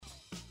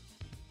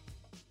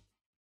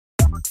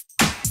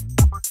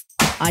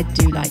I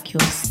do like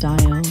your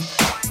style.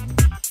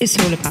 It's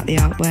all about the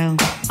art well.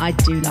 I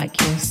do like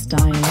your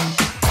style.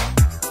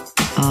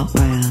 Art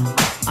well.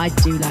 I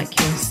do like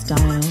your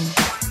style.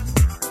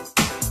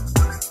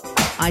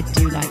 I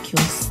do like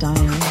your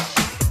style.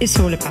 It's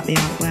all about the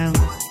art well.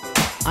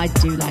 I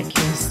do like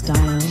your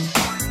style.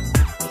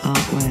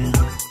 Art well.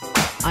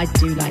 I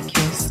do like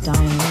your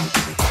style.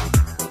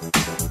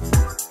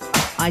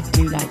 I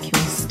do like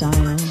your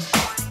style.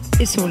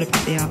 It's all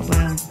about the art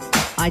well.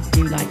 I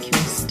do like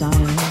your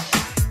style.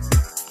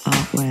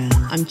 Art well.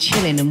 I'm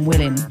chilling and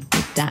willing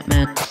with that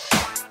man.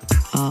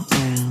 Art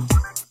well.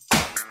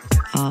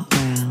 Art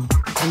well.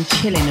 I'm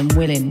chilling and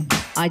willing.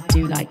 I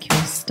do like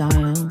your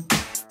style.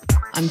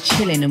 I'm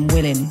chilling and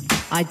willing.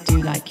 I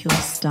do like your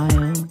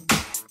style.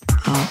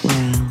 Art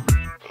well.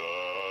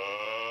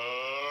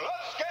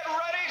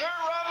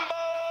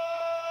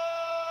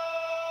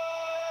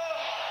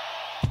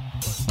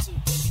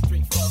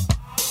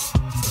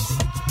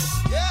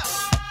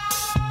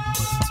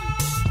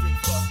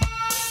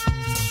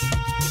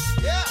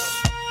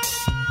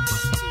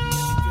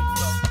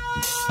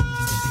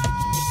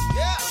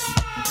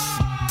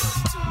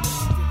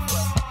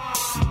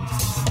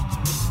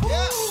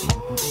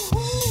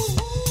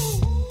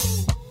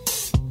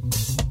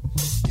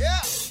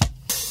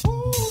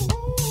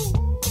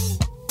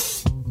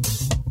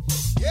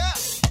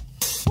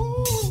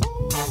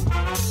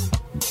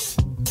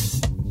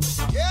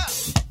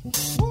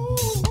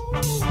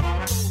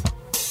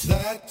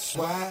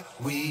 Why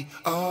we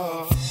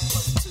are.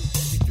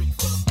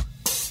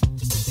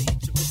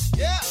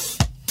 Yeah.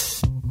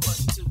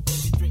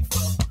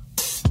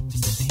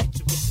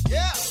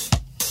 Yeah.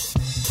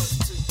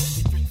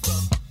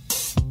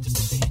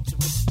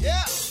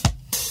 Yeah.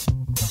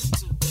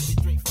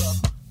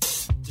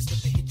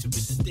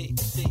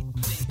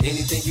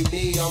 Anything you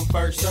need on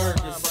First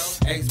Service.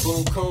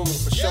 Ex-Boom Coon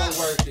for sure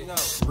worth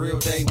it. Real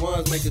day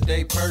ones make a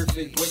day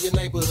perfect. Where your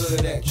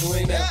neighborhood at? You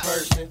ain't that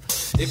person.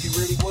 If you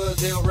really was,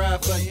 they'll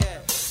ride for you.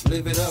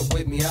 Live it up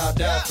with me, I'll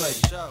die for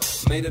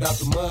you. Made it out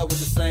the mud with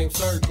the same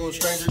circle.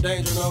 Stranger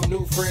danger, no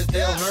new friends,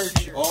 they'll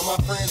hurt you. All my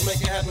friends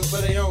make it happen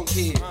for their own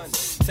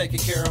kids. Taking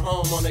care of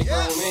home on their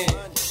grown men.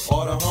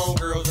 All the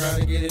homegirls trying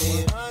to get it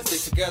in.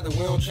 Stick together, we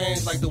don't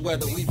change like the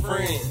weather, we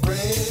friends.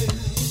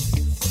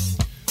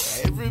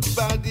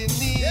 Everybody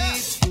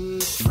needs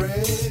good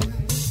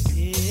friends.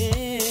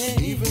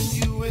 Even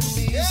you and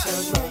me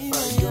stand right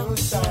by your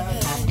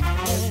side.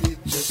 And it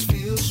just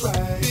feels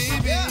right.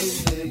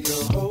 Baby,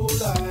 your whole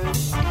life.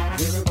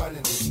 Everybody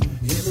needs,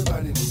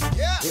 everybody needs,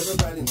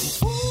 everybody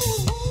needs.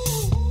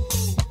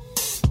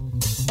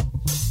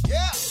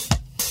 Yeah.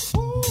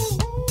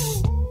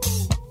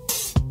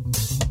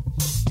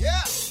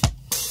 Yeah.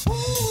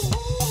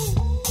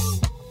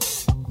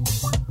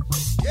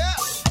 Yeah.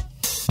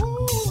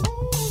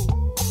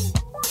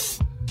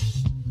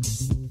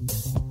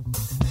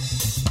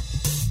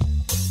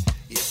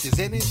 If there's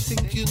anything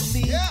you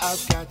need,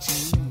 I've got you.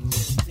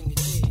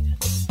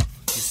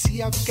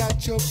 I've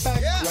got your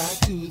back right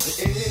to the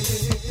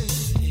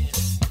end.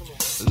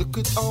 Look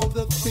at all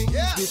the things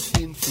we've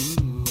been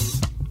through.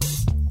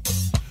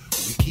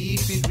 We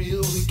keep it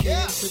real, we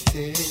can't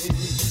pretend.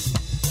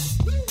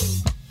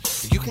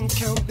 You can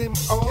count them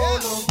all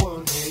on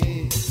one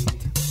hand.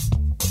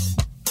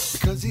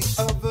 Because the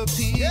other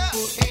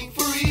people ain't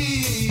for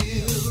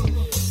real.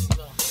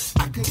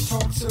 I can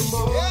talk some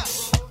more,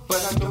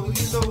 but I know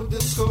you know the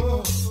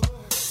score.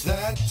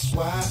 That's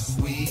why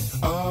we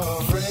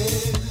are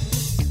friends.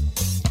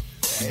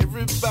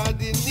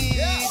 Everybody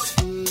needs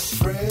good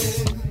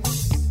friends.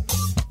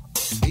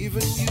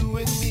 Even you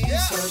and me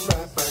stand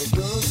right by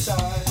your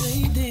side.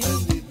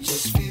 And it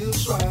just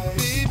feels right.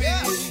 Baby,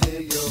 in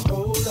there your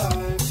whole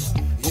life.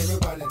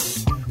 Everybody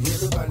needs,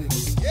 everybody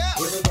needs,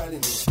 everybody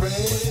needs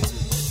friends.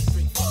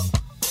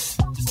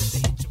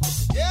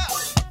 Yeah.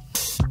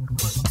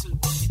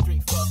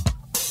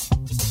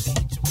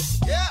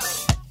 Yeah.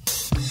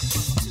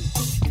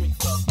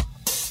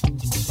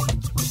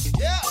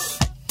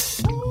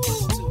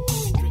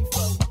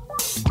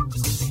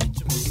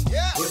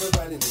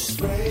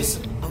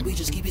 We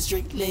just keep it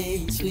straight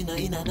laced. We know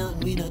in and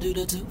out, we don't do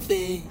the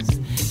two-face.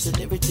 Said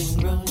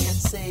everything wrong, yet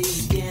say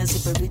you can't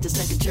separate us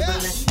like a triple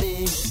and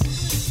bass.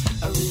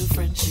 A real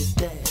friendship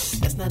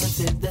that's not a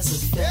fib, that's a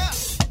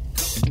fact.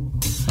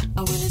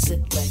 I when it's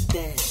said like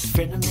that,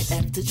 friend of me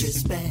after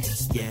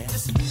trespass. Yeah,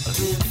 a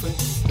real friend,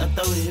 not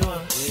the way you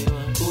want.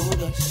 Oh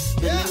gosh,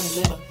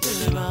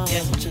 really wrong.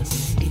 Yeah,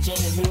 just each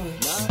and every one.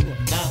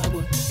 Nah,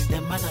 boy,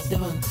 them man not the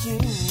one. You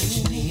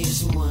need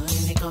someone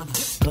in the corner.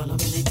 Call them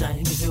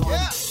anytime if you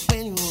want.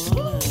 When you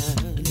want.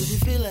 And if you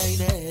feel like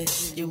that,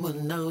 you will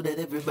know that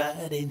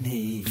everybody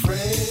needs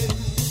friends.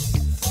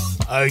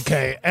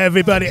 Okay,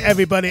 everybody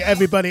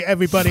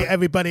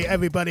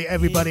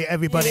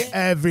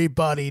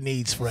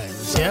needs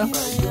friends, yeah?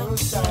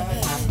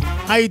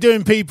 How you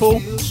doing, people?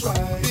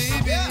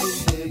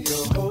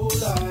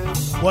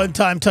 One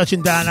time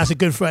touching down, that's a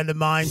good friend of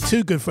mine.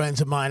 Two good friends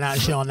of mine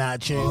actually on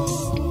that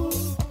tune.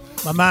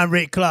 My man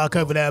Rick Clark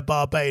over there at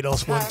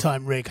Barbados. One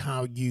time, Rick,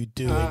 how you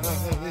doing?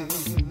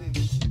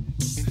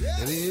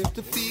 if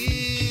the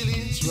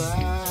feeling's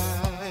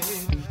right.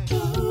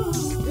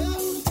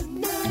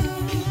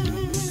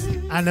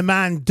 And the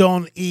man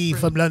Don E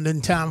from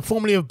London Town,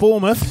 formerly of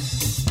Bournemouth.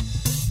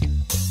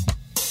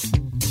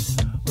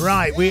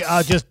 Right, we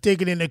are just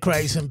digging in the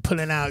crates and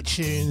pulling out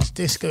tunes,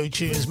 disco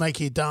tunes, make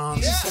you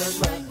dance,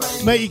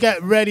 make you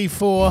get ready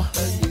for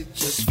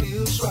just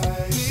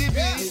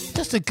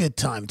a good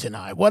time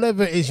tonight.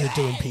 Whatever it is you're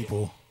doing,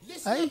 people.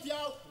 Hey,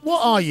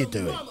 what are you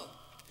doing?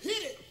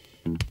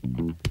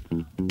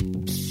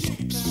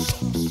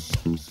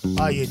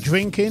 Are you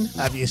drinking?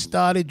 Have you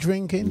started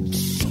drinking?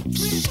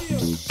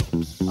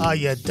 Are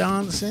you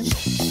dancing?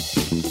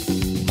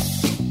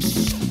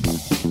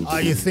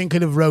 Are you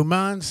thinking of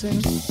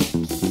romancing?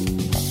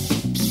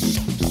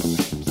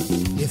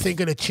 You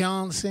thinking of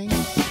chancing?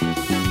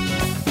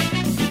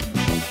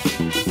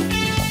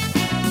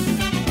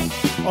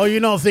 Or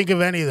you're not thinking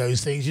of any of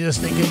those things, you're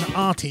just thinking,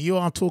 Artie, you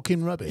are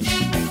talking rubbish.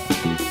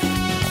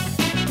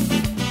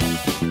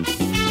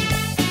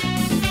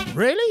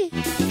 Really?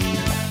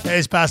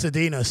 There's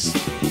Pasadena's.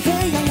 Hey,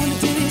 I wanna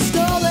tell you a story.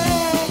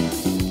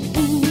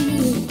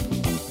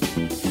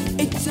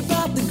 It's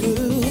about the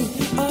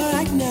groove. All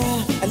right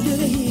now, a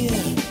little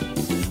here.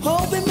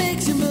 Hope it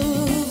makes you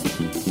move.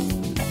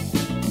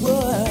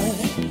 What?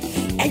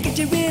 And get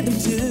your rhythm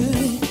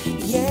too.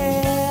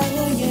 Yeah,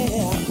 oh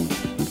yeah.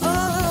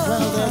 Oh,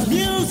 well, there's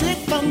music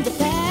from the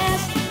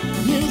past.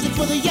 Music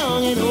for the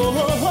young and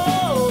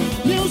old.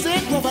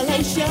 Music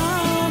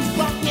revelations.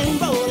 Rock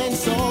and roll and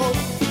soul.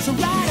 So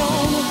ride on.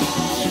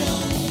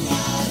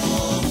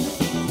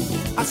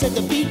 I said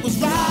the beat was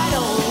right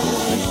on.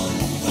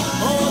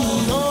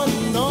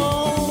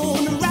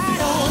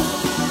 Right on.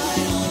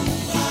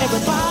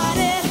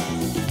 Everybody,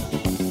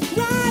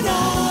 right on.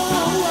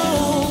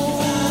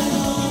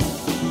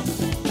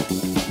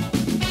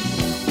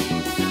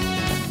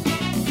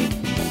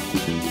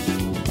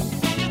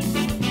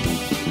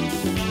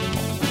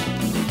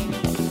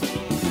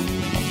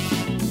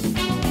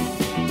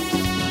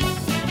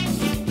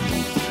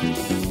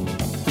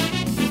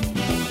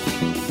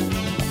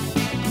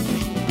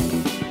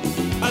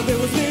 There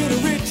was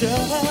Little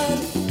Richard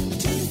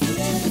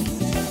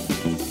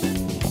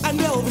and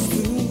Elvis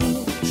too.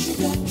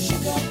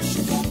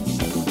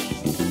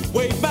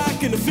 Way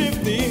back in the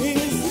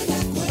 50s,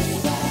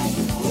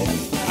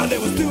 and they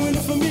was doing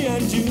it for me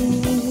and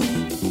you.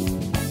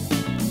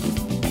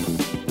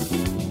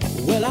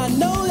 Well, I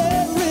know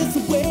there is a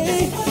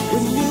way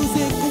with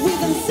music we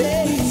can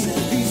say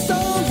these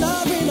songs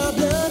are in our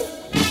blood.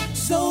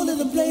 So let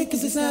them play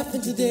 'cause it's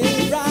happening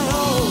today. Right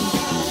on.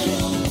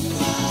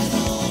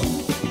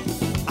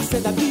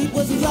 Said the beat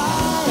was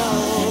right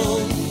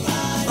on,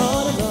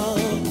 all along.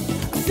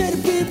 I said the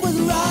beat was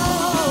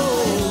right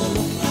on,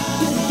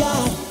 good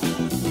God.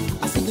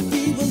 I said the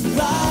beat was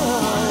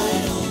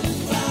right on,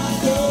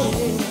 yeah.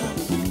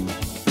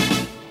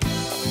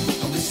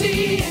 We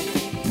see it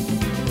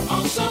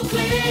all so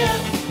clear,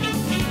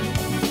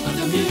 of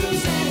the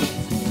music,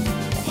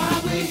 why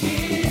we're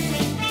here,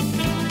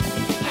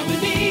 and we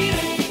need it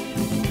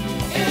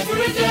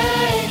every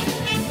day,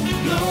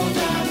 no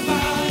doubt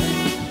about it.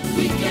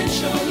 We can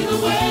show you the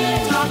way.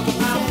 Talk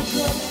about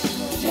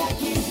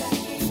Jackie,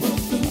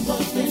 Wilson,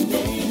 Boston, yeah,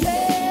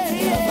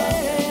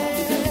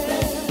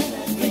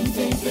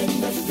 ain't been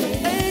the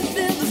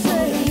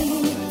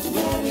same.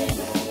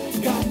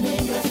 God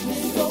made us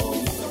go.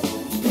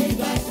 Way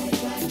back,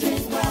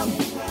 James Brown.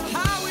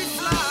 How we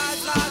fly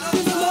up the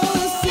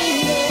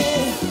city.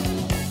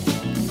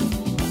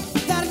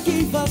 Gotta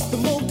give us the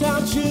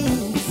Motown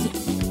tunes.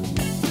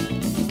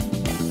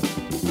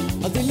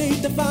 They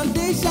laid the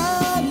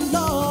foundation,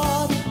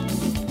 Lord,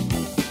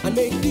 and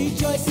make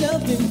Detroit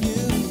something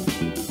new.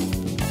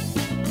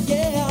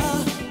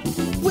 Yeah,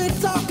 we're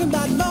talking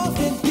about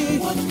Marvin Gaye.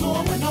 What's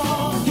going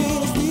on?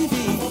 Gail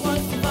Stevie,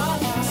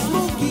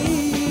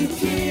 Smokey,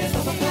 Tears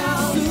of a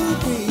Clown, Sue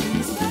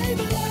Breeze.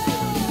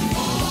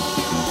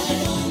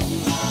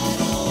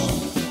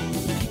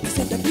 I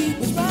said the beat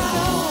was right on.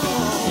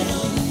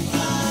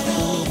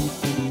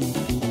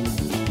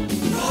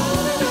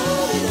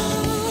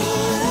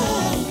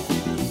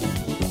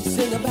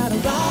 Sing about a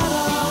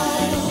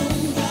ride on.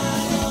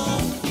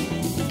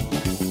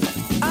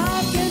 I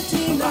can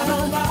sing right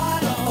on.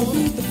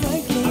 Aretha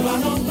Franklin.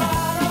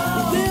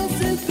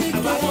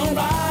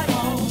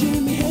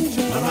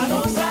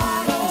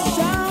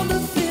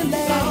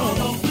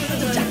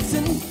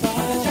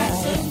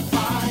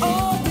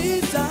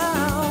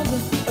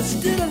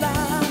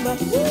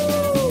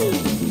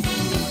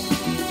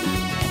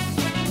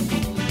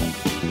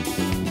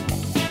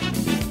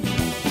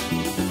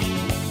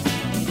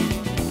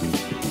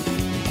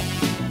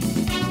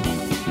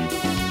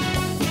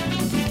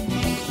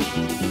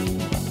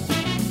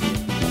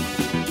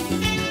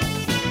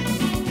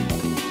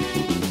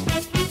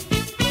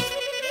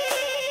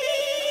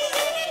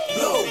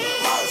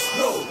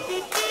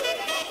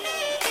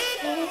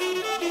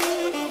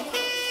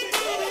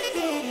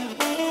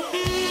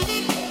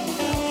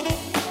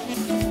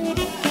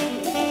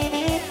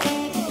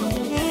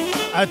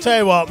 I tell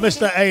you what,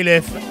 Mr.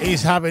 Alif,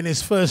 he's having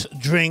his first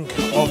drink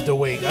of the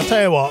week. I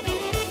tell you what,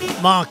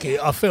 Marky,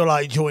 I feel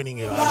like joining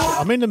you. Actually.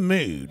 I'm in the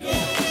mood to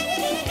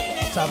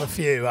have a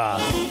few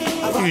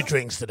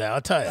drinks today,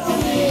 I'll tell you.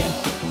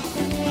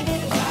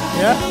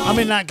 Yeah, I'm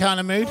in that kind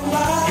of mood.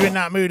 You in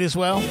that mood as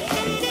well?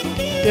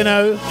 You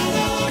know,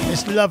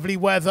 it's lovely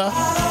weather.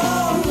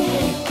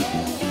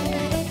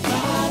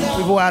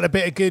 We've all had a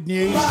bit of good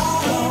news.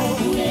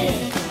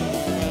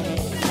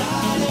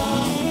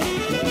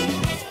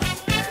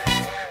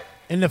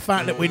 In the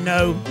fact that we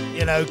know,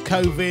 you know,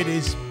 COVID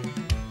is,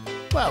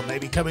 well,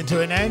 maybe coming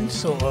to an end.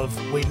 Sort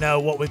of, we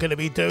know what we're going to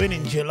be doing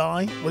in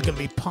July. We're going to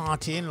be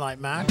partying like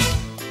mad.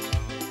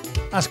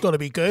 That's got to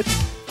be good.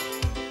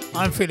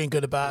 I'm feeling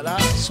good about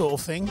that sort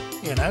of thing,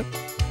 you know.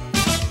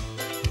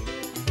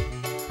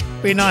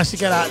 Be nice to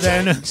get out there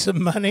and earn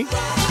some money.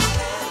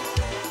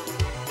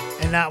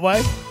 In that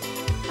way.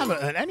 I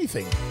haven't earned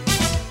anything.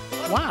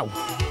 Wow.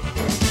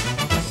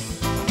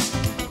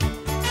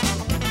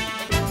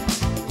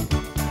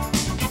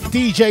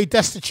 DJ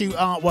Destitute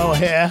Artwell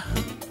here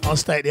on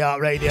State of the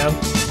Art Radio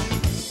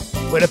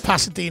with a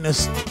Pasadena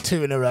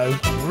 2 in a row.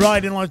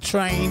 Riding on a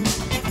train.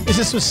 This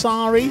is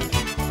Wasari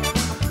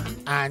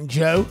and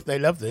Joe. They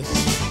love this.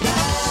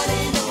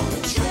 Riding on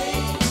a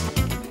train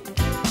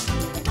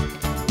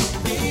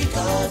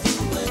because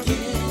you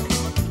again.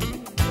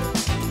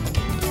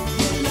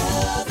 Your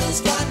love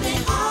has got me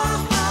high.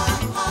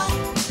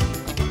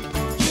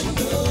 You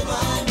know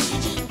I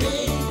need you,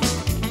 babe.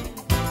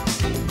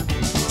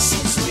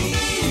 Since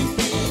we've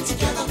been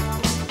together,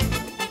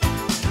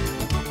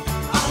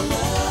 our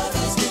love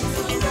has been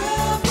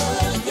forever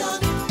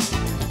young.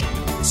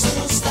 So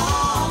don't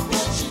stop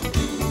what you're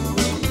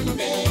doing,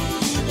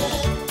 baby,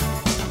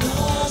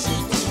 'cause you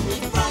do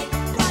it right.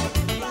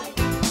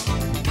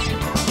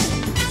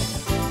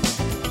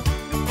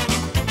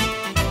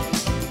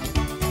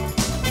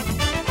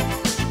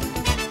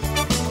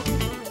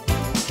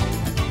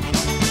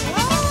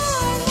 I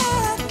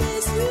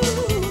miss you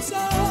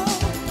so,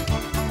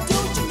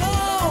 don't you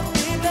know,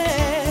 baby?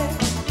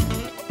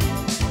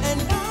 And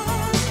I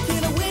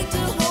can't wait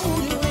to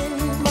hold you in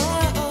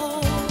my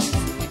arms.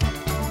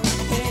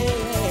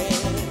 Hey,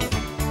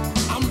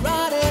 I'm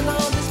riding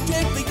on this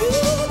train for you.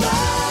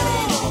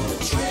 Riding on the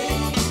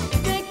train,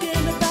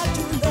 thinking about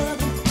your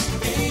loving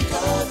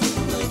because you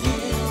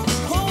again.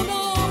 Hold on.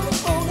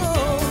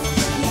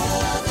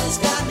 Love has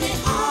got me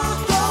high.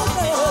 Your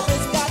love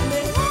has got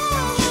me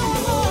high. You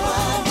know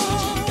I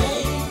need you,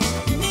 babe.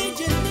 Need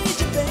you,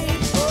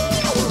 babe.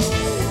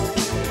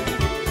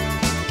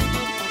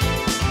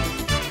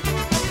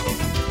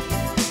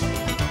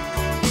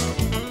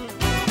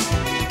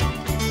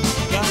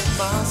 Got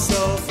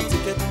myself a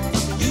ticket.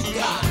 You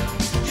got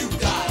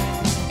it.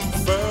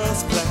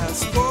 First class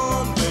for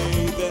me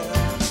there.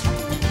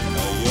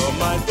 You're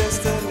my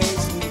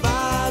destination,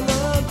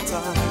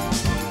 Valentine.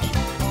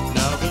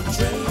 Now the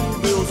train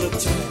wheels are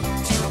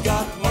turned. You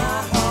got my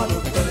heart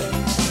open.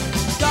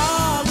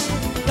 Darling.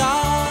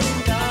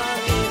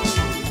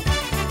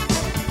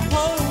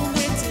 Hold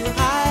me till I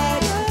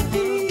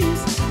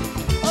peace.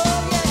 Oh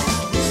yeah.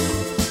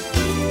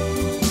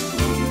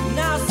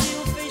 Now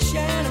silverfish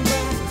and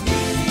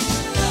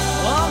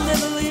I'll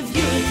never leave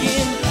you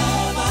again.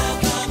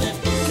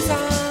 Cause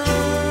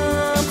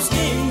I'm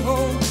staying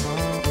home.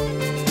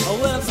 Oh,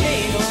 well, I'm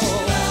staying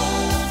home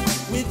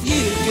with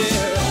you,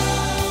 girl.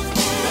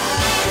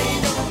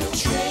 Riding on the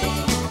train.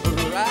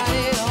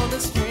 Riding on the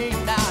string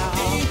now.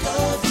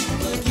 Because you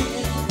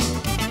again.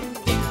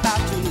 Think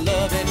about your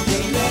love and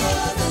your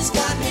love has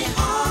got me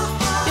high.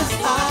 Yes,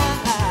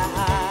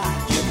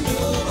 you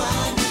know I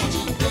need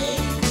you,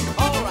 babe.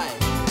 All right.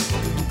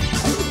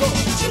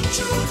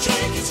 Choo-choo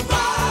train is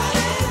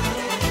riding.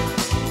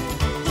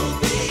 We'll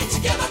be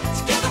together.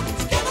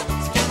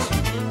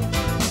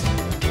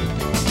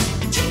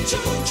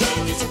 Choo-choo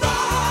train is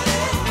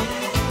riding.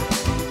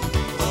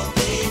 We'll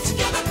be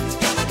together.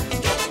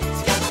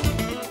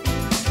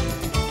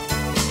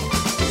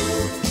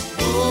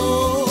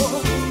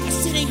 Oh,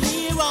 sitting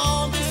here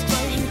on this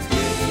train,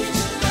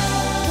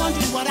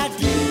 wondering what I'd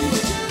do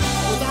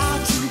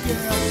without you,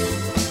 girl.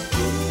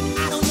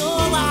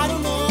 I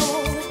don't know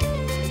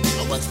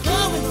what's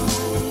going on,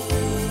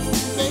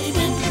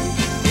 baby.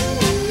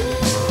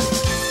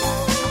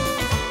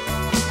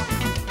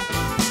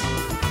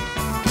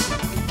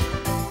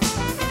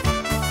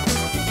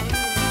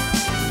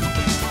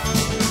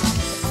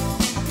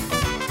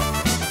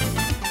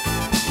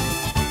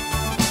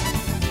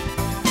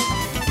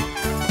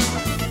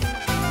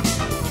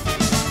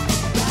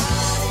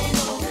 Riding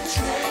on the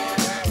train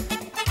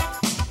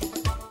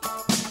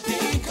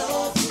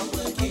because you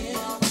again.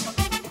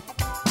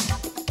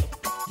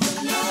 Your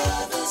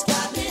love has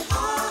got me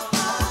high.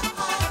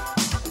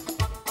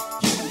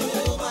 You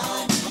know I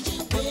need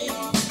you, babe.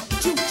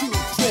 Choo-choo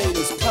train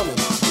is coming.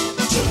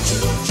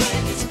 Choo-choo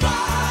train is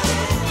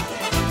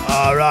riding.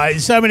 All right,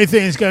 so many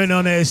things going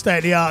on here, State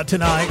of the Art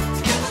tonight.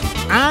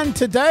 And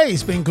today,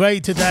 it's been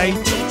great today.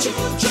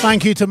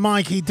 Thank you to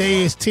Mikey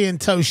D, his Tea and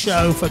Toast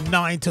show from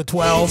 9 to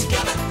 12.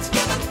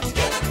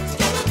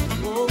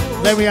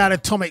 Then we had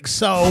Atomic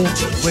Soul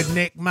with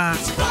Nick Mack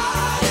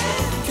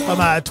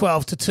from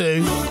 12 to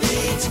 2.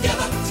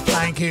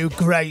 Thank you,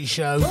 great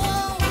show.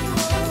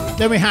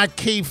 Then we had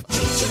Keith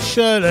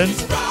Sherlin,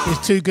 his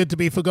Too Good to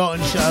Be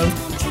Forgotten show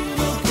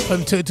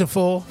from 2 to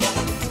 4.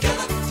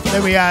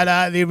 Then we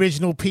had the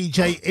original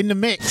PJ in the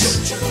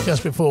mix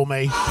just before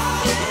me.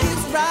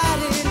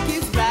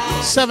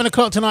 7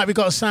 o'clock tonight we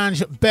got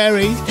Sanj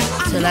Berry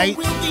till 8.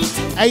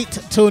 8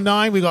 till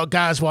 9 we got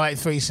Gaz White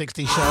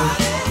 360 show.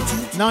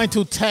 9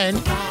 till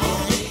 10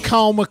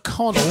 Carl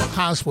McConnell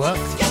Housework.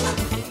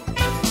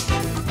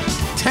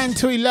 10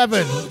 to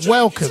 11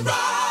 welcome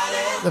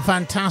the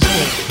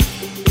fantastic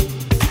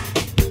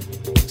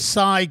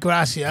Cy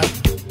Gracia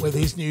with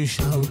his new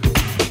show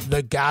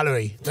The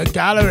Gallery. The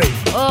Gallery.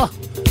 Oh,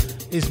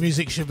 his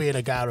music should be in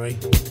a gallery.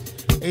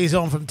 He's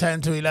on from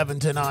 10 to 11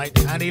 tonight.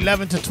 And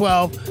 11 to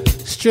 12,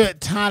 Stuart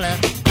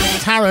Tarrant.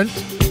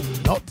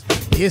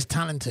 He is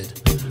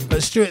talented.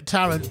 But Stuart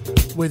Tarrant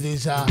with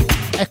his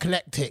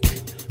Eclectic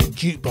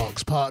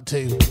Jukebox Part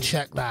 2.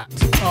 Check that.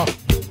 Oh.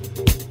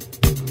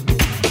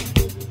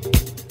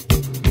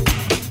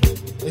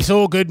 It's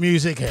all good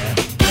music here.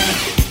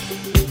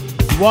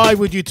 Why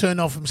would you turn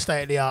off from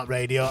State of the Art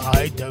Radio?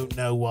 I don't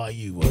know why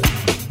you would.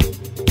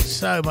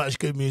 So much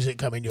good music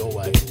coming your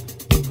way.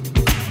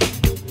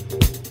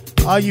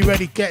 Are you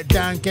ready? Get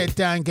down, get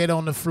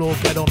on the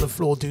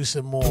floor, do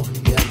some more.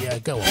 Yeah,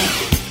 go on.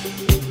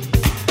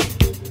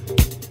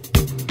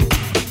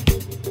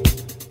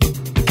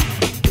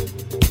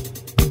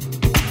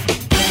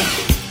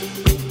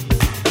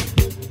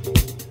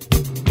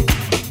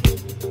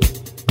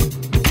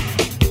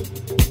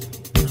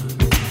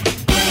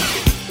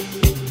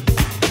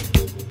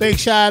 Big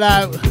shout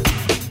out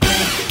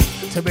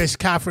to Miss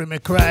Catherine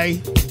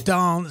McRae,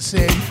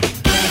 dancing.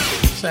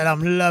 Said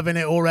I'm loving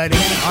it already.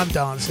 I'm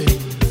dancing.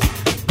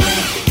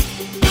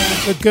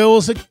 The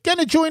girls are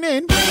gonna join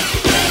in.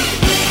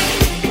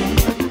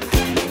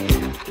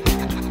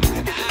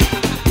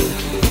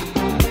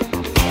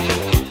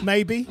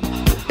 Maybe.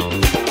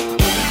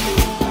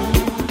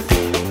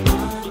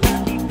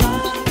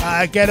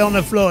 Get on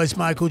the floor. It's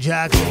Michael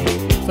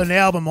Jackson from the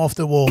album Off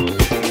the Wall.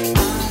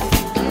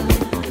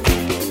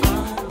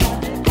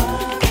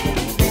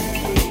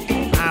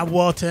 And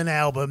what an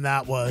album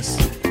that was.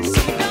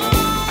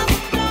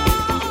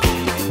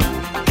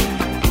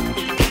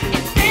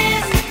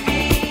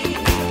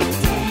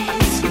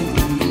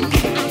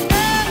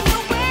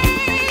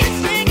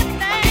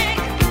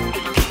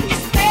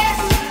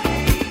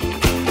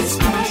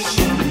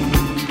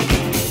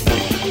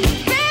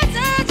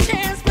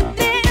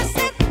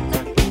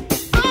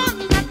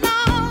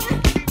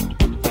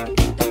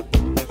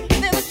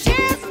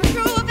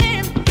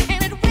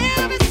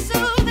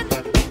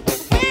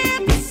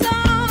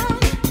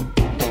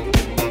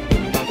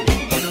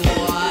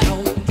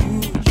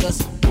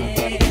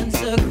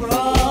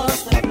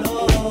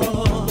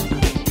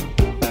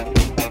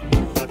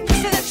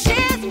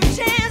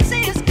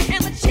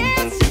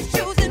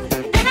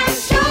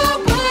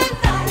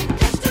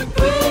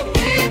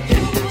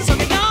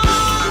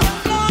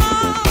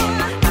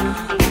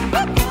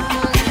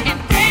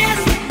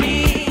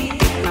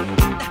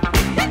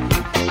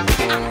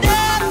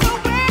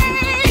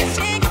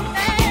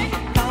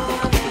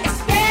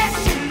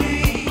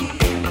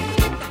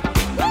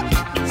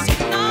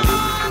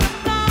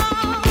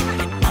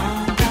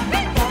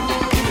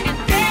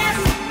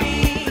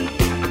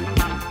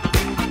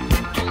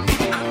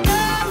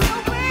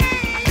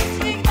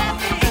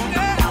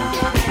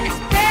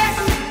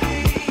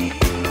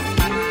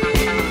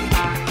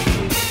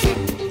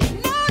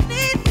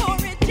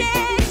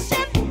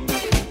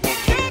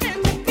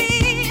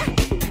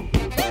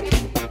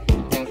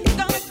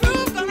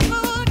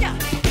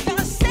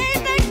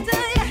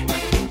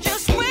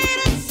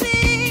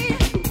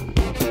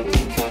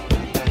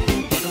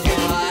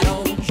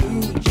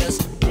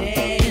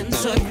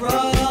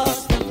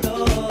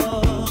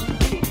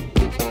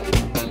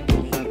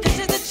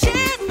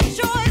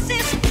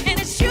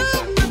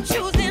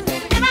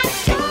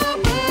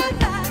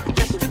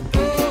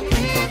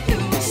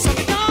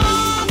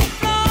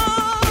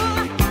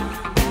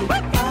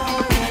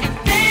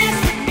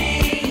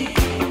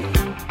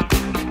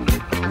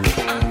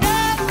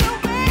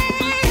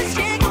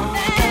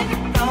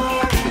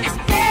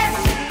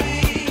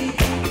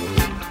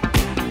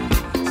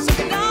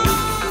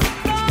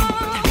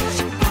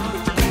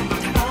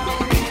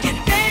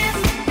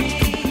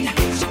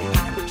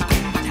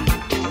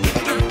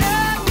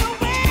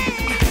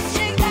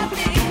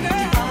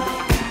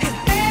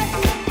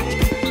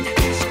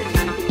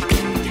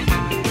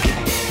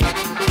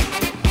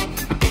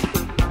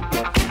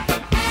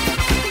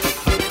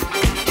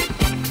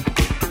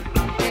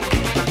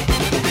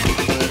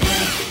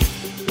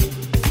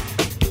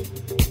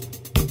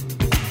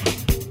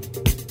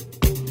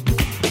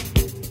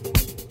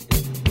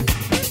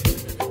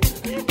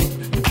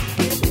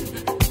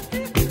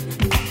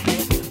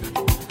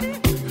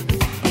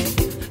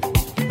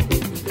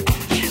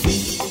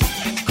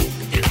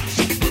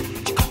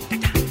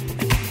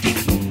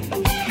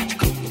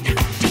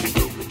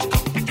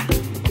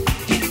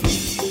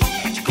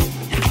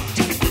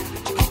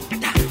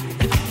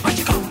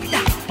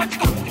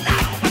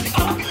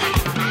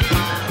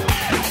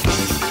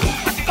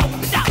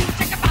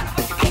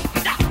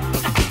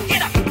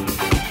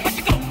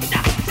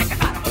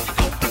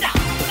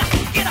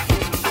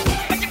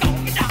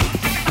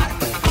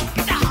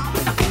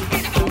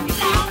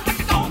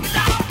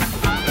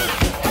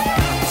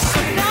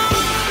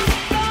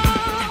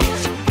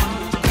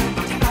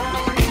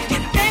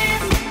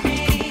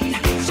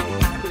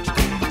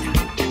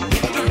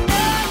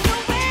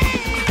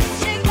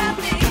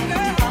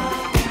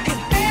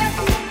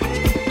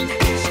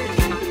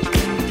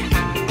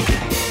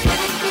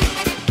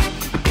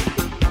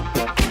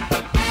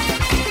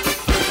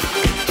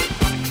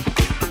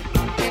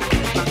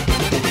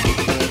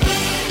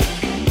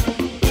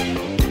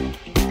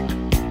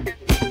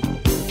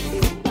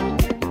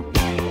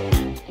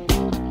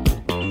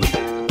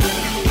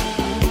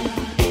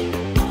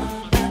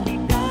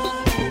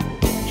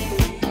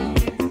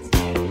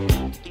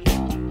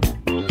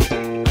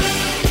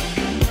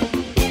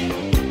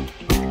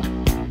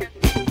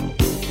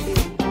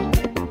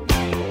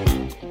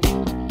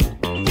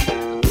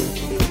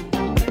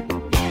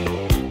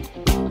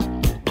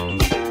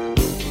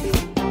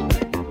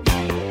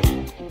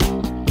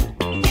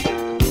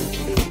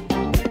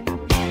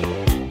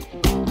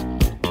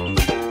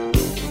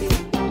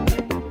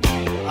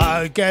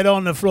 Get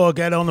on the floor,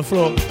 get on the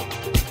floor.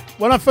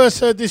 When I first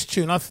heard this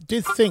tune, I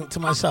did think to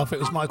myself it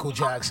was Michael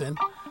Jackson.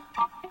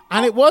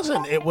 And it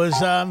wasn't. It was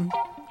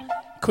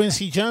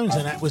Quincy Jones,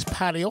 and that was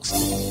Paddy Austin.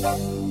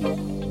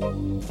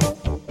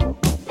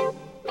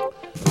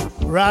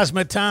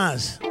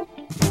 Razzmatazz.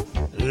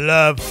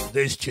 Love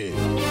this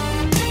tune.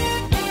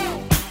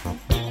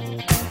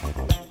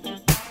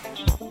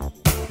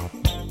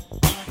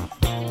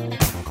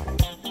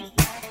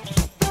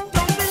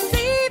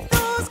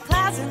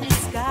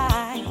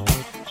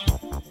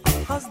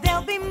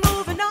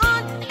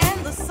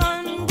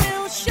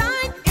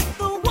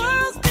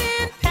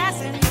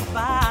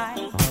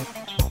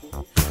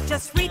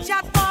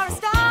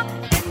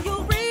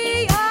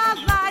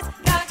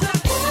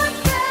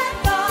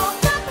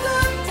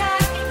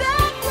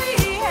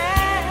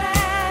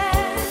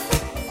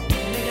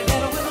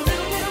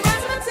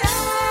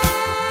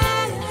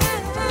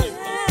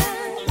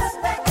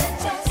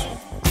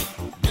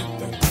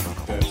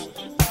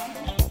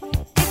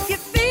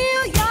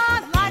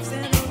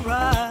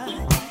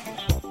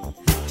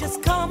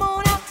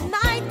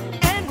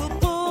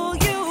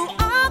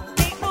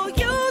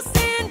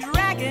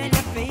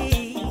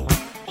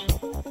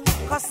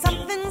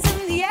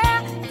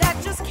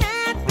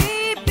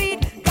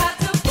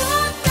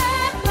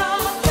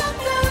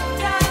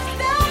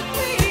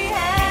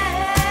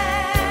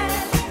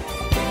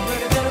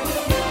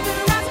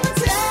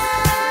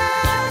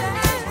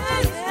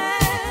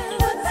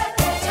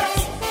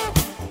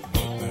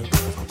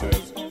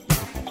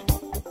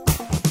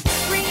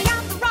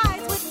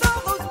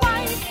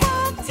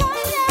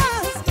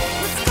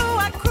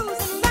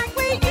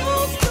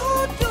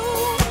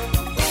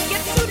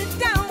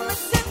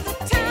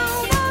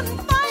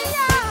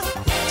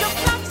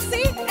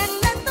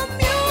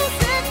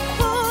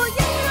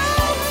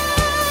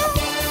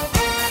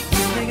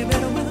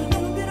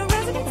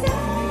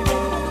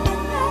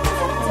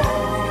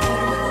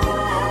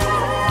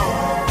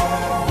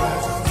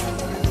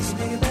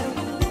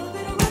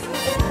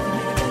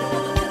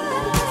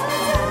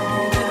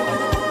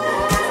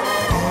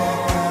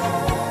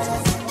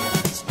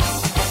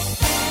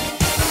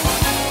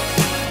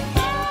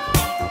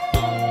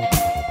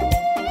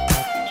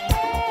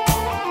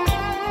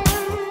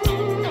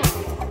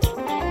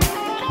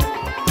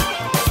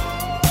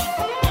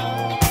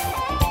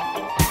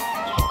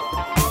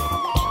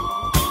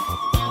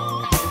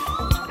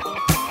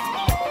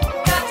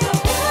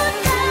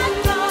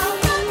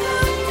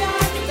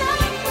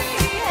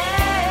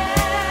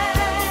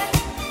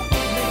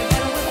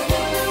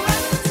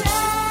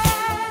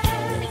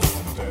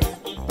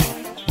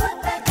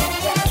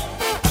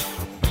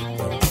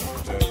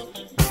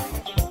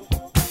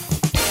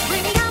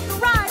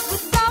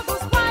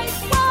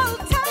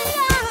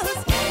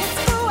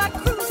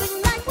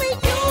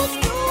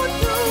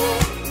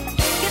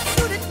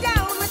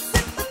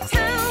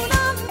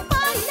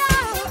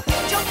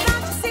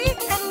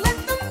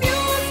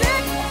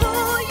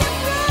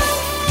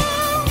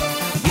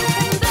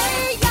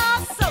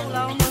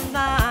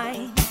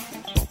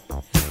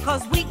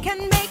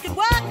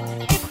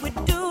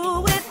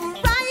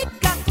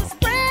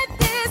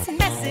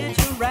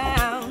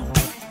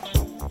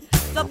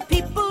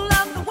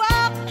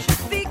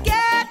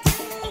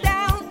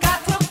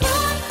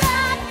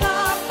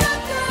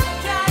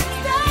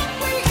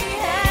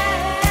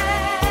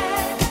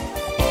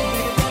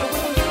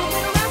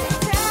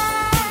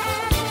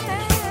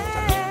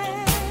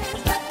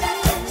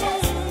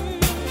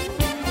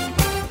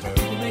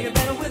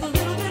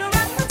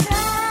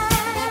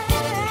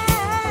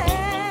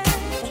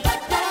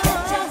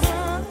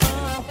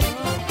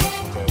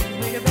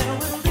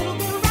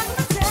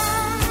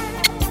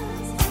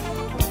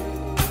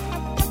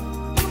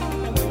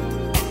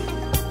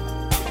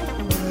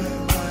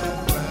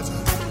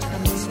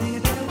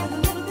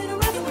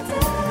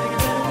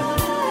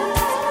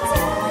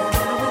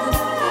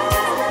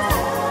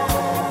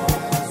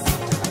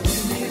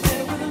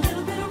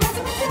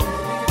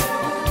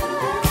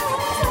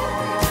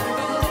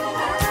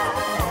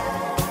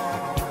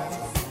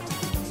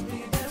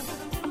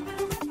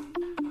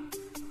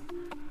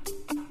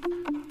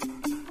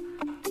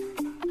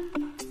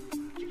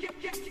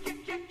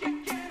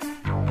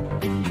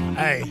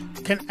 Hey,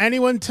 can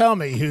anyone tell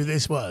me who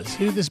this was?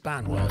 Who this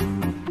band was?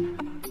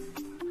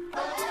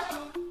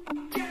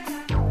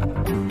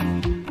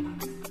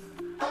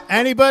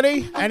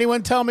 Anybody?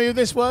 Anyone tell me who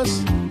this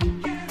was?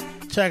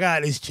 Check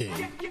out this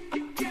tune.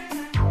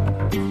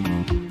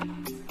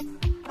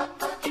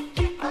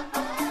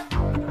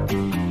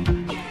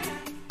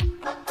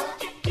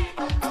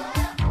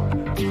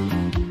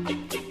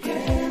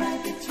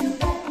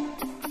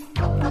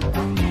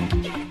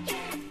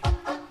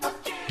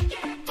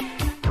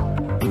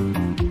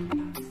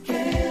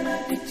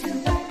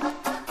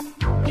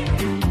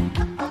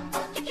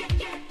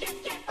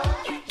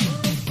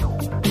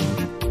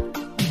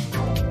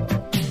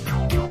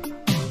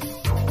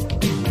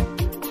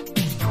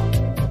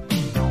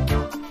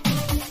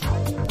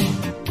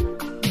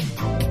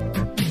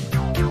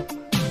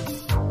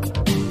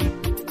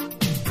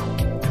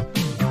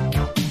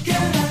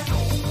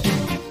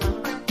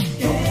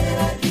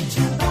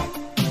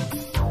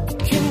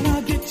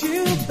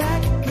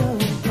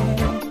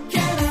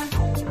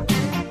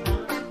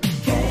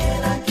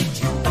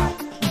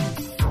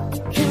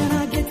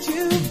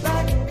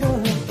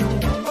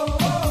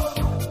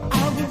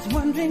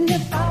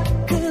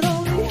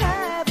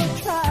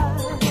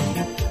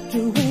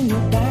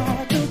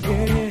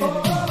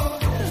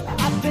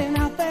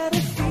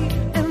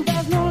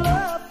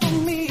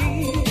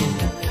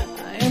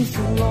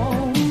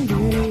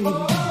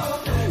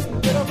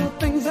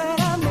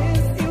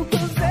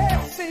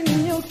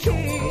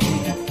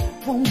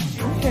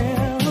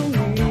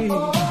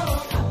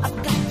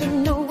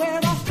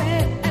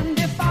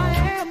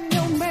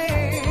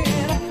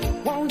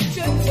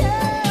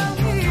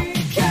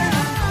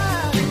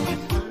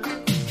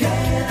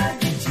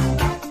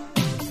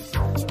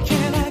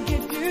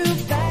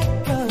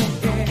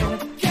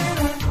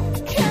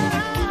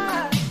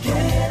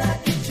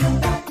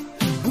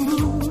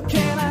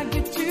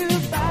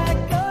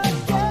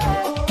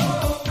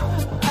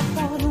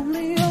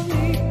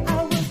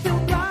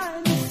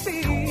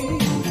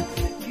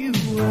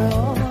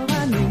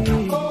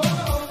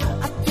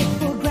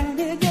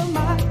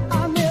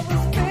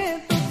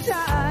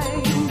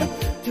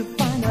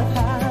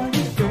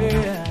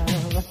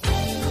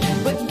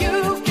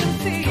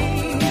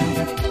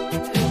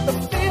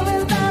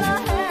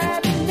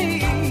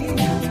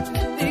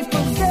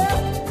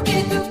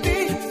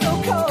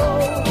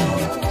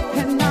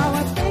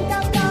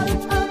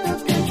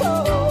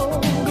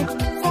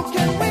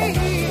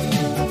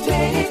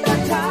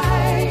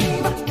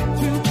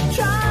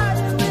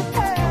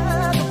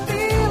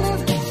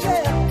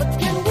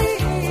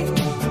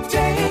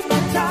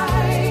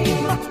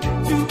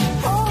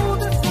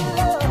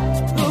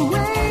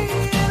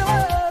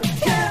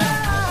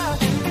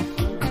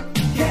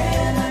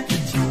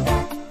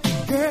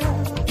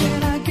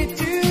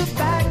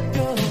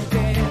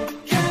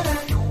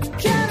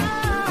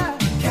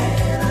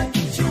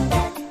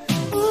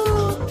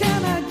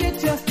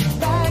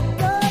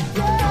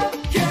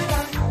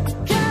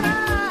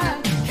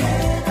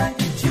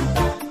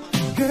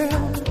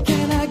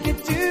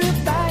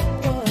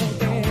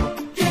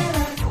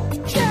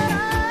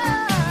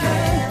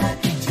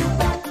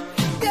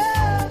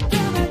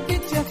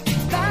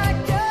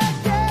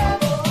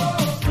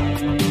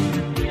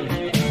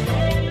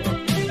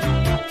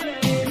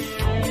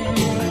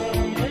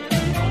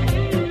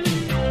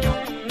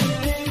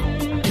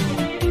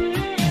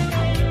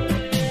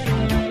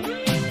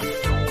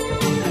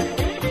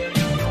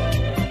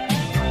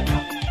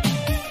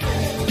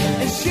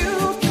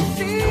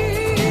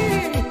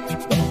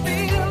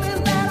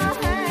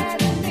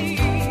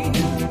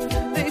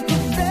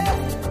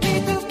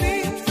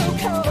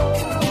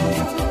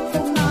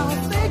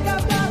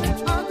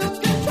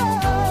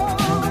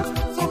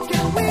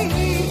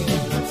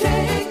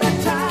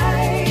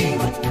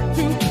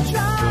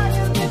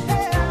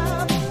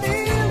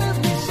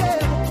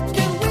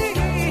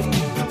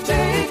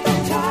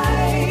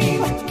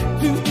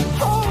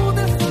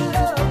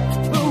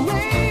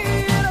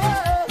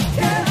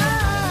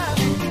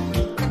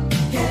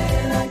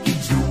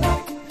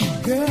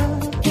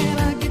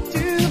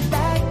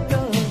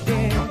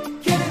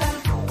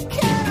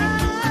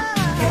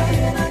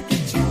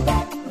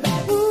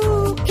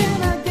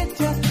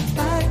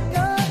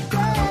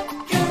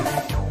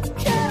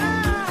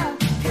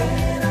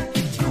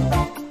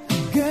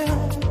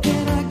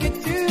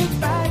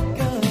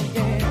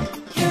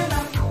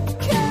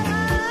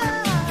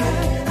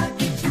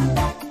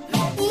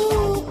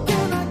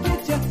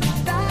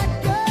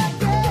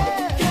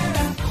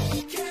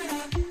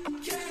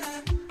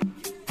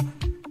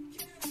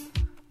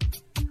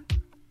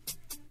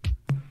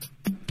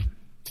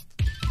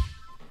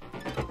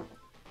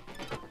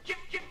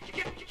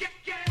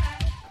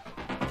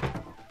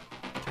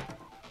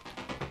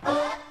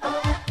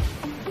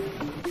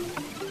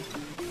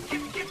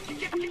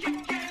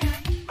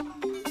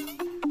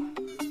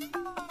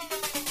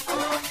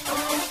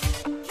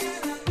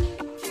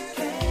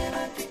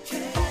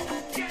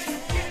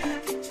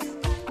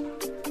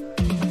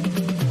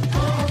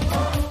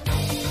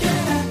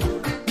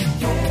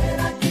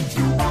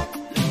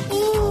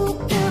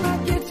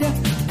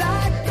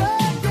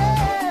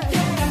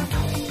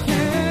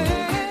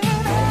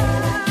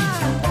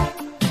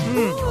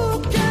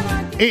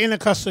 eating a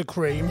custard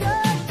cream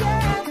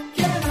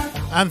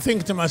and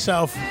thinking to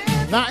myself,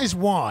 that is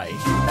why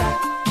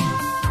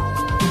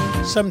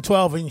some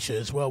 12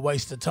 inches were a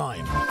waste of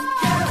time.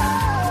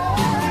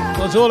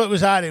 Because all it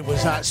was added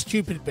was that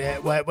stupid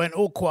bit where it went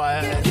all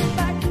quiet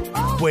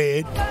and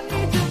weird.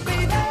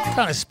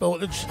 Kind of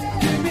spoilt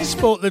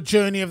the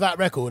journey of that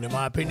record, in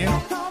my opinion.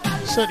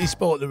 Certainly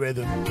spoilt the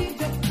rhythm.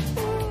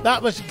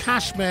 That was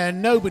Kashmir.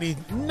 Nobody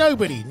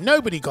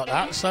got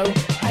that. So,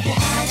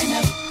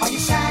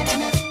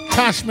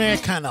 Kashmir,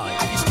 can I?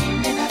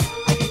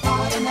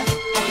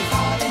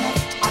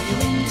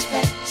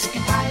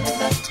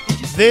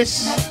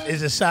 This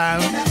is the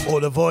sound or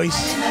the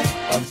voice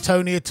of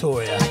Tony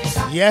Atoria.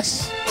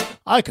 Yes,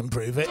 I can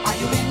prove it.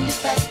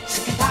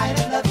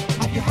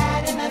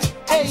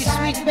 Hey,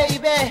 sweet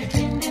baby,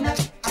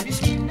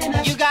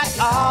 you got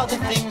all the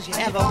things you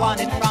ever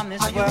wanted from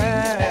this world.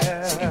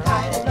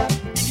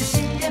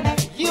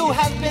 You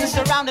have been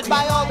surrounded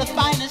by all the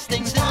finest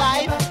things in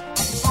life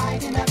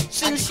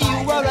since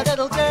you were a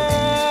little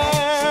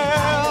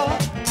girl.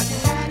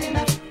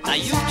 Now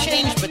you've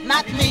changed, but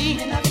not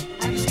me.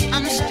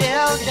 I'm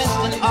still just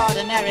an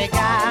ordinary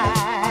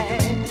guy.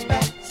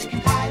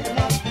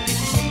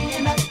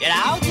 Yet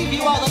I'll give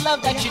you all the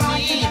love that you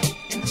need.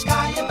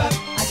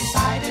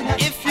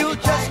 If you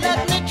just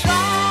let me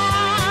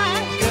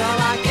try,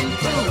 girl, I can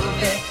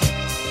prove it.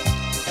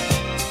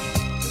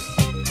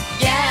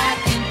 Yeah, I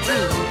can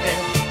prove it.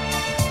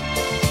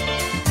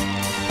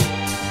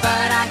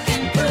 But I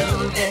can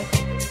prove it.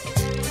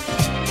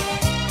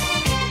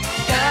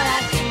 Girl,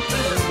 I can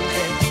prove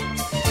it.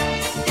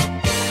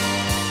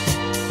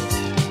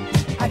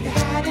 Have you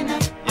had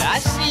enough? Yeah, I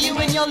see you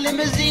in your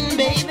limousine,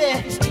 baby,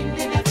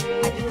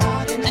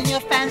 and your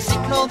fancy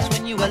clothes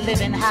when you were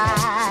living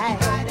high.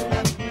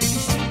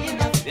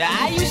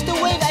 I used to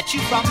wave at you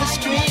from the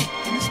street,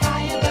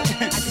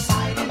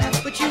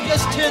 but you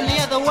just turned the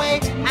other way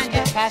and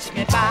you passed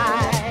me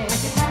by.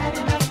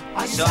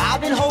 So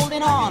I've been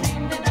holding on,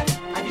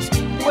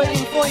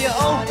 waiting for you,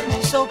 oh,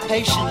 so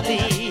patiently,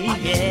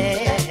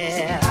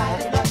 yeah.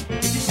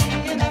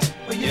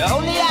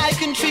 Only I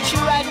can treat you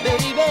right,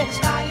 baby.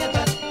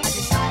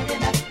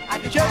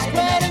 Just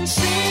wait and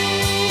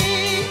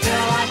see,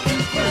 girl, I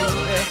can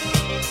prove it.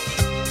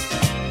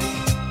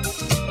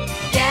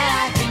 Yeah,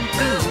 I can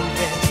prove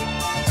it.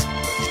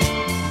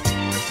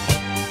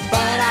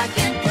 But I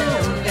can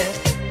prove it.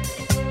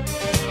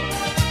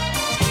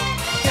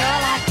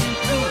 Girl, I can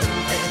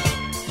prove it.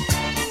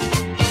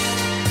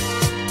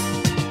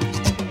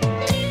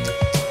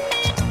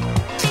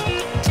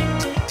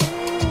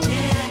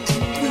 Yeah, I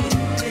can prove it.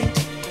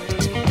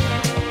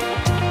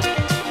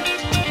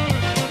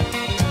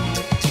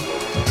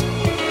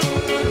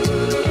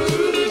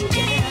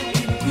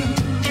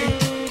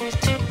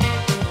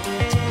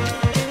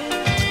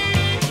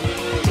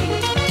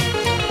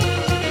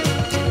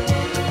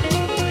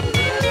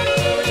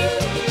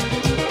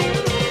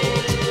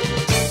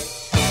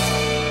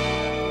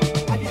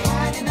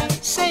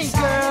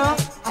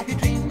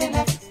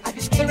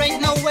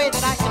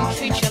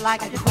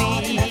 Like a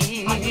queen,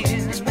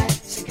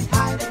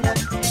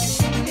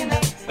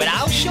 but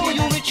I'll show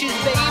you riches,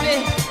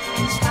 baby,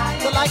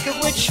 the like of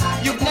which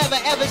you've never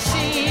ever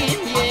seen,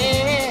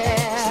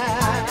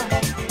 yeah.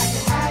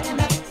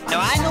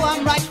 Now I know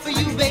I'm right for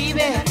you,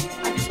 baby,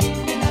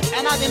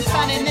 and I've been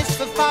planning this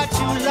for far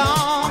too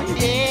long,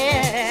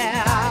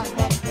 yeah.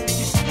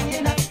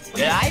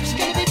 Life's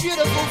gonna be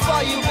beautiful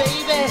for you,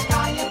 baby.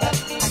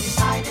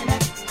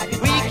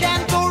 We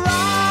can't go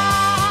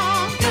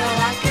wrong, girl,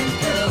 I can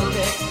prove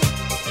it.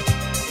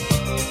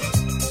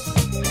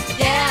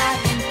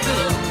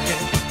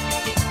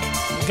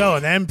 Go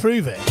on then,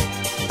 prove it.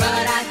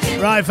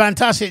 Right,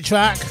 fantastic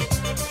track.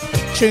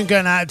 Tune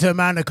going out to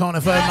Amanda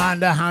Conifer.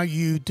 Amanda, how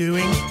you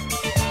doing?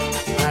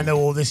 I know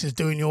all this is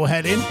doing your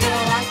head in.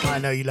 I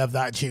know you love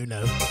that tune,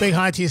 though. Big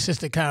hi to your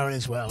sister Karen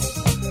as well.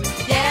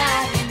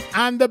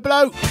 And the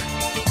bloke.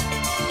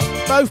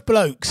 Both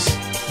blokes.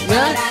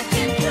 Yeah?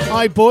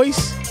 Hi,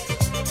 boys.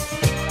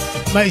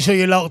 Make sure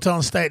you're locked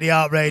on State of the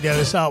Art Radio.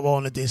 It's Art War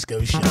on the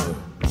Disco Show.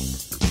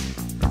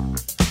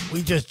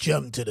 We just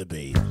jumped to the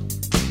beat.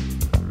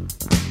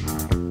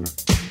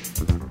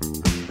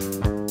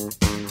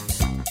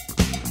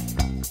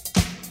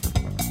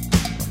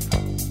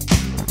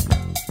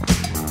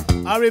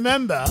 I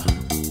remember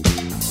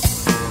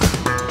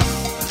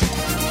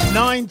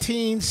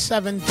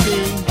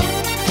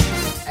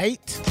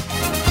 1978,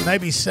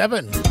 maybe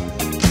 7,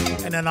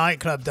 in a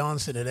nightclub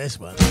dancing to this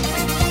one.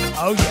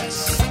 Oh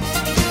yes.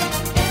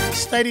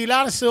 Steady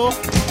Ladisaw,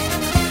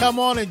 come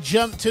on and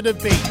jump to the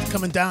beat.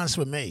 Come and dance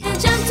with me.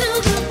 Jump to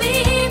the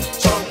beat.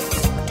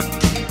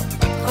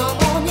 Come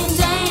on and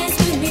dance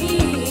with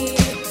me.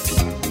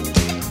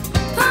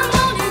 Come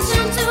on and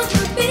jump to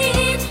the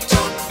beat.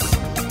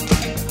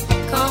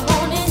 Come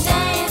on and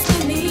dance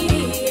with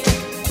me.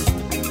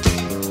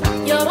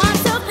 Your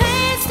eyes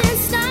surpassed in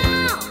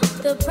style.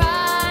 The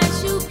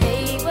price you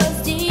paid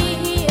was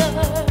dear.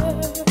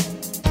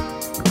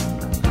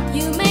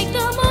 You make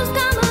the most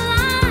come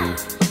alive,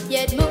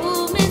 yet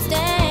movements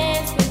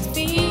dance with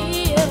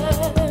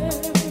fear.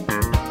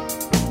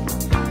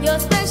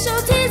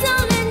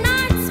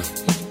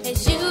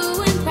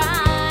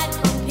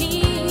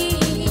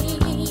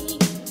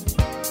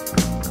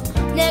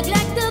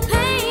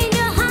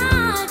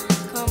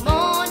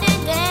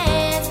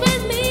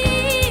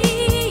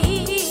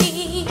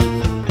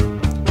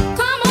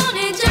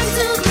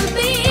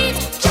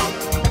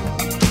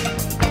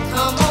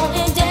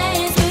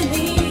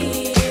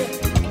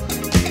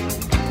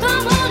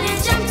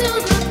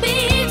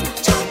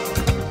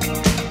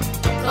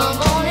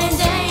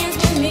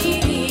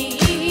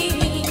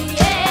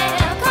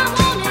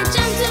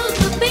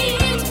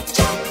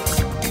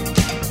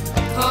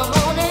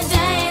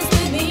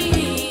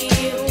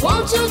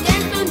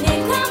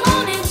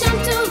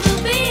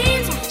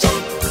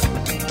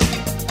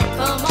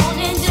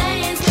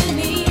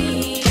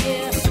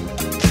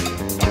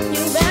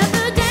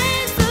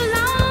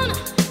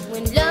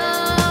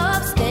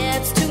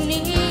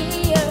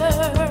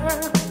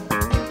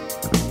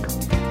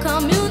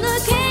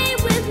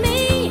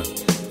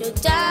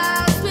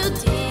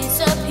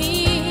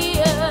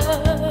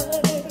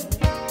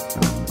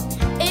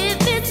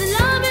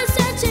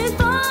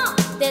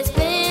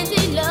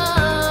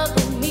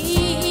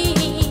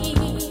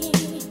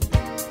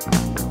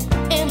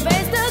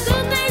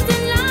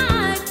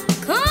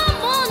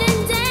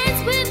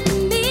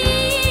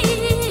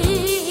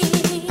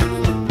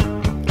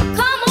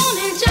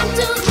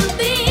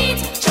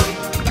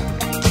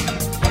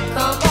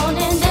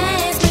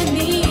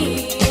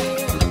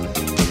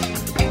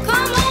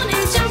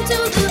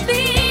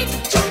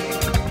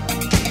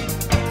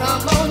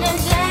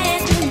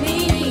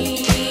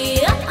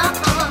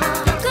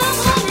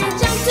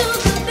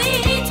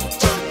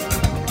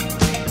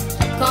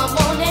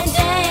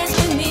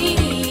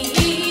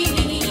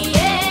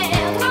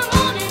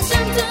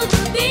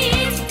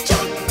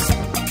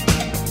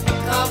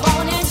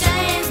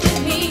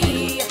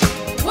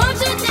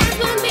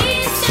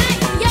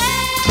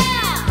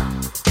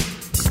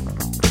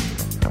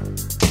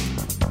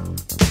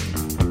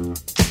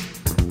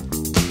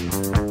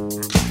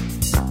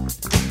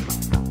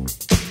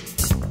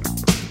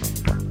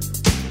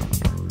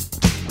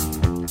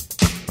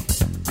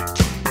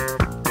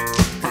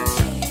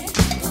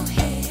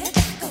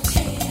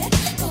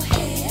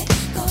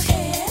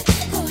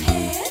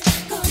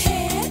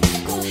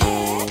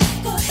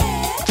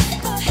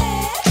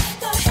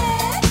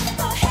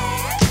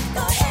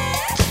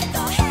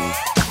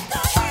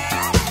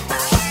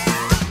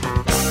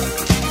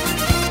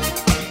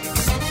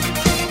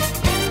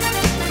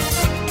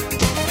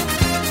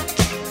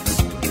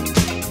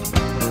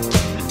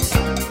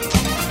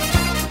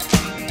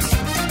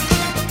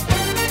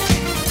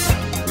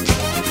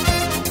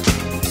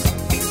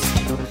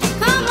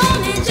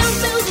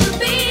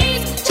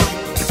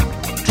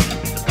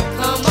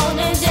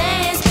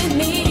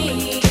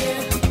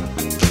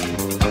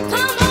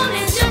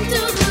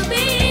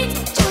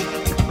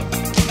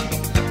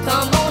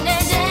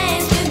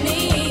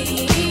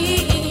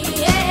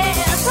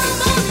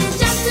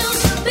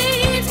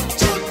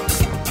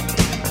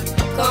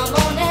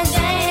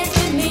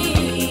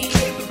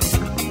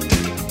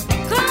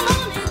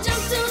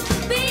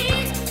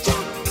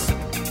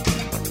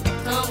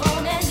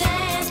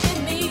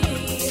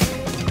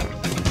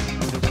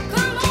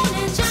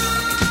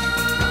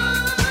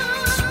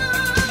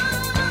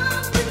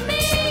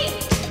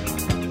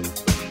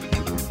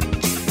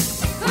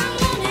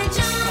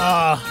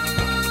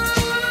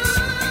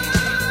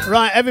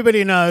 Right,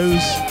 everybody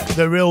knows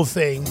The Real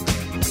Thing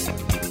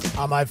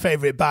are my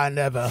favourite band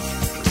ever.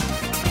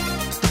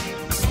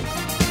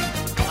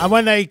 And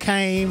when they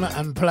came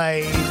and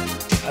played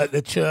at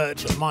the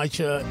church, at my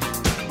church,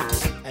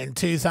 in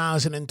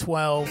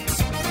 2012,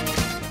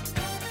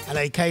 and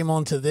they came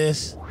onto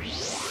this,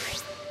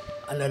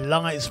 and the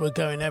lights were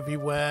going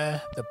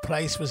everywhere, the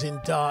place was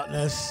in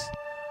darkness,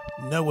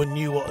 no one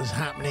knew what was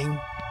happening,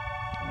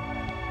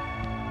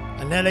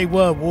 and there they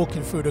were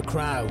walking through the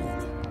crowd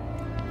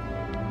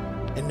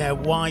in their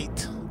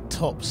white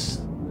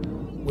tops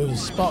with a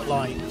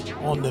spotlight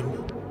on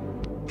them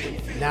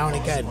now and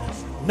again.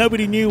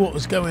 Nobody knew what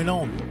was going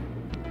on,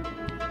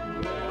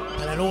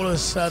 and then all of a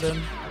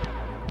sudden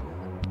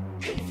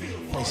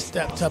they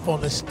stepped up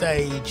on the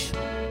stage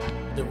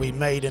that we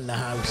made in the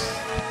house.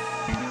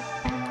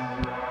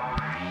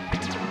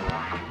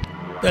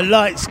 The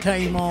lights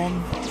came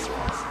on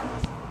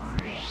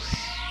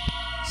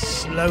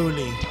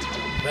slowly,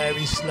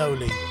 very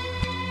slowly,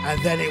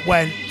 and then it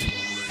went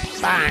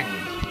bang.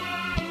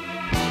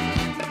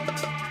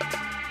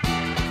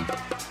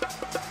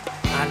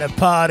 And the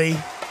party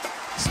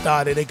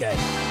started again.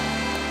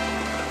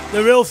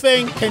 The Real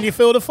Thing, can you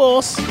feel the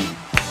force?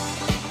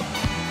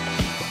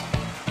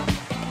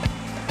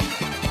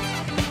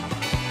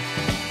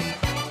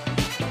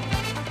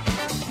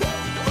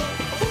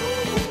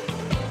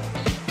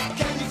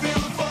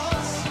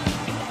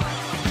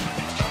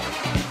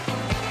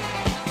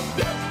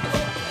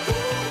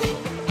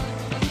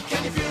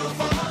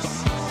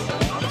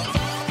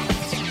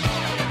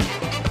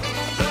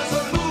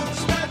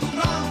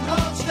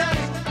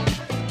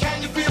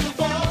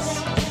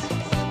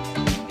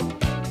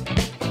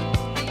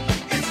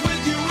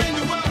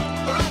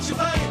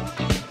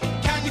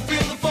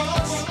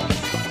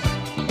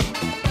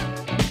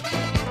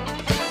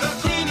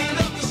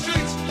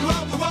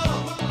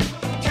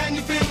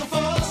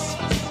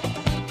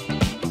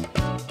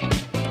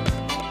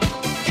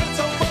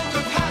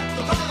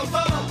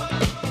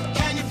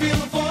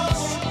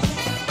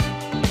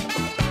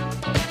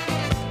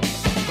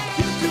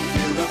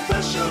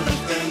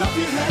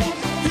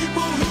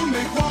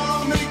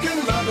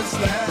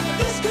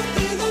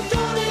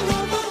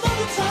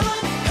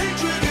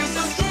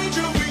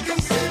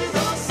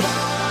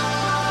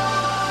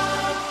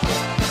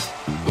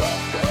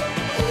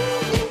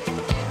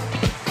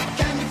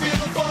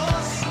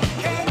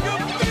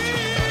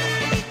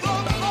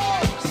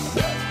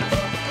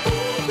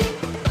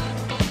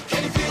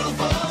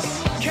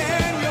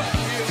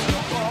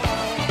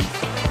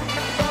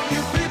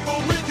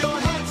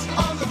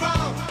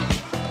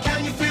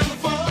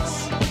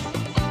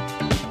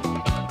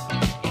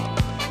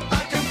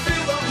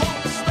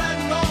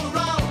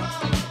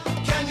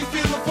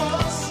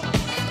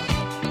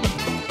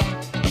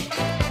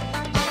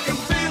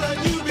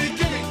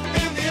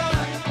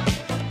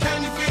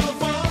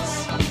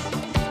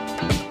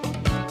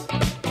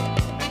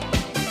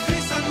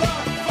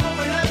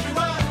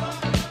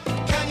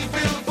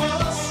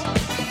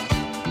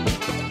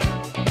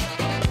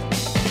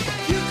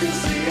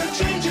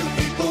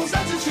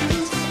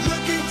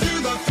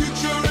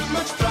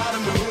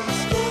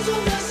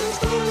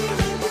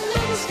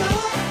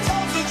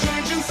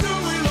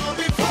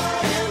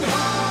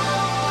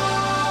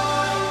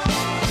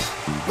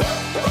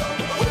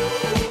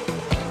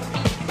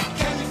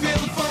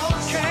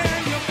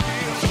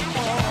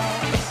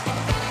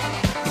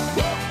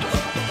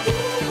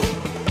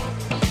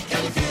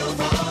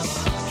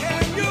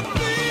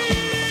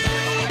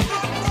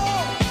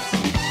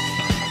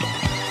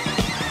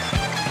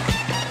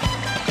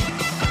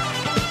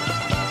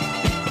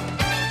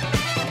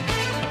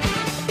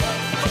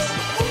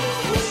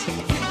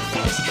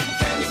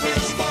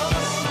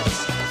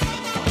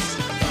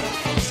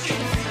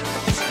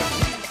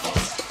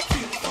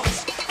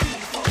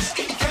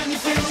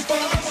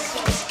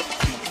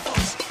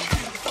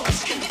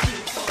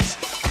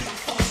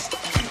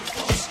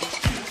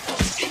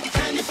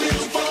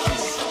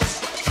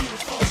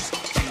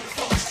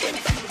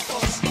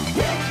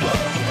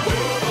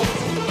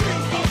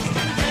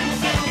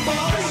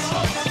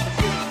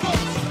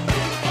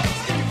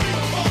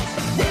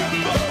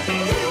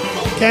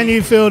 Can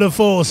you feel the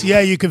force? Yeah,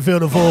 you can feel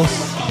the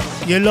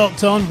force. You're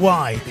locked on.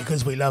 Why?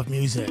 Because we love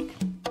music.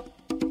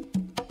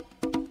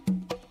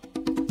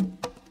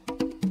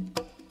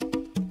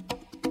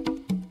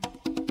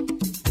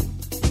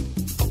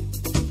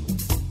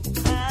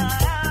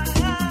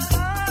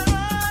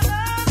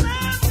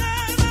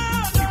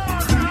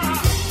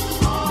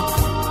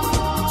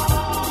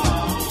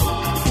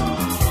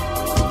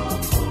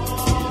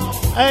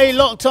 Hey,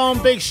 locked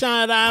on. Big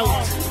shout out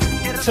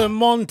to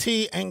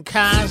Monty and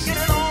Kaz,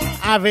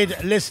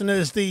 avid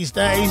listeners these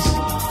days.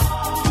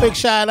 Big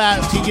shout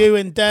out to you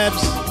and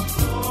Debs.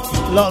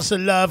 Lots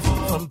of love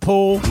from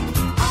Paul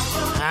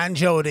and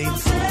Jody.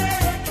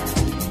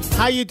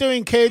 How you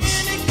doing, kids?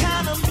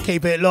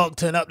 Keep it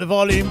locked and up the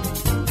volume.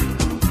 Makes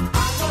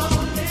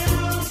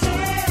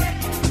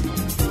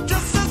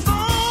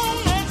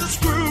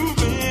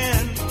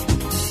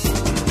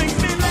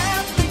me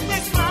laugh, makes me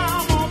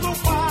smile all the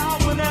while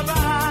whenever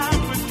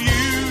I'm with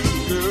you.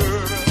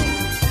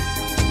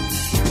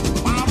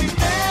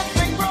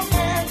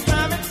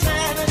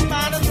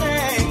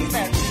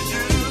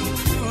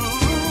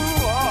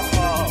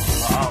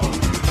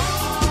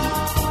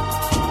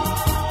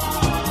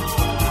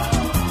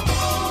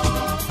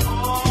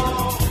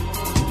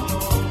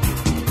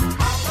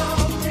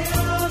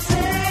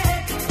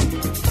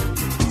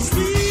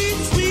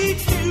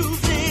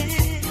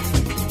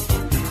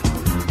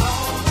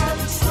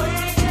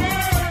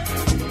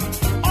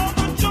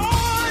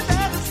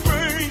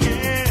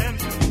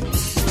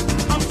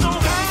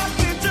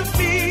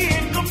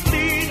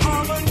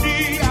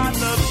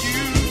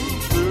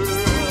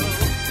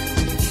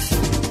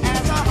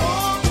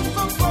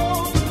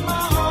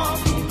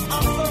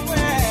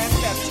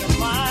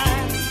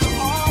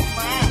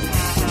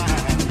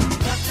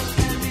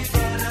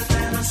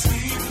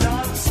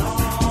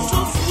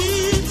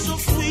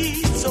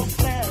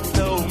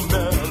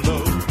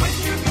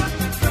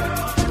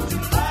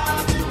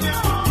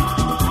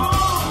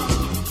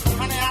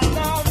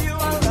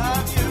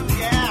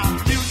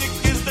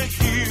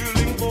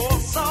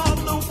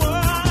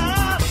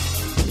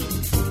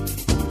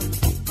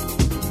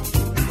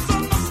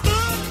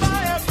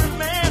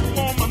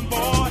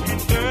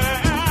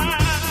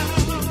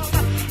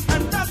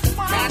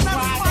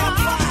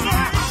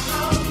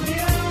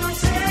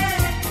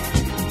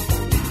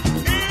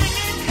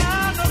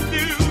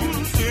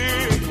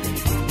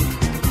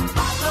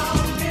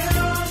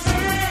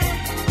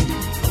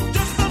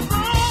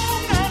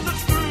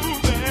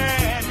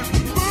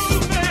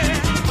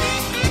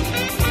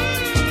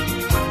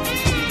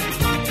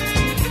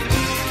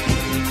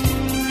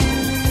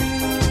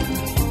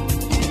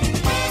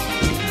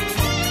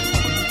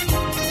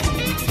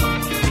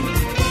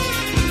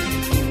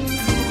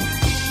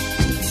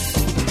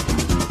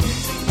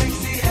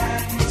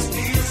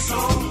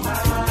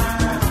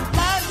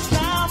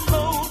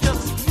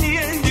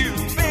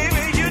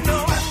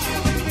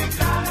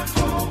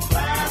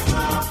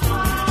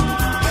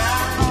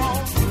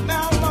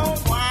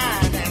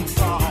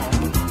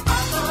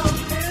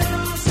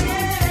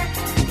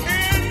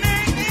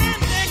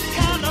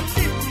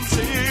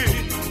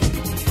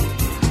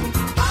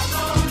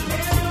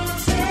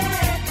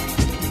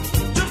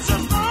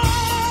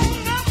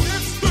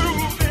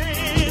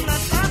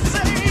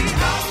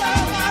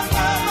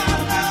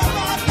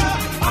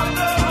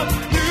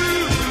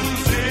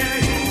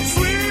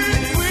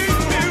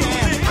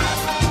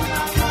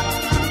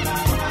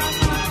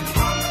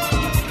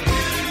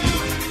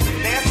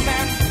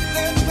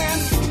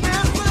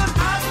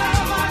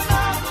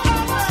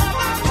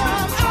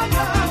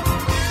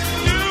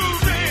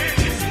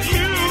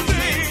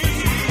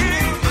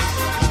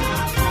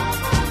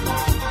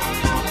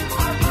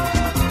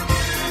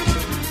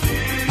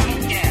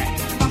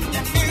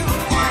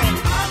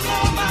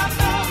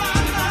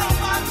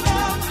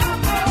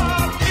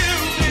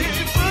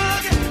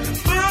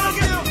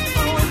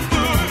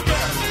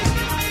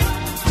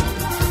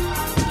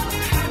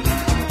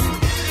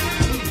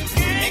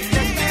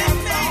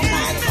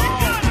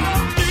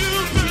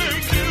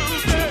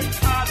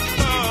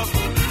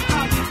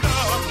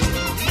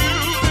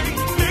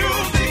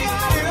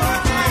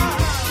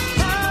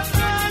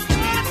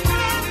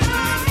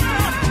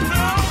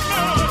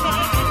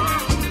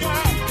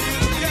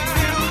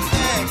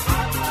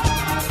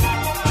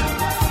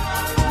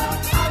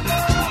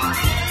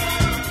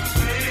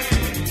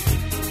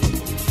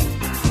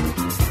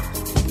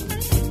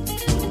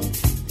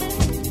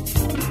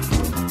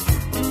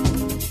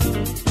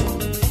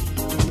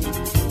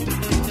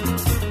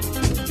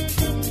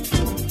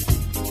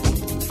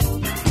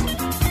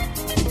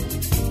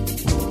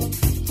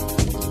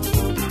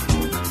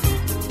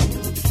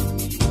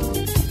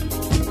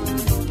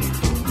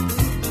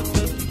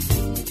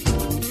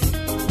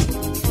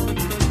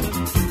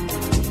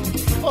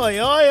 Oi,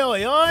 oi,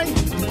 oi, oi.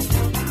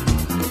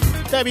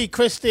 Debbie,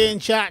 Christy and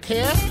Jack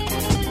here.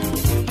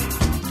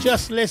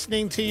 Just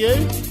listening to you.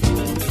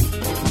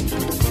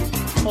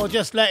 Or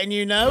just letting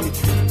you know,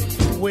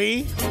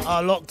 we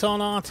are Locked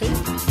On Arty.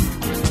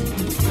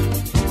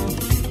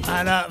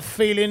 And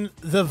feeling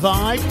the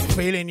vibe,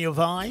 feeling your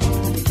vibe.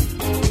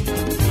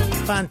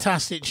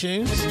 Fantastic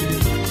tunes.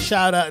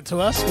 Shout out to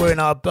us, we're in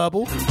our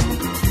bubble.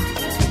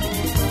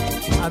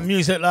 And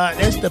music like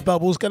this, the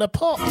bubble's gonna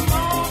pop.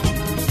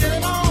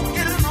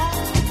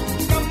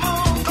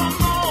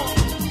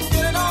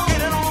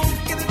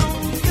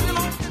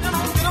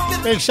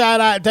 Big shout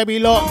out to Debbie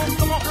Locke,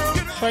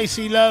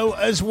 Tracy Lowe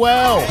as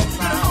well.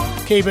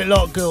 Keep it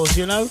locked, girls,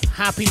 you know.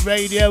 Happy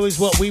radio is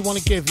what we want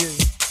to give you.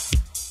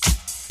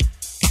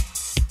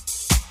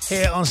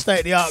 Here on State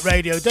of the Art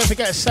Radio. Don't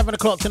forget, at 7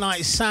 o'clock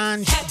tonight,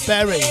 Sanj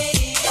Berry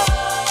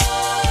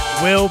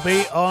will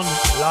be on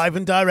live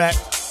and direct.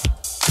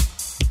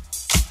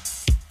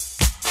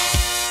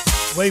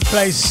 We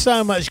play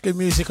so much good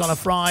music on a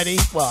Friday.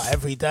 Well,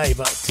 every day,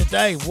 but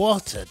today,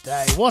 what a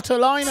day. What a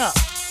lineup.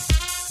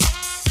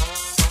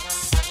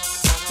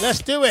 Let's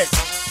do it.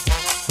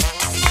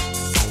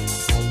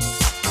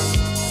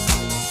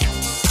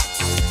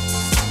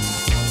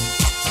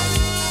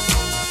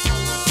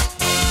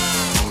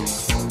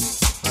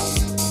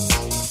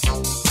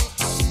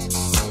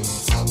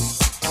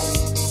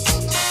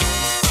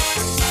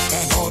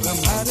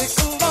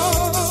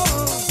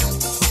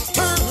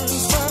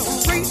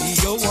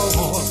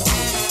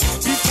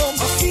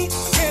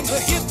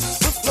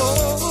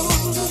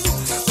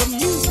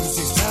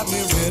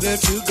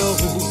 To go,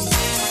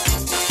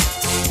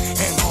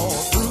 and all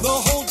through the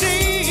whole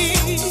day,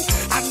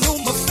 I know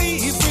my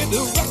favorite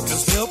record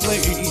still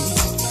plays.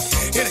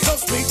 It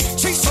helps me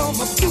chase all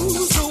my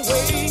blues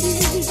away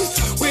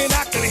when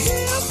I can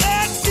hear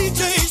that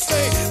DJ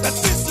say that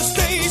this is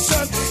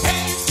station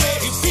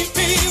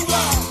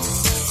AJPPY.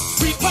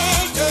 We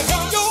plan to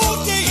help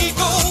your day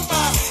go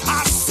by.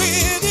 I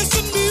said it's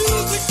a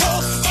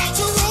musical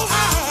natural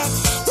high.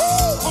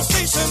 Woo! On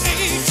station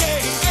AJPPY.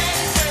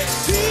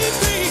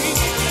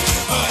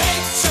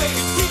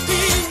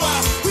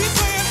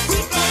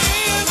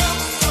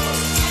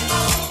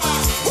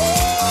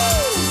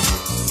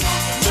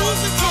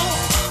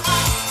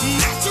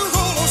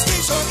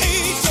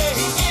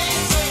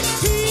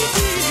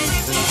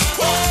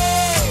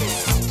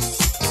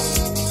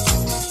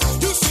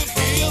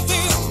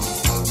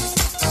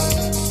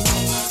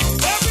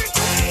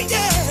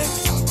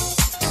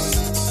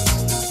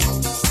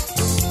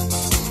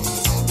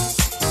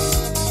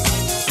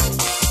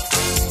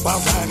 While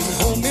riding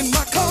home in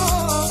my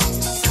car,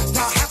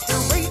 now half the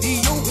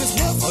radio is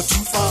never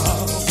too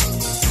far.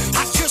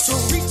 I just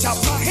reach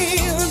out my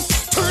hand,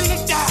 turn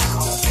it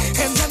down,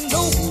 and I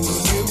know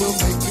it will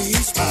make me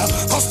smile.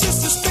 'Cause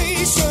this is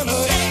station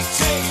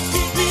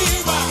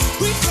AJPPY.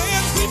 We play.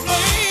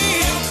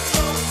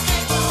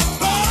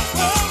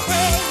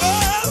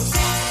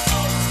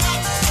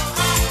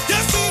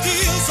 Yes, it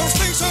is on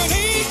station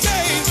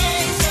AJPPY.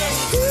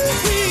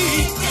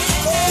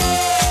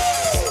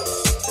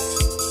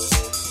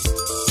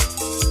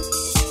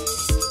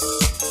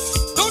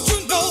 Don't you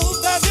know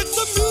that it's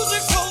a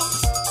musical,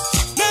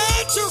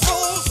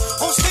 natural,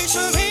 on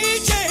station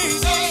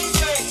AJPPY.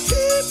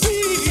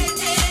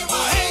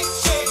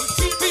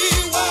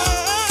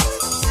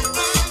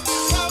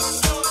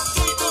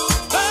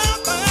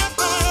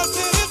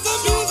 It's a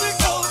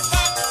musical,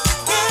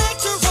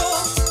 natural,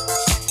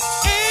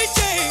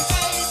 AJPPY.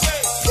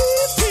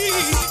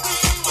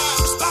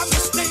 It's by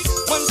mistake,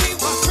 one day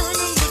while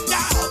turning the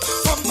dial,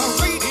 from my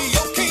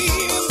radio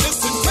came this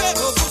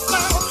incredible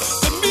sound.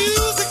 The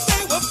music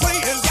they were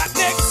playing got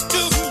next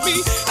to me.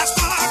 I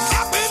started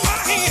clapping my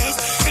hands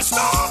and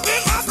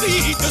stomping my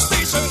feet. The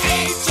station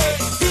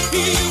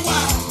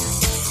AJPPY.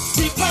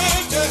 We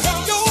plan to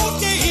help your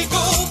day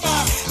go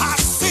by. I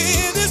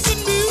said it's a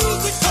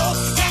musical,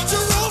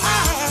 natural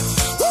high.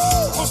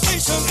 Woo! On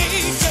station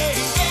AJPPY.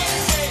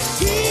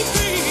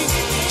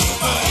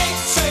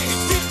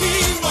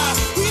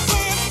 We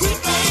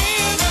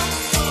plan.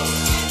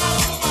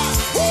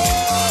 Woo!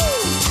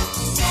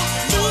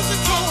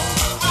 Musical,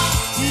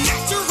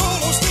 natural,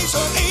 on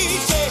station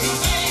AJPPY.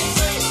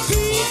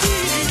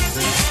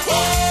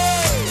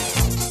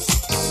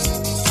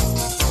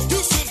 You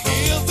should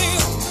hear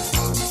them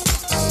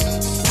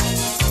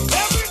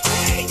every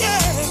day,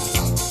 yeah.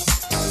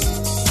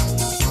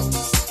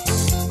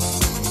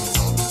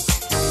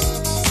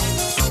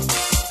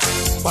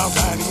 While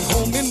riding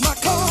home in my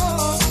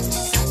car,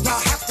 now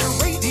half the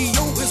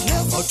radio is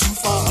never too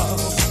far.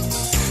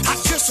 I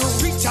just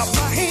reach out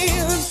my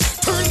hand,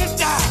 turn it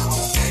down,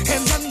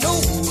 and I know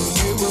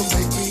it will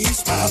make me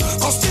smile.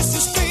 'Cause this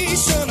is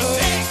station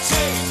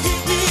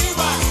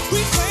AJPPY.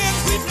 We plan.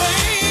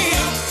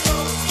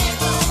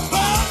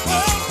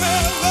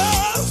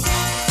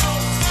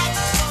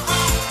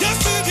 Yes,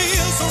 it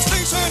is on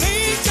station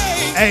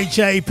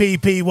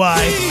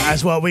AJPPY.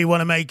 That's what we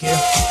want to make you.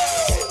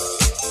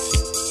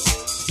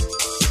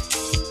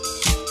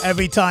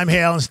 Every time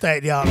here on State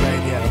of the Art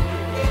Radio.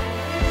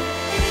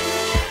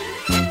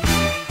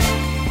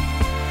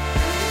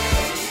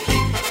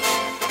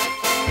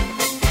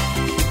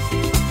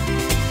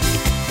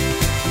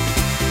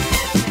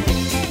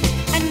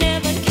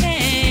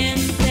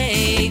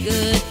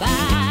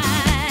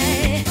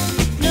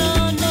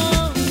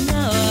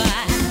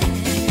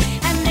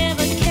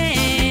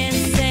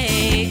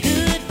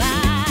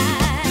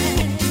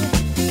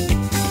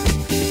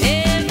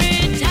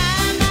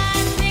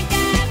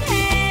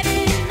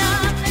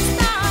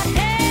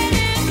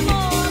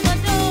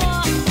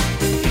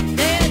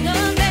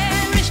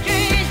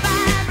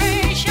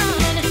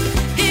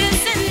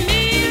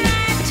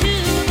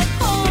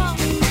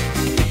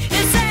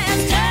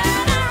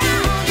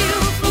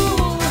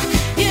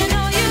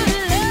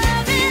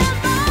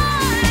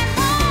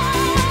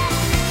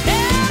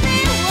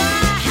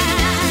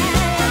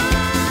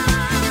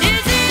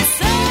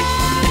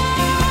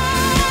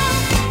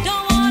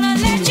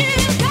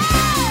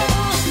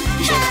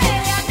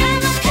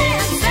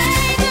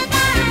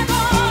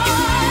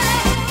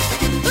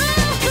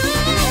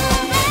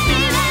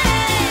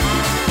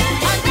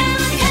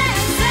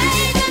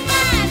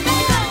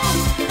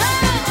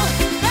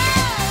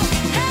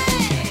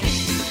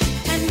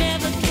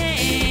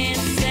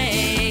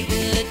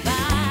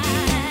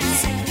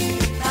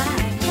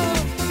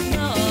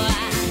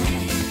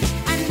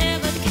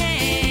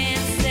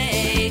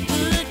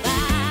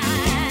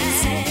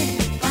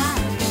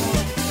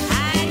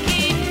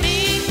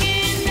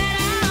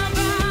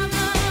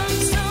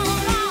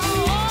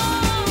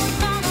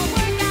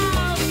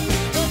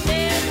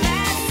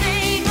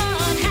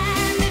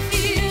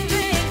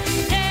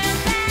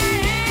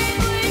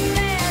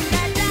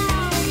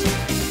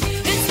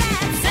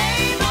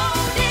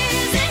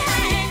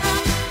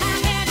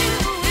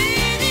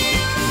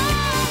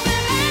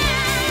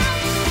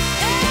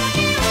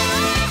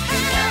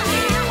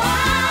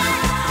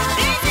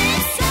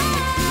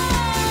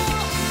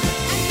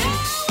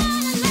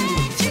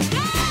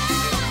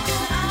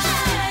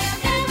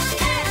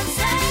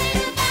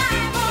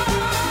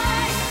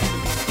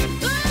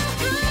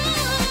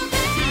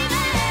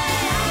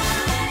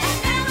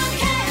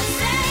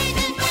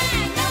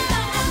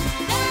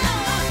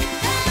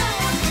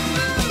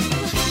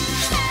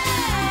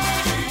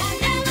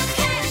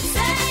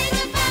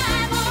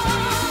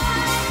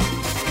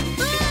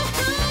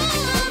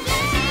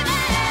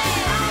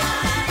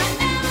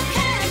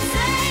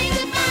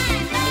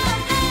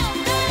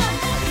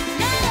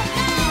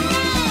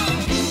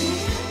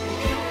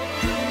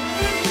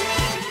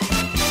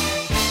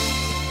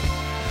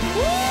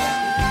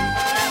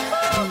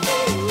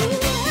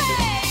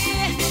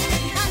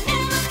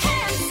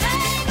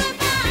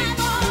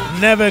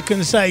 never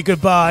can say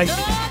goodbye.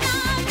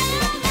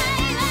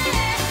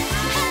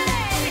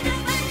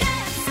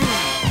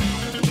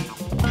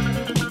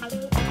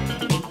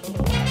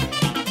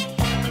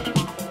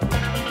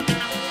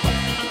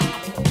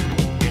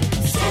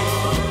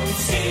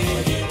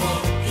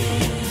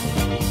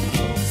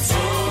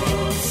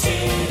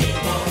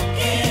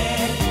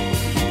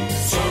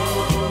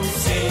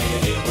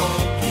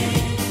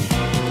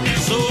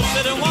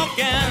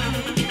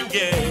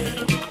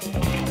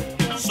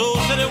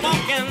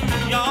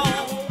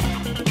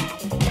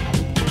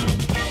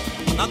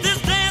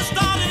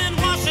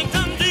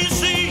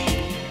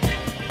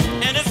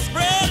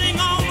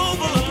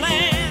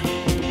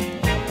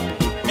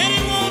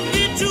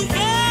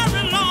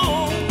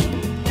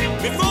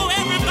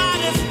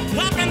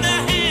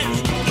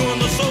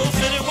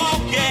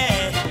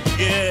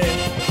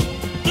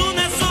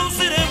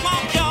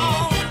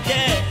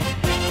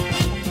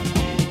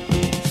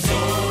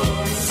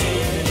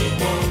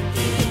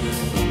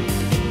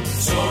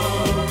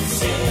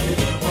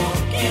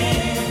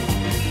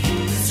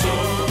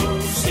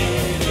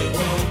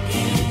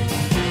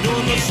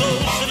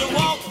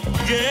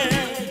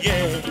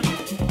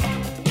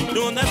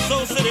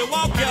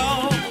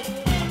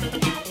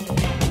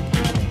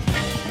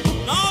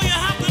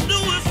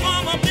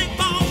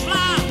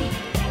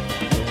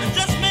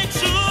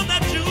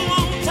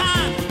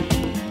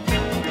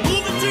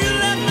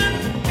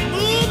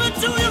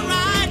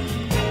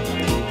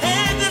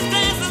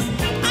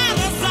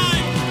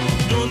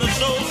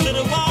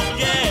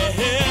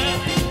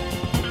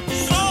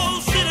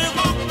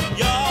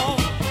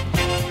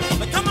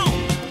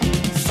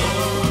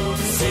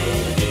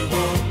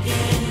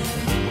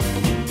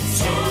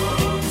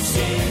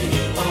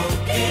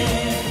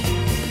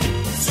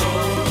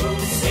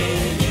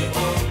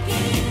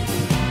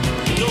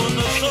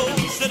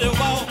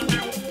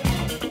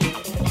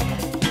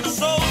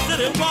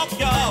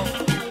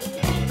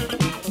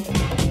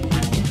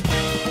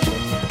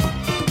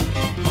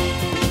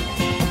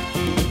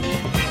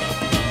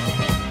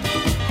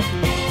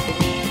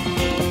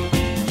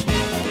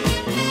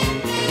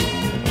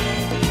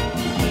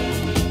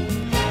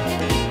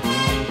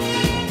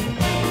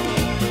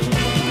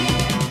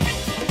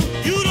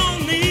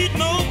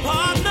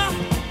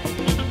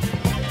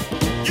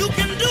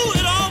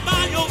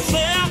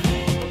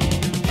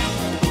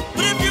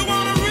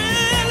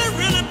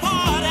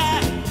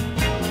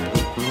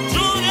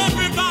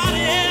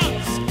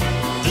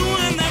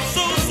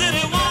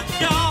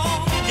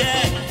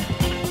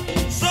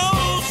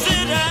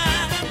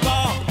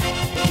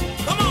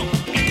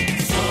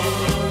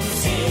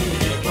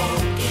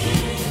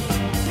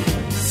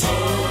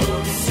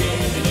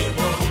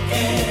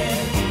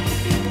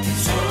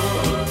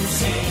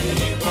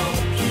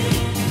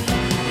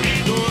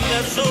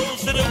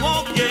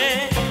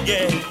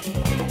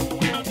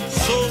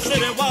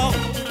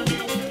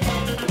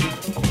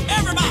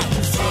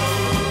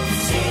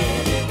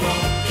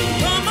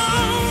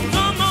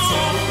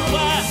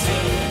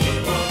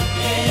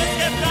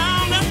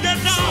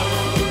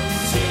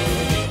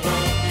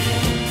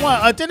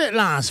 I did it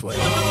last week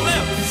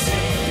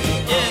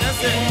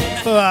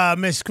for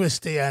Miss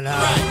Christie and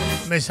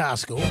Miss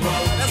Haskell.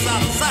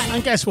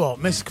 And guess what?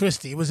 Miss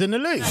Christie was in the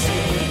loop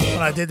when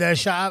I did their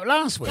shout out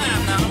last week.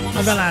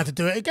 And then I had to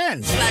do it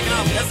again.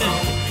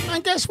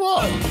 And guess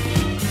what?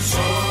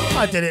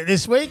 I did it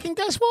this week, and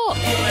guess what?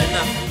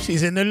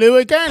 She's in the loo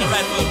again.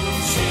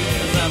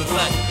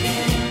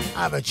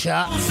 Have a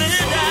chat.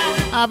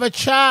 Have a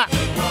chat.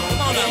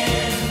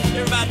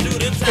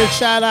 Big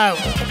shout out.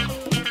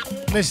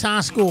 Miss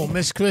Haskell,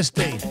 Miss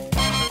Christie.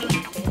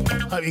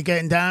 Hope you're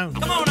getting down.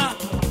 Come on now.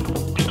 Come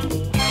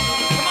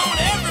on,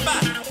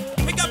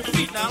 everybody. Pick up your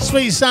feet now.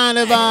 Sweet sound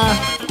of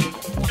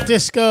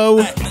disco,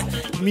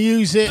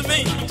 music,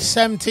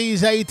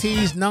 70s,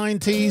 80s,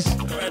 90s,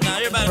 Right now,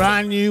 everybody.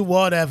 brand new,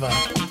 whatever.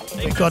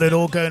 We got it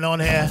all going on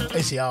here.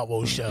 It's the Art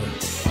Wall Show.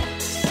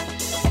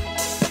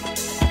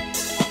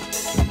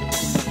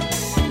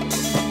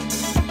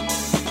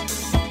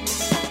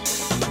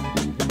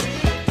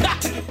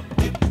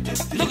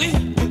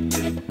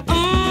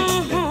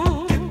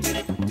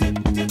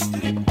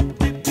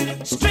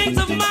 Strength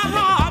of my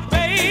heart,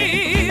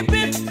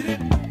 baby.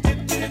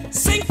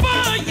 Sing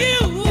for you.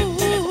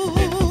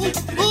 Ooh,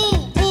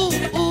 ooh,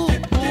 ooh,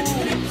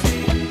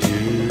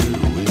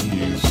 When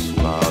you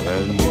smile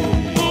at me,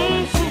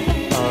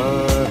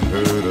 I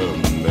heard a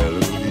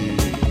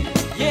melody.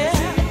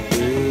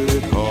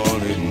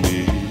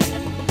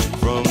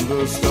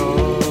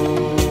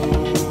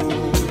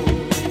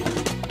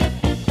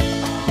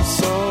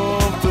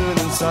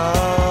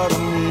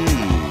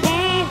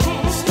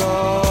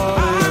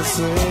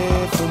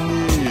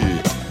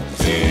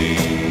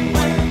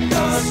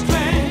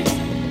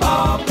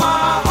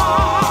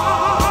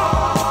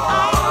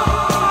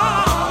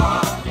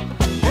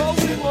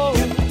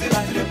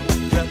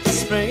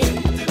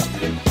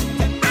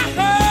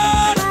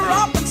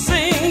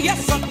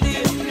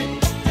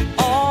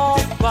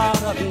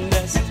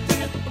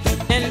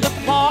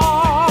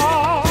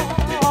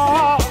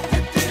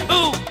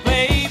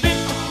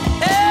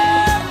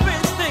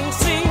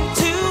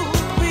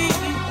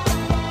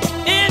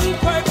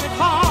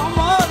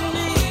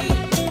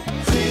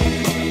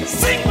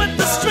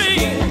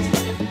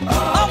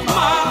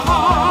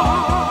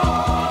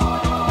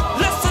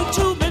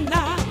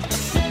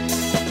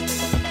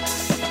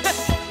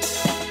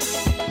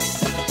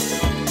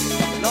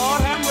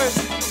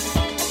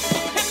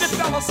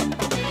 girls.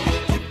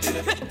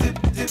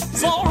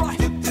 It's all right.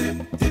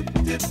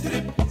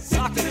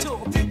 Sock it to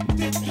 'em.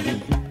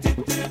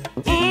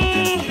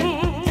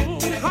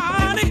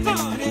 Honey,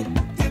 honey,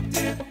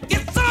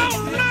 it's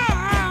all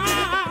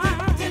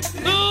right.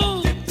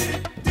 Ooh,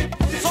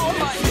 it's all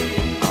right.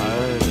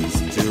 I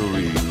still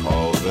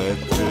recall that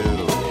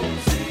bill.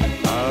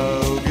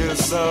 I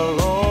guess I'll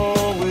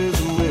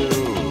always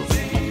will.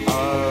 I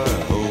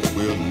hope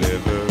we'll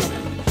never,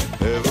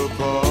 ever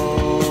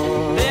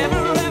part.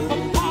 Never ever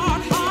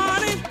part,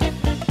 honey.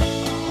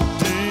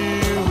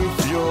 Dear, with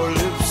your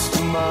lips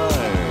to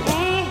mine,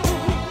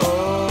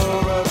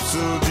 oh,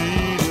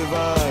 rhapsody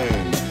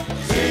divine.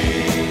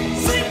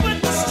 Sing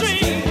with the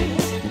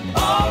strings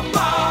of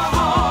my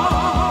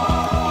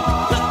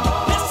heart.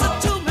 Listen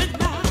to me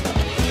now.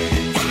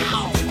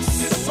 Ow,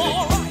 it's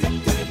all right.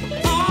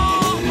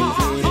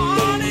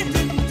 Honey.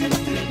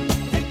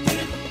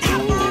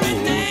 Every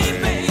day,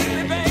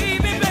 baby,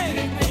 baby,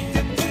 baby.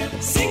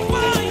 Sing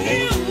for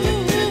you.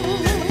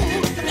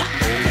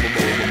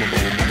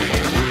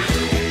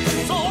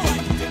 It's all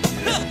right.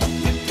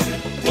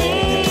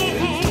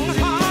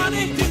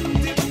 Honey.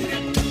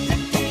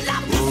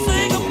 Love to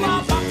sing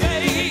about my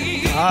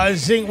baby.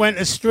 Zinc went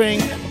a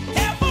string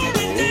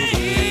Every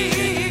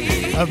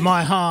day. of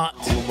my heart.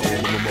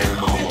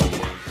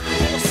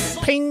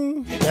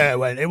 Ping. There it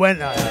went. It went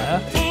like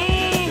that.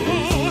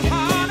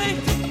 Honey,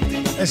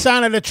 The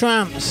Sound of the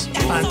Tramps.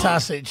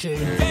 Fantastic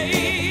tune.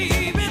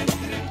 baby.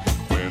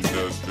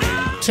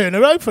 Two in a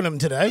row for them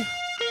today.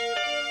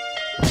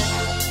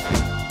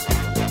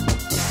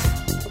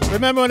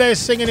 Remember when they were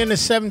singing in the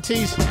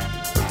 70s?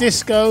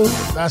 Disco,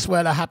 that's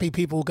where the happy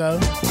people go.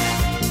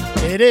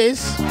 It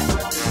is.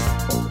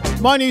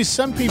 Mind you,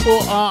 some people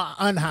are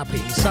unhappy.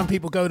 Some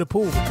people go to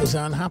pool because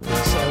they're unhappy.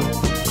 So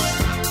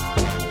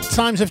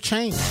times have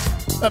changed.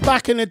 But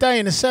back in the day,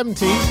 in the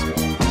 70s,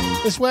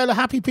 it's where the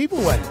happy people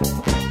went.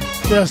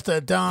 Just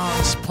a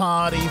dance,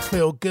 party,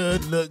 feel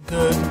good, look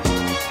good,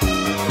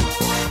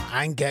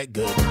 and get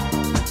good.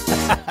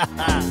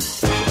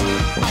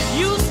 I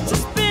used to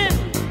spend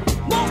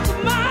most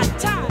of my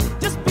time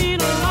just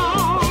being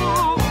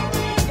alone.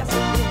 Yes, I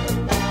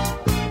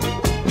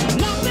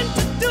did. Nothing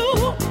to do,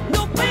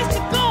 no place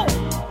to go,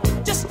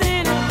 just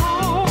staying at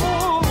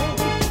home.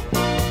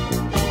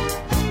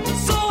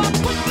 So I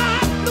put my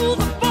blues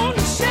up on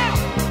the shelf,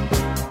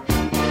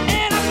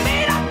 and I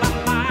made up my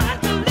mind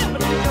to live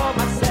and enjoy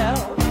myself.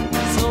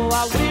 So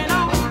I went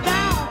on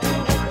down to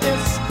the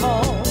disco.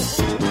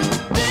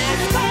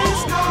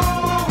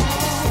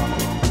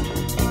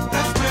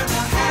 That's where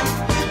the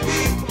happy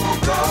people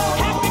go.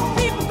 Happy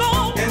people go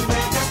And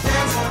they just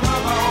dancing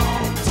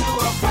along to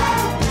a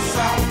party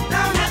song.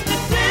 Down at the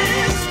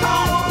disco.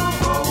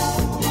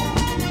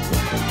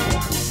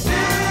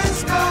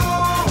 disco.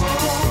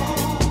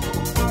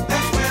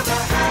 That's where the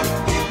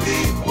happy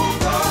people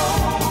go.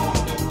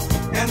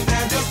 And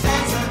they're just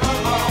dancing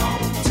along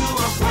to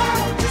a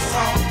party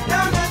song.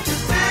 Down at the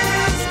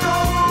disco.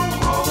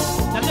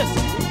 Now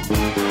listen,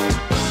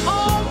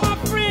 all my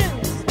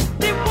friends,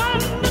 they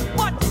wondered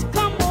what's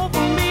come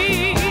over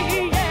me,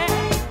 yeah.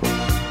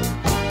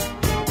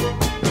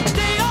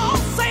 They all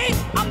say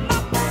I'm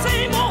not the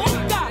same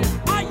old guy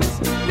I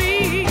used to be,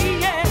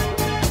 yeah.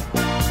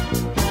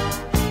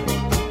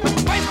 But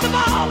first of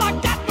all, I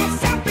got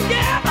myself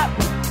together.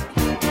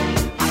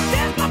 I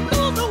dance my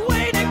blues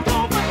away, they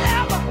gone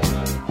forever.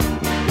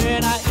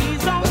 Then I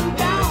ease on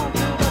down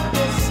to the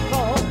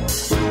disco.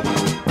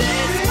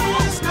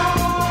 Disco.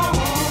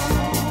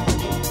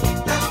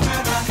 That's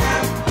where the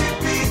happy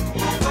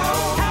people go.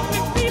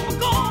 Happy people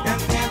go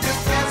And they're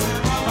just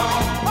dancing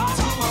along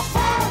to a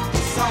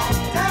party song.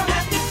 Down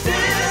at the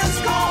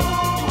disco.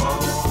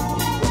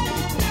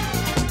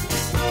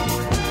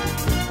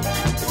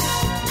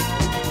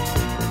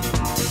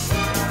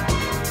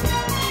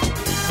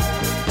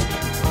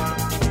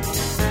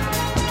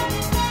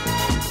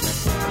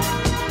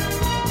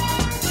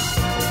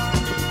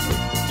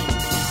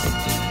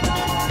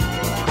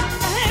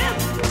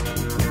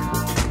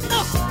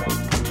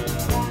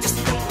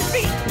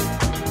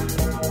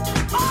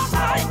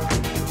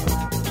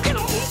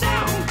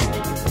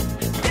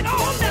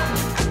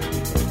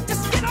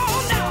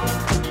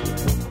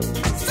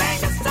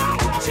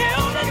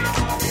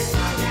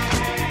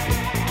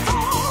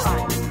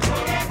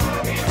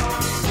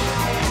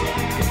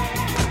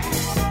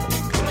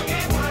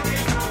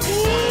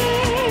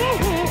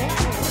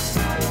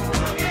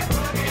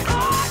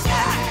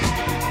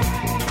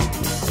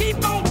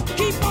 Keep on,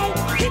 keep on,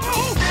 keep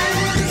on.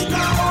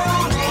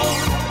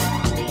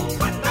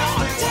 One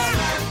more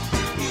time.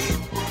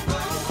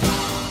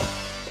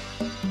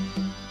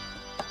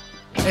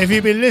 If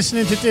you've been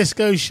listening to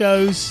disco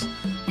shows,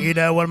 you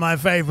know one of my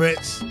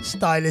favourites,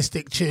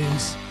 stylistic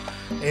tunes,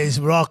 is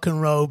Rock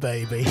and Roll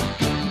Baby.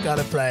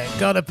 Gotta play it,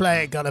 gotta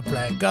play it, gotta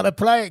play it, gotta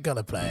play it,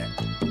 gotta play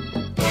it.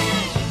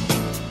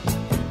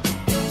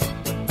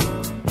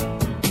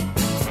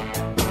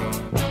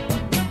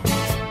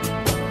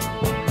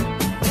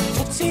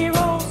 Tootsie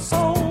Roll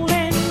soul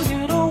and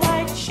little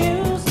white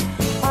shoes.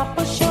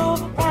 Papa sure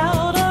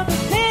proud of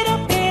his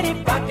little bitty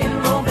rock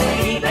and roll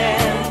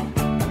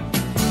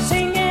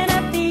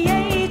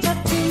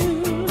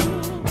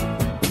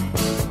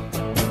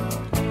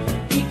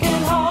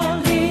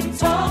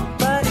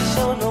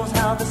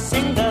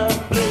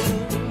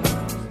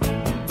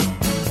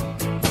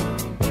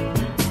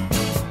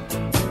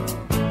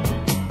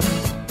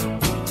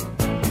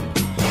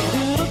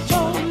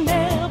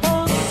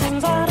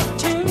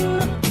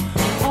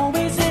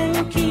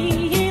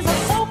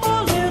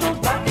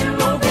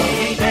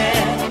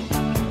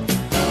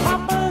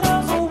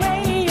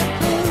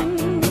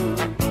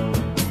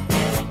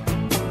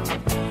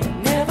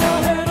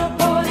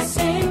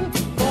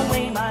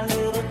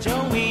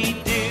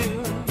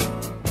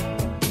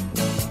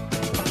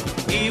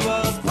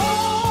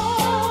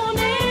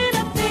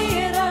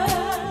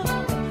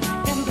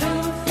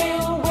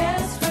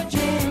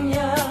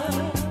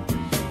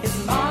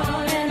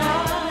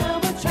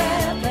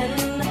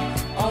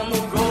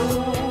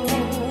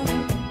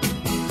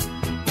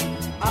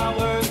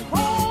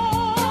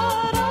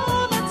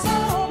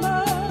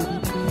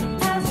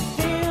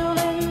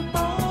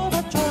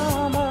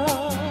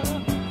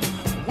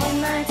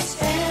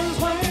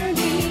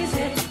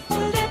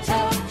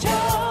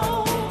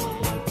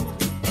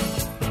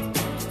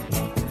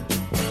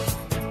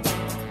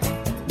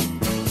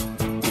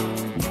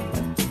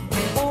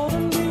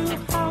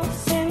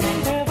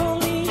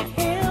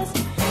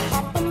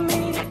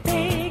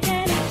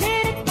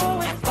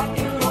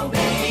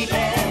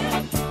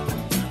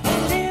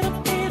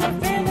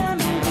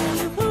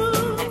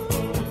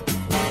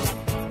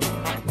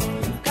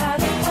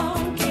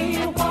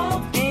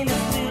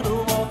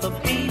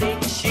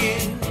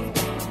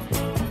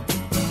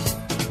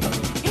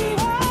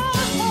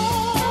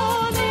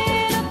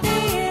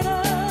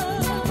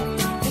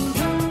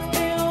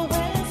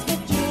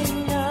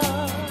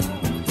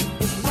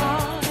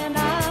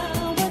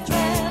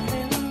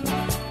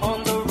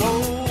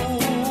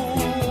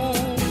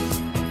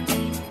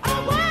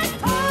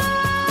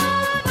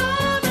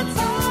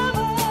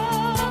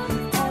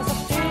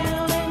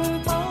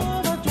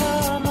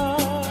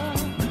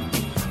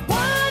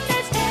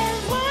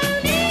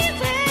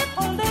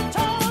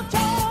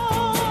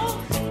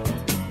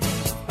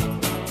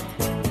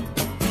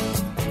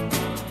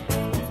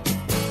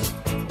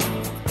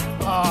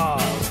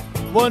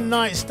One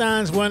night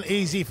stands weren't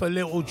easy for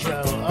Little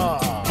Joe.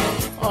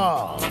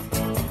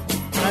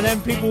 And then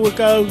people would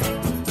go,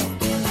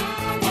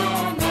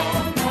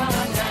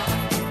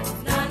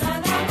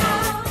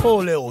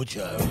 poor Little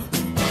Joe.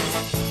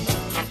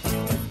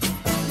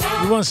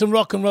 You want some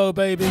rock and roll,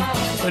 baby,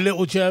 for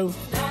Little Joe?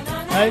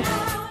 Hey?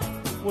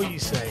 What are you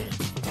saying?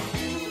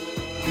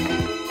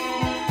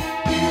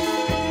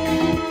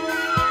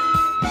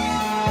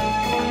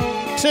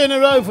 Two in a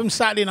row from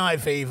Saturday Night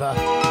Fever.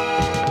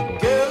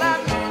 Girl,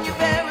 I've known you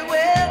very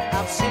well.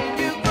 I've seen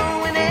you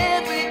growing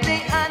every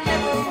day. I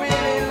never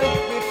really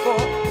looked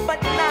before,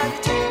 but now you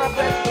take my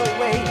breath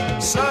away.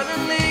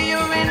 Suddenly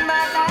you're in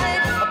my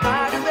life, a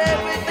part of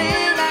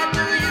everything I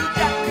do. You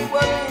got me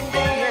working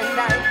day and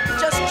night,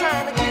 just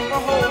trying to keep a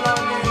hold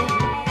on you.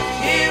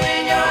 Here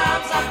in your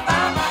arms I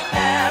found my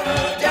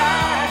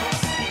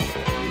paradise,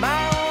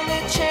 my only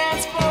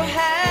chance for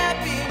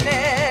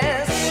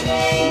happiness.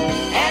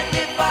 And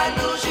if I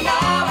lose you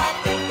now, I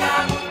think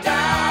I will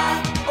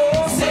die.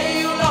 Oh, say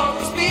you'll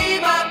always be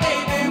my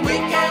baby. We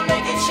can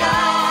make it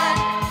shine.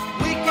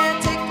 We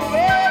can take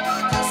forever,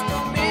 just a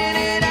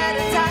minute at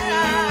a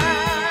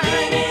time.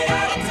 Minute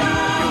at a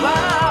time. You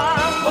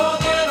are more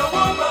than a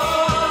woman,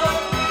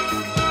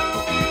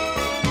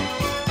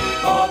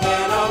 more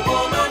than a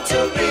woman to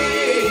me,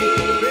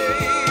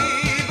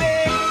 baby.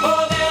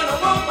 More than a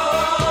woman,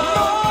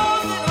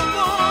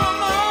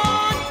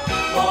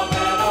 more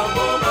than a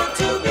woman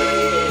to me.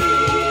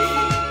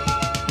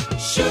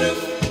 Shoot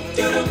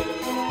him,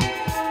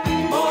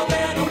 more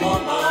than a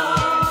woman.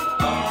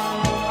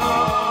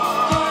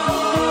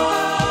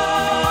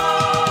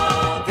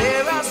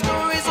 There are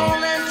stories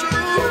old and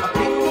true of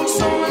people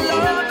so in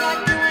love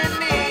like you and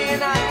me,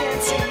 and I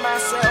can't see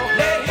myself.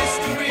 Let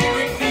history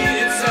repeat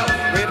itself,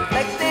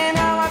 reflecting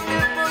how I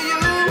feel for you,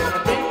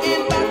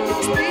 thinking back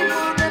those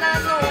people that I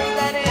know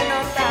that in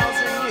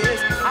 1,000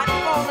 years I'd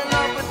fall in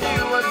love with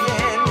you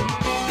again.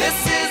 This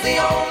is the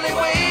only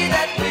way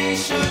that we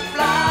should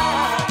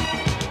fly.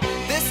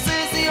 This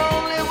is the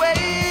only way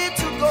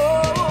to go.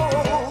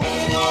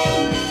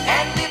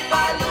 And if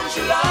I lose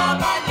your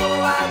love, I know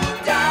I will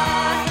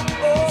die.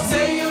 Oh,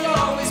 say you'll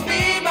always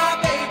be my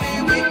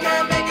baby. We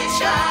can make it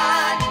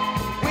shine.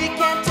 We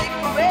can take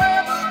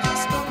forever,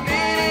 just a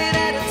minute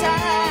at a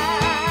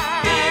time.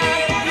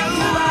 You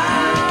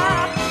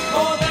are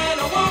more than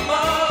a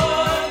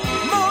woman,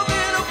 more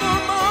than a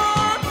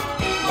woman,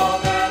 more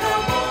than a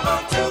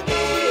woman to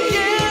me.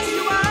 Yes,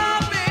 you are,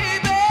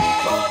 baby.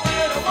 More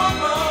than a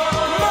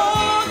woman,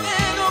 more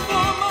than a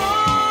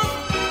woman,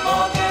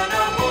 more than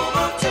a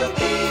woman to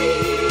me.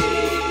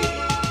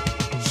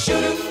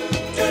 Shoot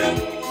him,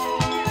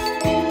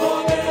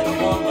 more than a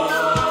woman.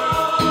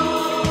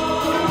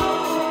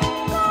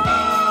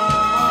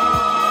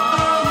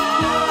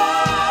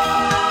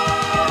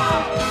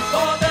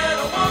 More than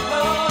a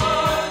woman,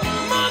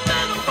 more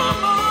than a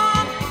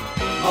woman,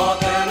 more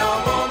than a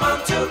woman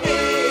to me.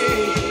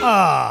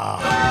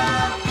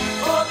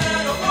 More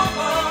than a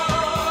woman,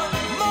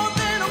 more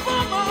than a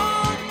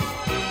woman,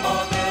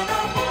 more than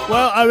a woman.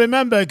 Well, I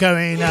remember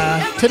going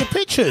to the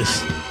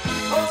Pictures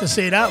to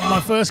see that with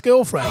my first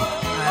girlfriend.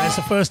 And it's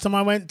the first time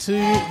I went to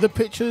the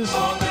Pictures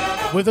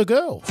with a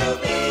girl.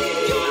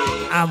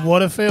 And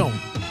what a film.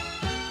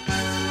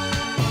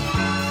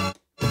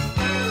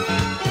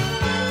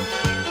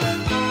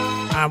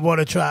 And what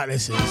a track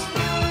this is.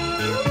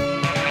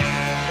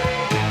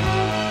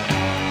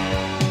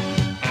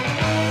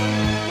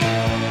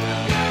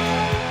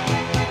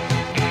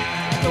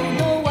 Don't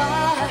know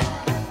why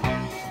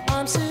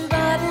I'm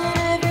surviving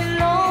every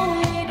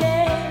lonely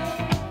day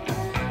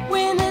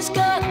when there's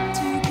got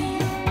to be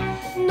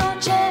no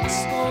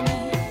chance for me,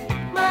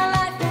 my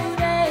life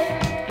today.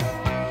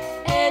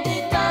 And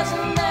it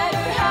doesn't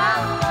matter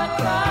how I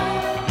cry,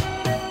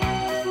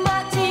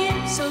 my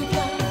tears so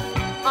dry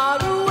are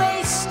a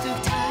waste of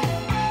time.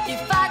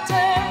 If I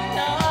turn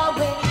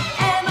away,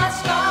 am I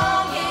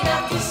strong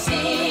enough to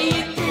see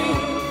it through?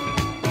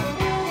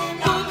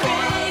 Go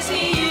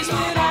crazy is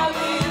what I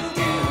will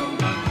do.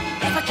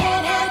 If I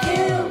can't have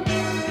you,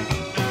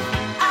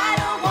 I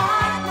don't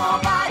want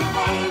nobody,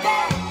 baby.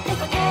 If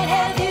I can't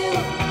have you,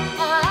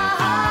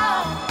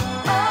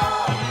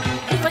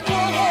 if I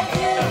can't have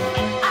you,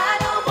 I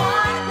don't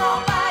want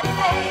nobody,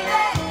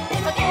 baby.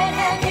 If I can't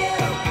have you,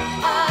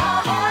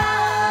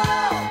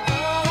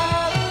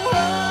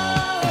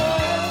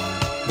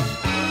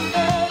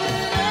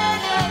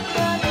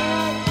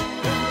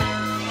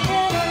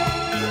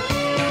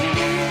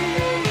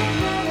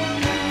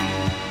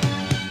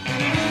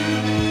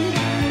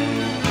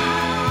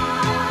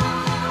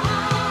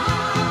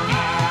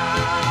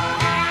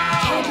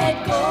 can't let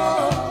go,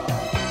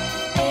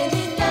 and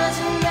it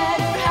doesn't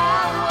matter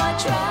how I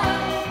try.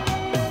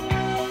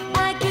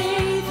 I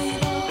gave it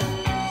all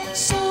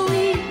so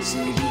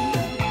easily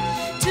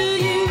to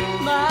you,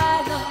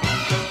 my love,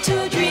 to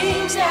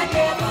dreams that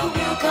never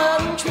will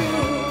come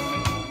true.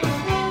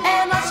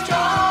 Am I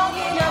strong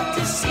enough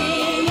to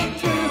see it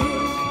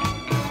through?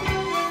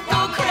 Go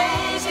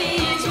crazy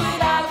is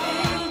what I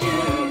will do.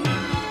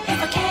 If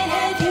I can't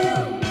have you,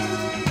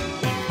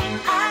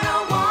 I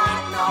don't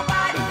want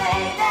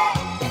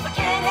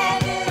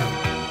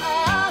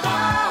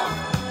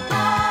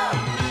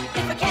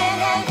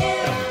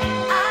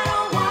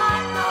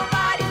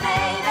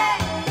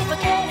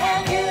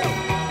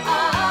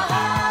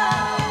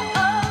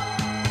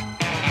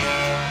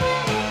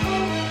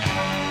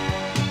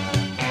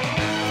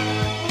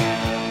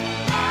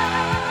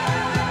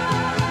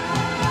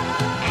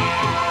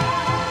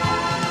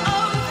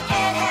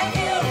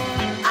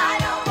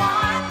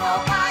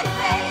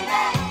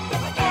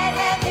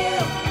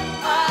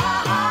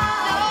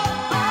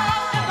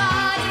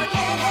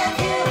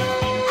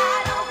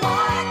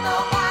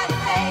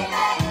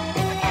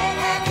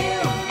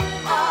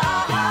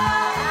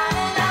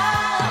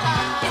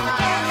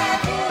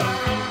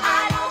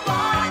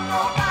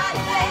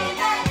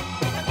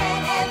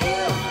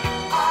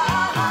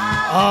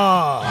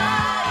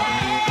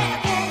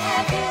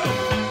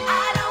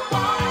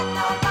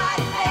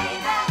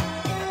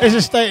It's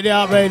a State of the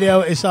Art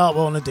Radio. It's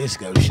Artwell on the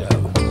Disco Show.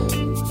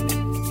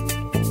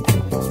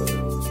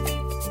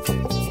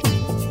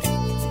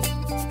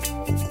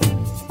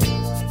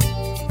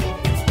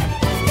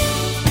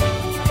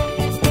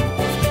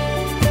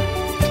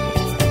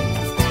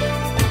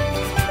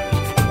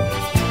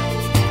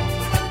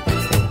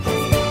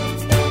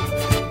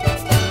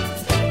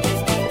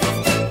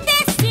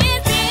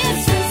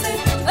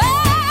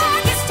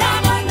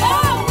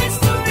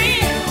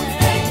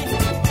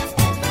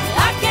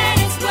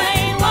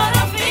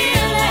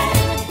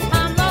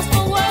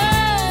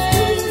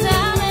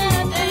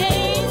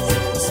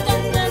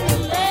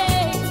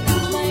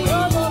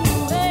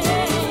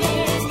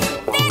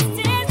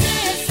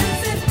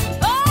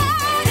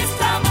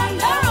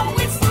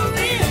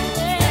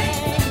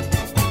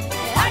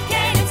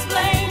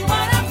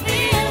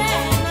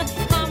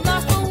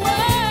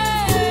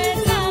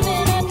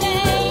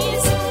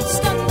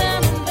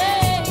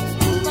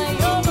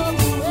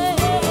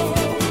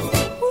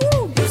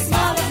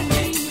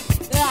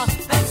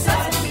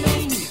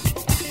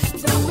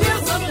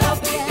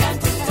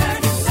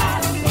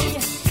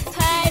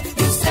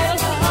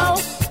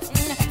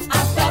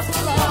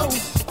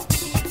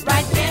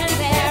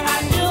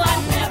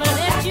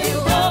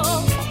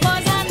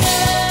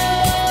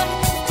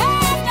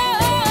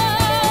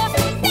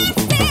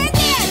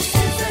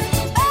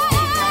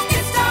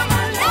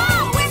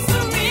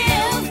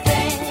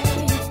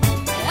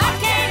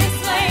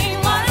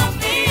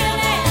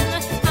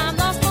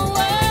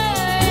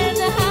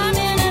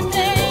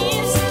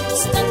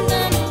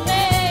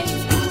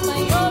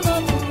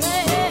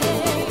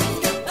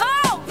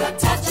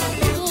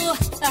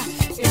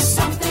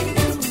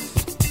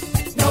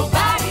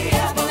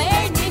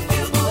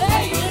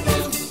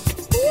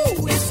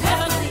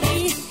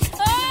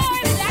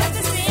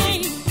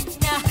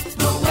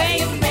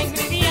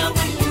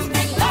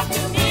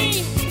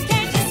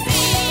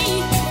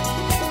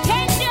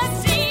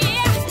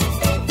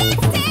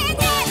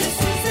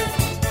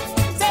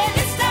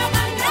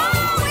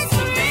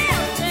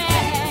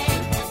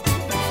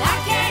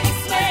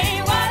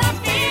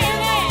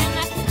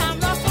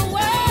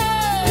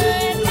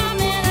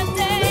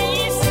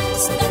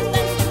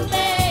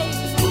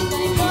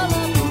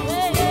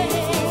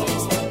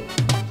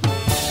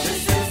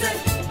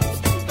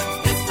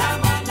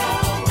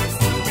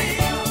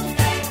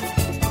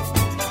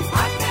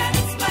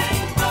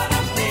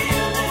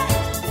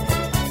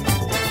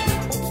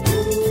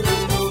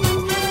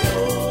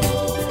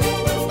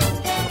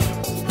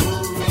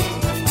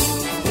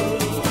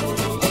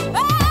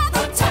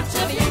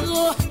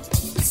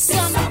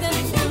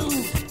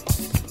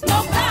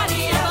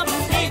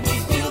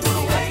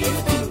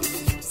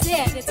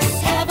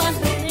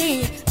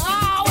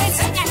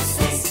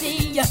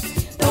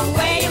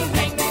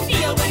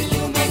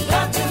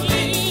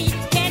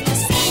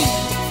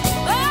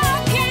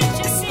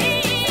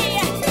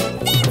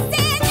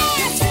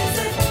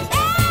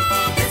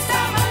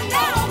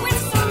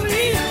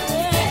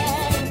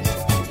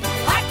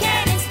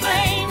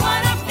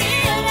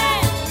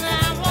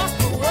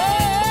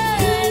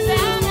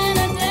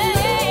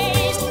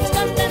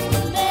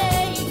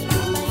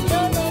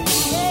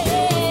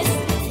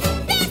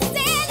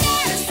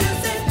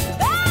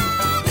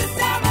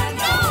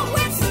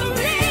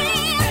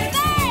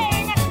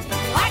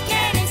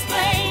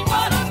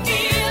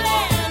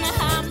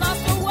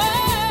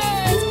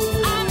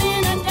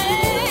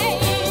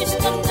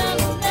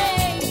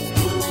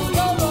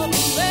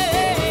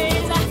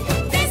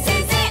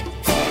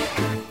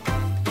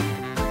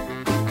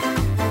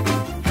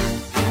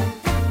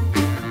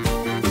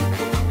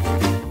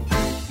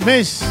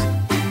 Miss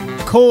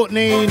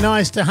Courtney,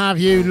 nice to have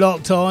you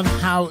locked on.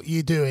 How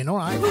you doing? All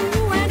right.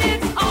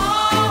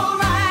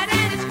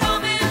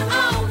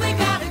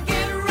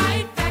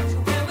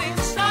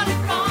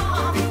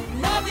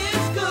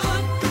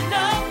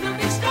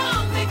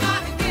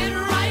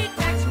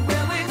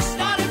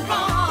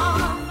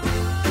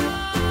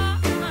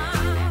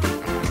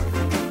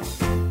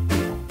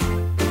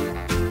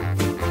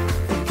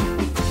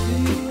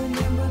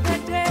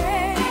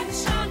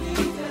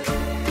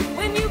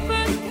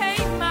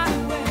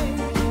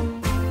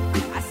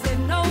 I said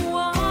no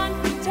one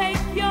take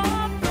your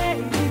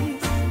place.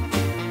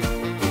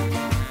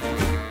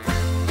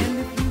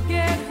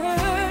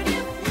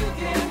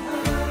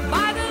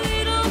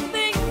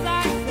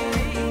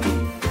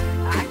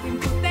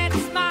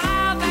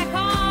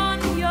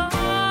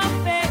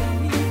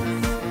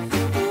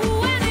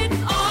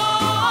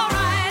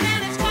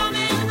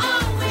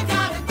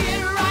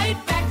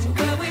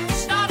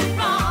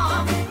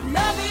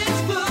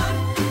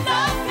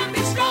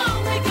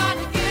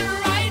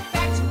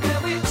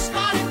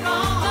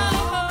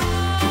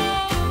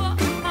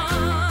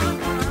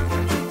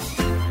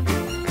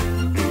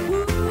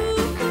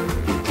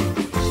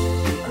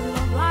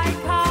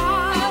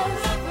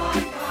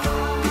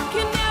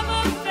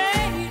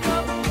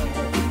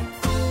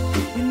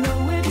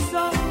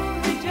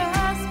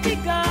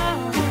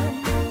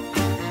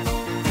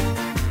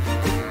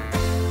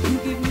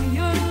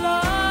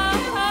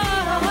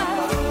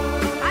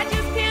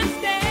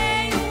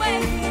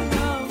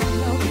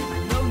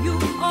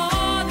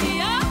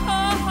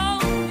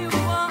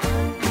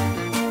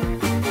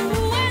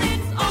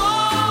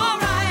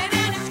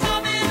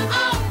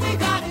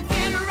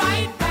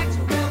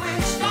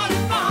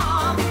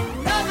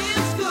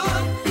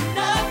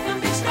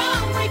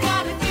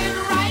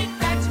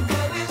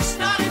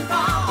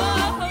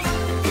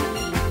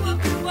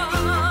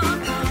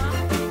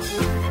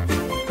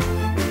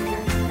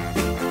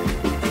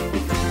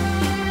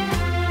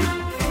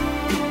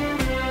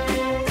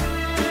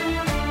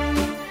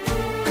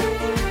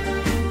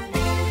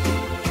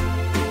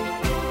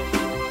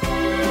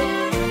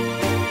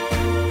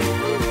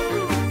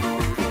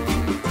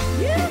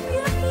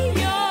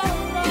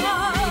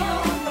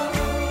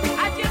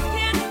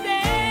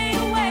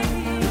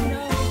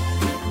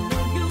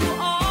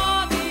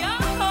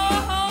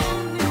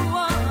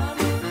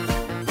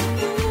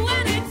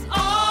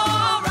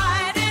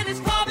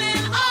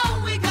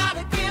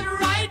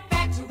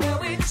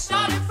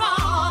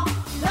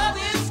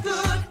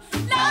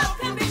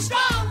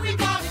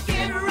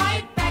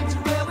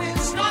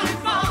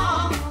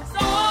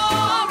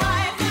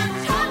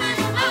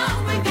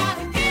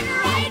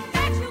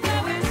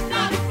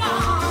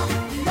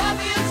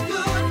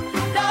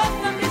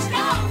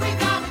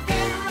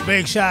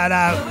 Big shout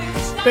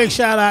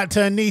out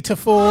to Anita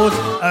Ford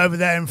over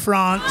there in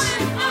France.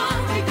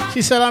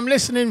 She said, I'm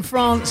listening in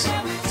France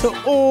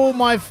to all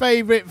my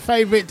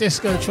favorite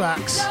disco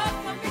tracks.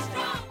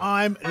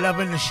 I'm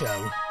loving the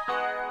show.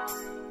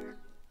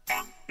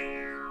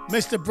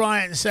 Mr.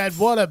 Bryant said,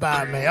 what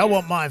about me? I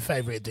want my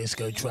favorite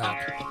disco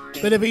track.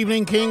 Bit of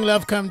Evening King,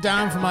 Love Come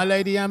Down for my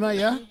Lady Emma,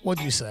 yeah? What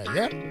do you say?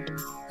 Yeah?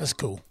 That's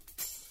cool.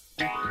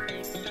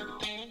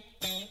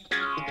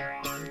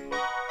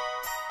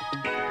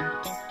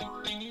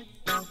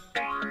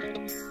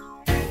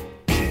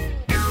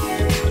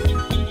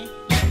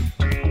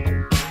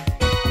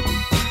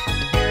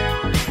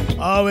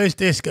 Oh, it's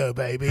disco,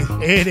 baby.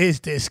 It is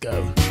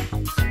disco.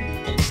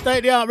 State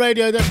of the Art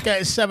Radio, don't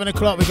forget it's 7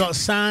 o'clock. We've got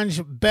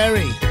Sanj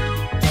Berry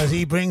as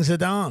he brings the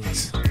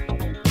dance.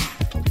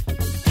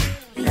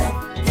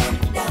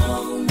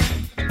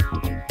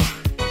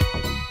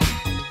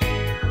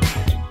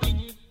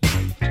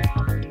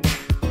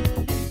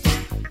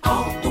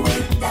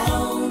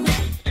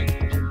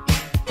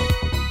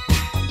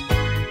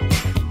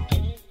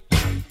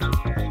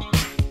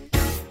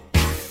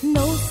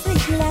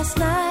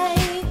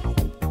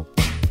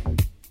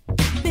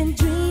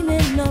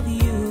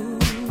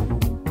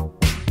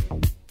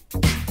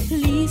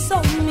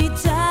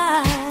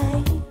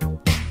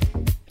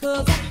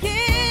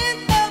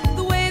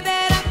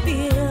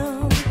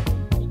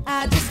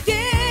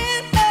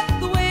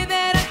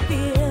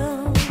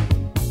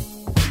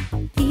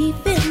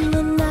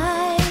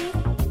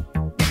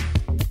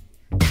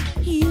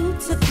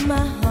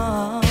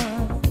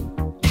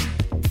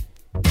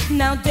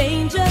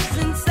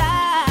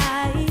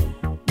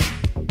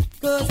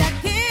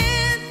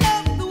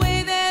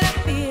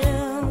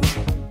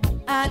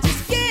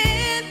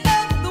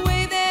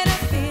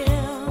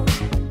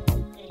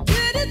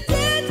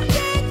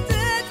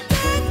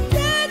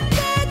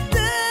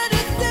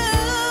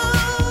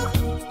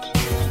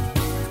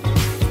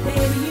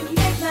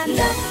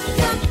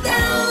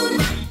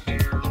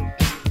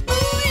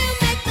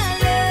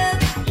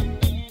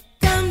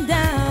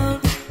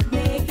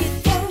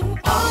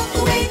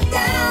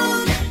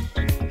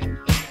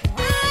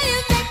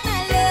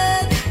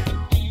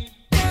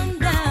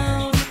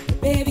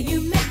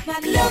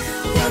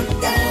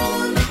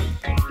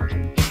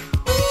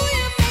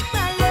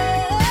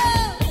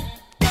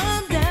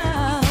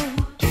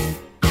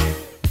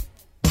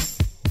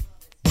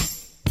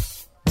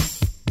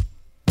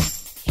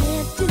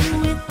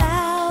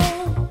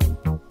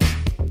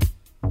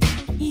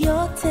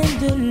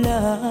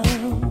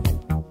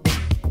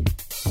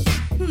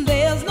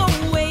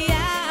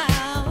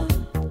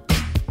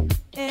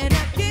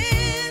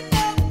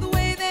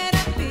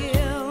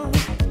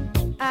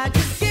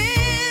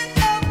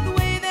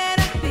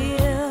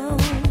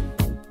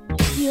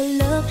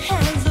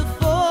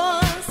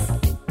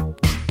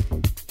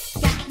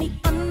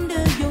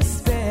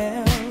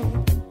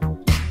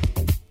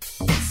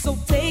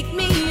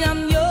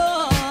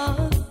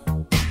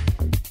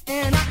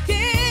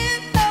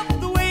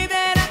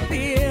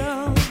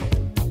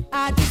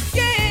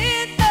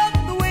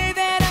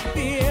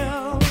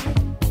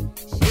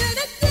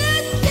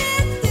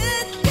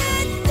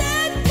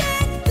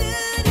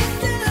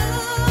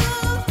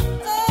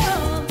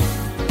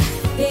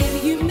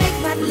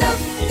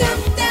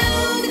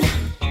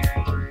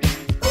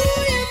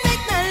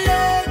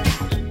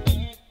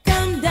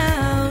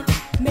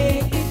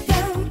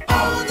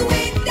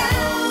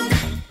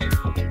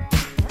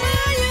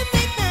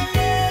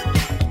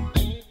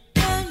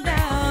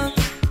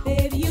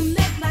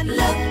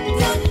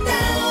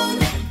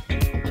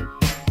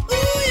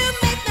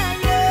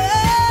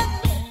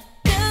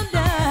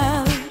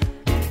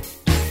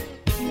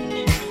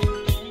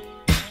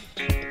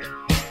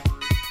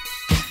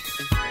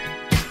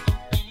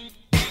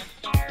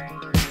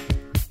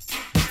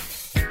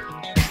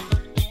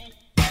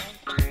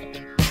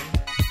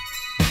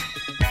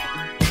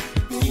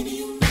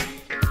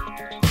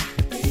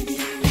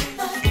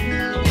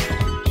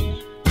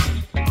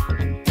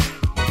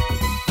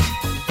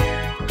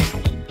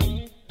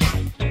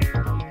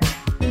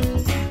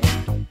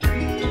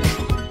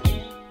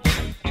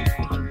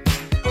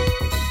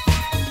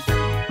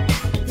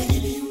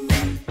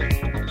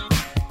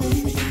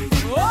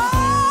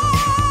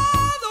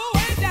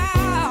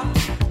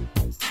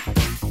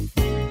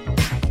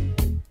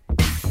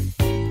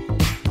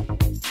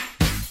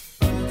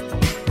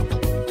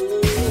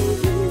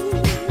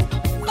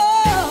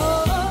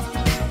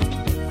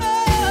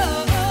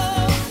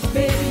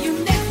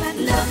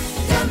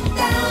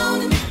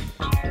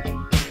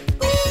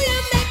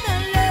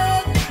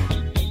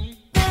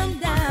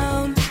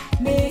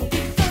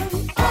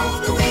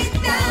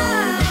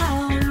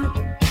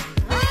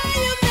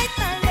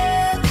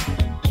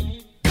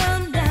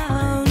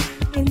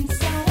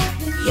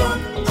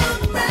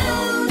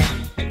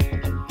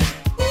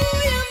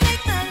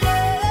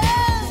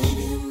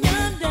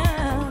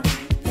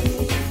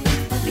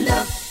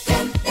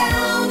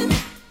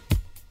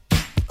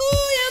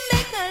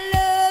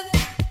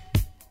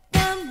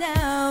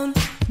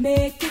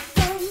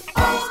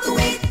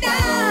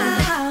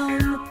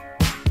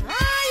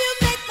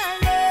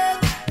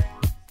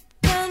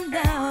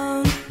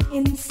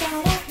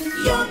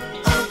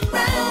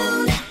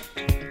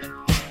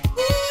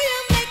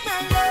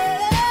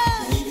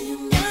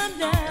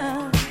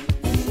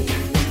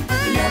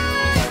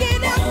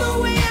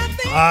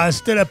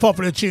 Still a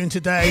popular tune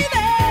today.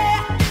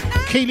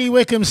 Keely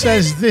Wickham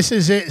says, "This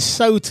is it,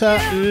 Sota,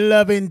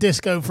 loving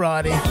Disco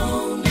Friday."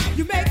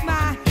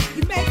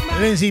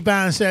 Lindsay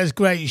Band says,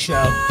 "Great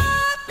show.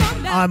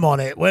 I'm on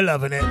it. We're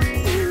loving it."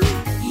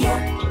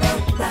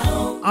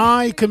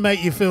 I can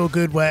make you feel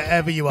good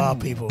wherever you are,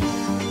 people.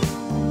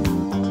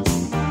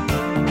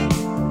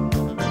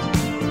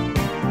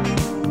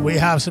 We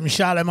have some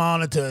Shalimar on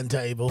the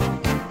turntable.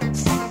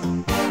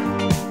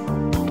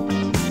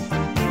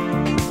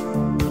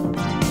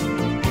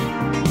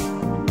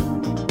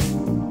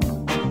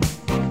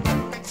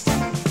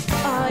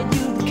 Are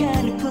you the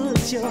kind who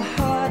puts your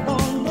heart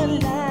on the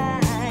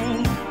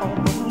line, or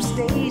who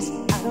stays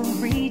out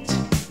of reach?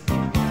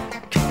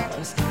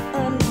 'Cause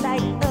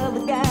unlike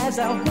other guys,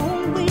 I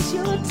won't waste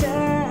your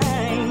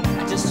time.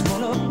 I just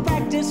wanna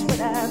practice what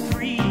I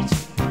preach.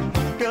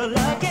 Girl,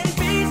 love can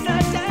be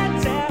such a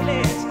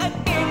challenge, a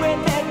game where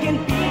there can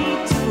be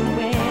two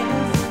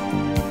winners.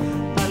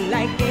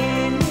 Unlike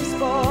any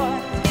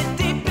sport, it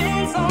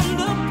depends on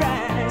the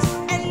prize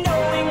and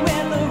knowing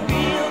where the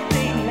real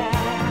thing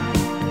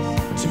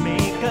lies. To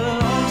make a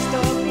long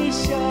story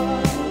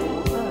short,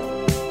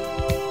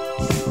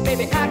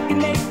 baby, I can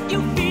make you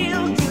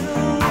feel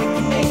good. I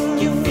can make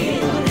you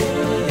feel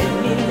good. Let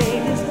me lay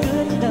this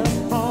good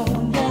love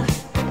on ya.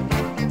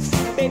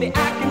 Baby,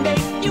 I can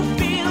make you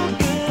feel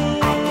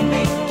good. I can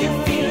make you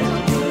feel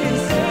good. And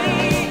say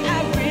I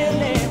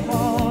really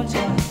want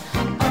ya.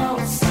 Oh,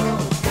 so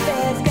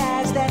there's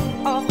guys that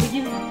offer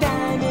you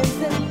diamonds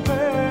and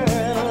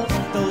pearls.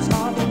 Those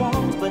are the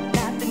ones, but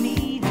not the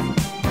needs.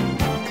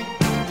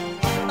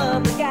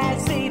 Other guys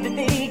say that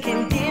they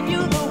can give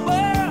you the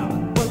world.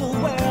 Well, the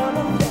world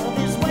of love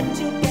is what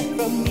you get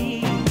from me.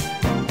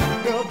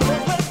 Girl,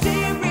 those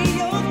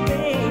material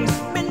things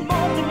meant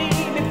more to me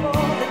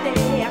before the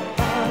day I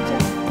found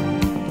you.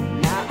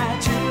 Now I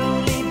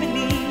truly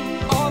believe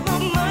all the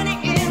money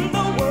in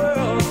the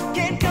world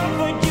can't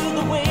comfort you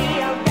the way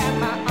I've got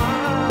my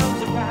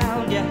arms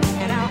around you,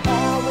 and I'll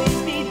always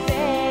be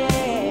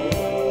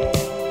there.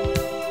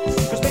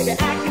 'Cause baby,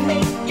 I can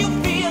make you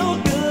feel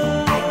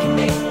good. I can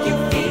make you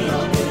feel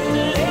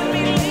good. Let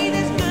me lay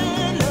this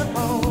good love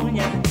on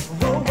you.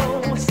 Whoa,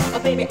 whoa. Oh,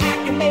 baby, I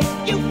can make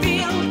you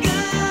feel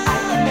good. I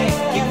can make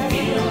you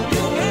feel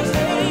good. And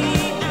say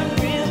I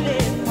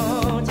really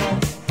want you.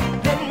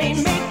 Let me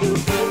make you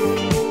feel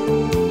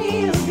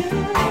good.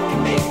 I can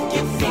make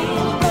you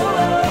feel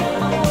good.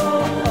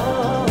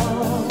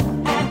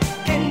 I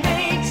can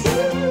make you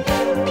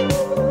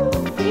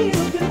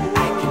feel good.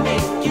 I can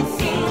make you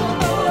feel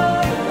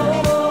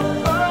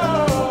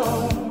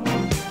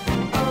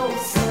oh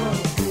so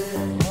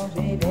good, oh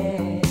baby,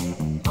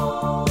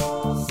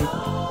 oh so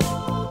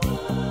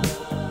good.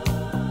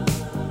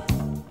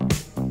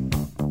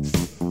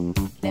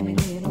 Let me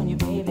lay it on you,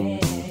 baby.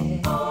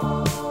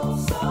 Oh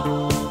so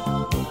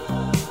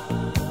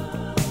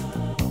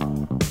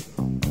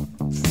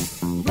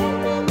let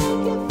me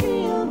make you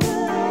feel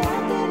good. I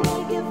can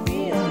make you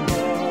feel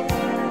good.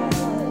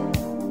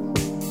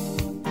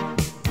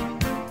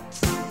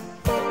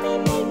 Let me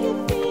make you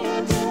feel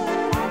good.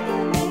 I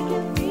can make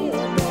you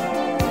feel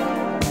good.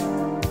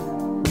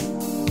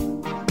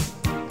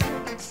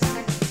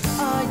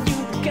 Are you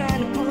the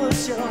kind who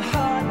puts your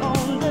heart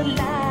on the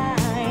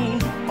line,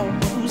 or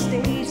who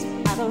stays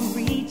out of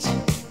reach?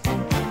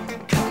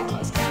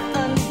 'Cause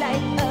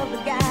unlike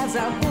other guys, I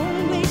won't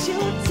waste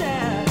your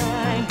time.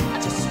 I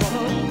just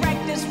wanna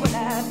practice what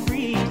I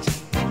preach.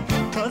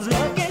 'Cause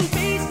love can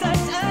be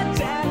such a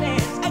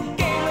challenge, a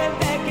game where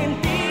there can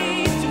be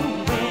two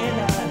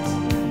winners.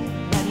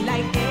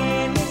 Unlike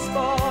any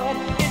sport,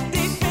 it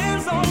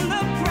depends on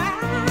the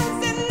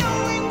prize and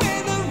knowing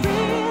where the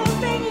real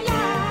thing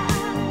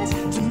lies.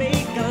 To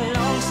make a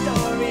long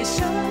story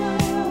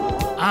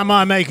short, Am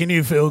I making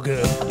you feel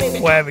good?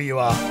 Wherever you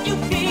are. you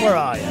feel Where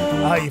are you?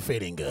 Are you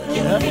feeling good?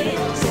 Yeah?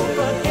 so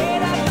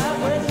forget about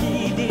what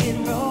he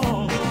did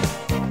wrong.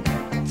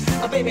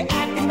 Oh, baby,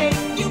 I can make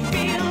you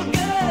feel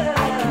good.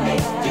 I can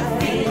make you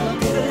feel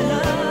good.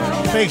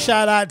 Love. Big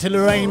shout out to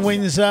Lorraine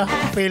Windsor.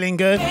 Feeling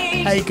good?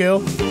 Hey,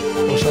 girl.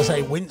 Or should I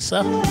say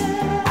Windsor?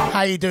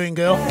 How you doing,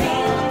 girl?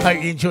 Hope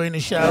you're enjoying the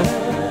show.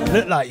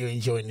 Look like you're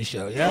enjoying the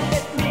show, yeah?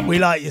 We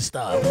like your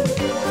style.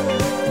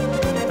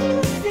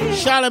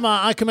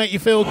 Shalimar, I can make you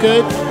feel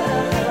good.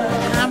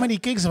 How many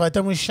gigs have I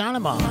done with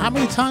Shalimar? How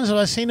many times have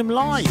I seen him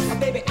live?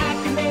 Baby, I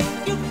can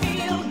make you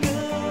feel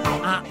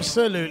good.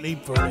 Absolutely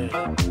brilliant.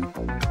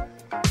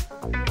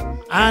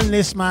 And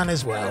this man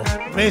as well,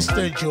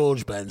 Mr.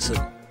 George Benson.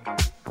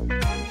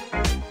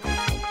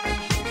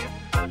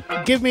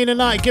 Give me the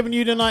night, giving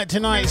you the night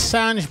tonight.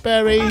 Sanj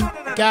Berry,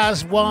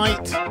 Gaz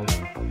White,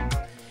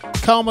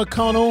 Carl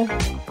McConnell,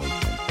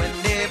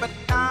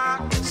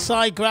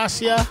 Cy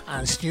Gracia,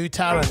 and Stu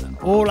Tarrant,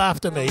 all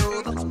after me.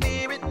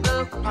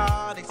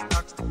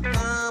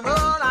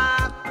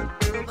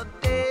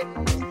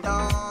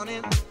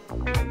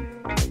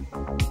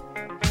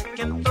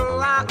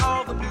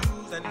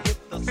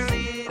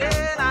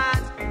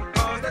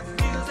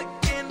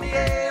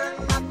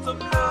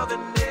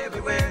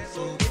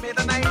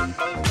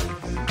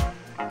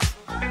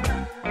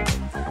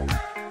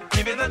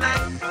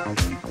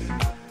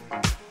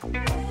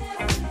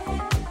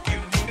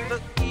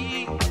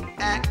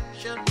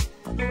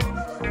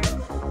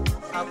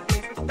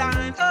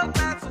 pint of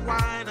glass of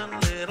wine, a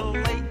little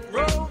late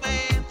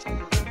romance,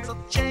 it's a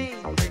chain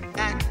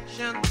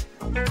reaction.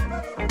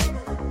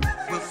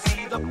 We'll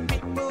see the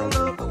people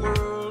of the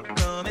world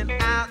coming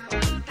out to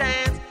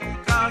dance,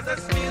 'cause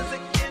there's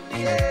music in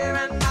the air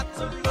and lots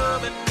of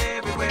loving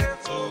everywhere.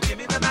 So give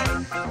me the night.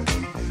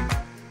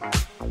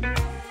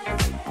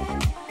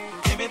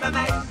 Give me the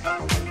night.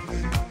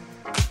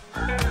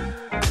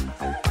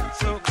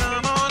 So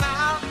come on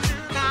out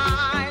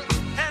tonight,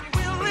 and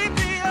we'll leave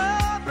the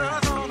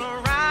others on a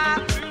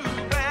ride through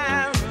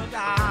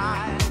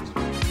paradise.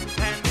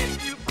 And if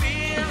you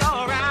feel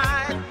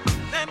alright,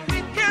 then we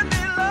can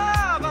be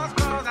lovers,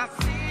 'cause I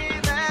see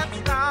that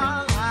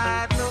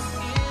starlight look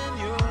in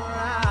your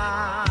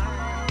eyes.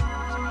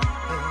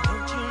 And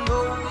don't you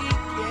know we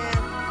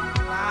can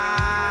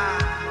fly?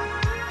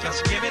 Just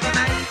give me the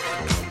night.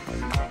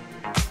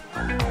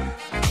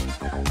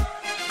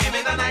 Give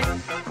me the night.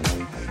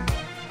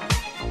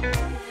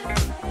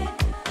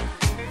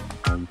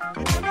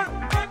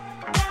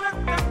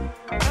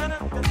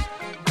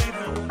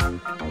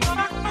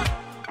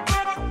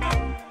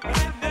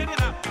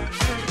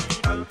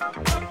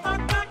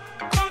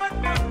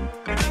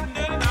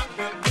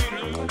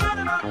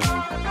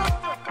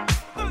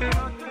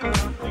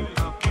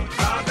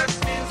 Cause there's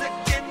music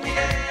in the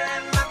air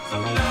and lots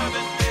of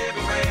loving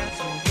everywhere.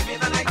 So give me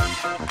the night.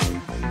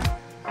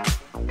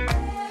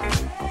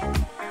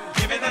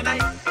 Give me the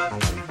night.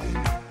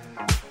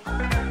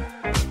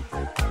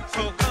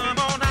 So come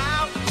on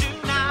out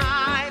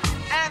tonight,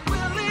 and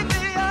we'll leave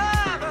the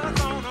others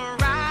on a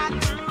ride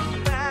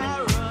through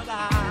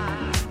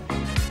paradise.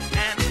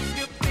 And if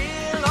you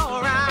feel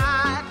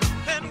alright,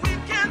 then we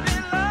can be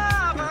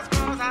lovers,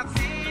 'cause I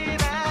see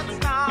that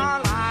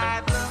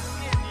starlight look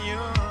in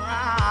your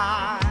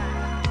eyes.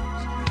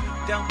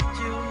 Don't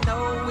you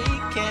know we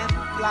can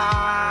fly?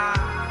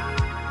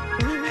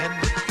 And if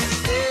we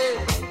stay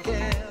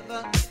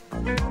together,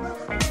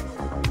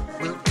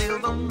 we'll feel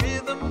the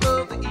rhythm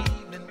of the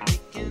evening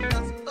picking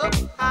us up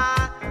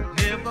high.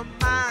 Never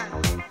mind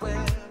the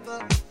weather.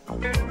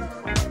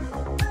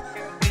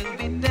 We'll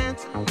be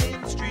dancing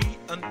in the street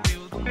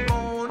until the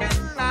morning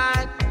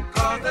light.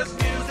 'Cause there's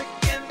music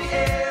in the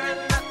air and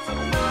lots of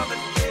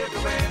loving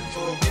everywhere.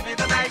 So give me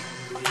the night.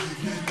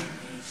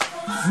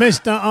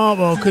 Mr.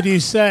 Artwell, could you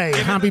say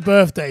happy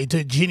birthday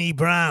to Ginny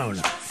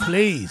Brown,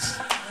 please?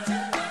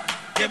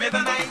 Give me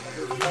the night.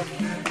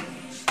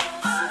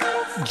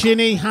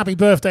 Ginny, happy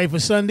birthday for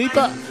Sunday,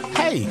 but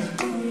hey,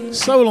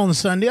 Soul on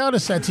Sunday, I'd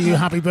have said to you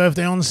happy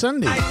birthday on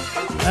Sunday.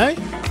 Hey,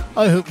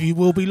 I hope you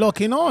will be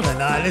locking on and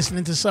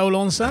listening to Soul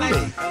on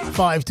Sunday,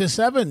 5 to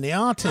 7, the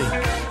Artie. Give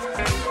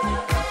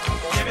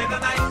me the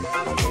night.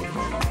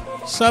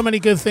 So many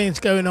good things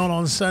going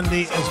on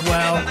Sunday as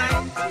well.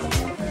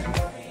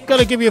 Got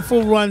to give you a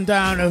full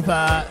rundown of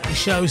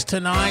shows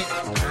tonight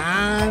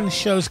and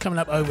shows coming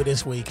up over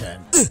this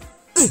weekend.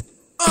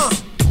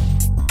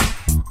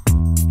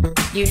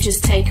 You've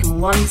just taken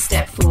one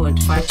step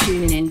forward by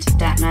tuning in to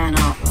That Man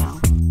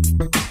Artwell.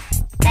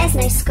 There's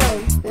no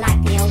school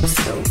like the old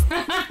school.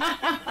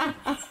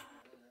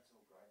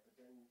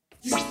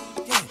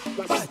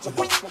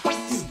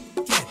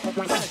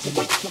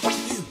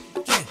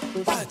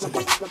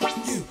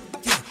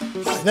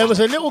 There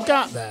was a little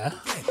gap there,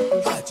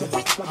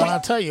 and I'll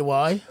tell you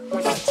why.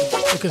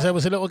 Because there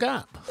was a little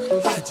gap.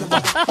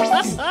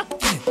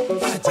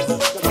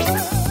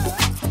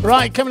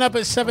 Right, coming up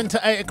at 7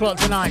 to 8 o'clock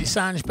tonight,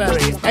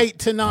 Sandsbury. 8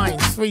 to 9,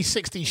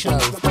 360 show.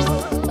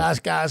 That's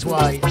Gaz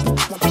White.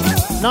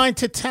 9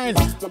 to 10,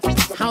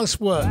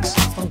 Houseworks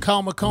from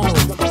Carl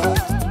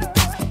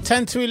McConnell.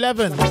 10 to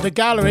 11, The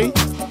Gallery,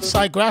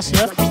 Cy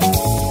Gracia.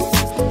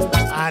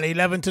 And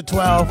 11 to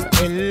 12,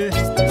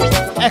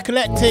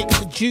 Eclectic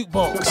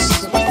Jukebox,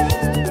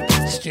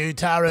 Stu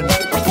Tarrant.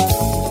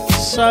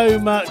 So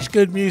much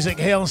good music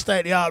here on State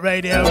of the Art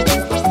Radio.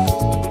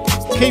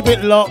 Keep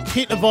it locked,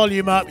 keep the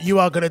volume up. You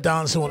are going to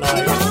dance all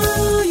night.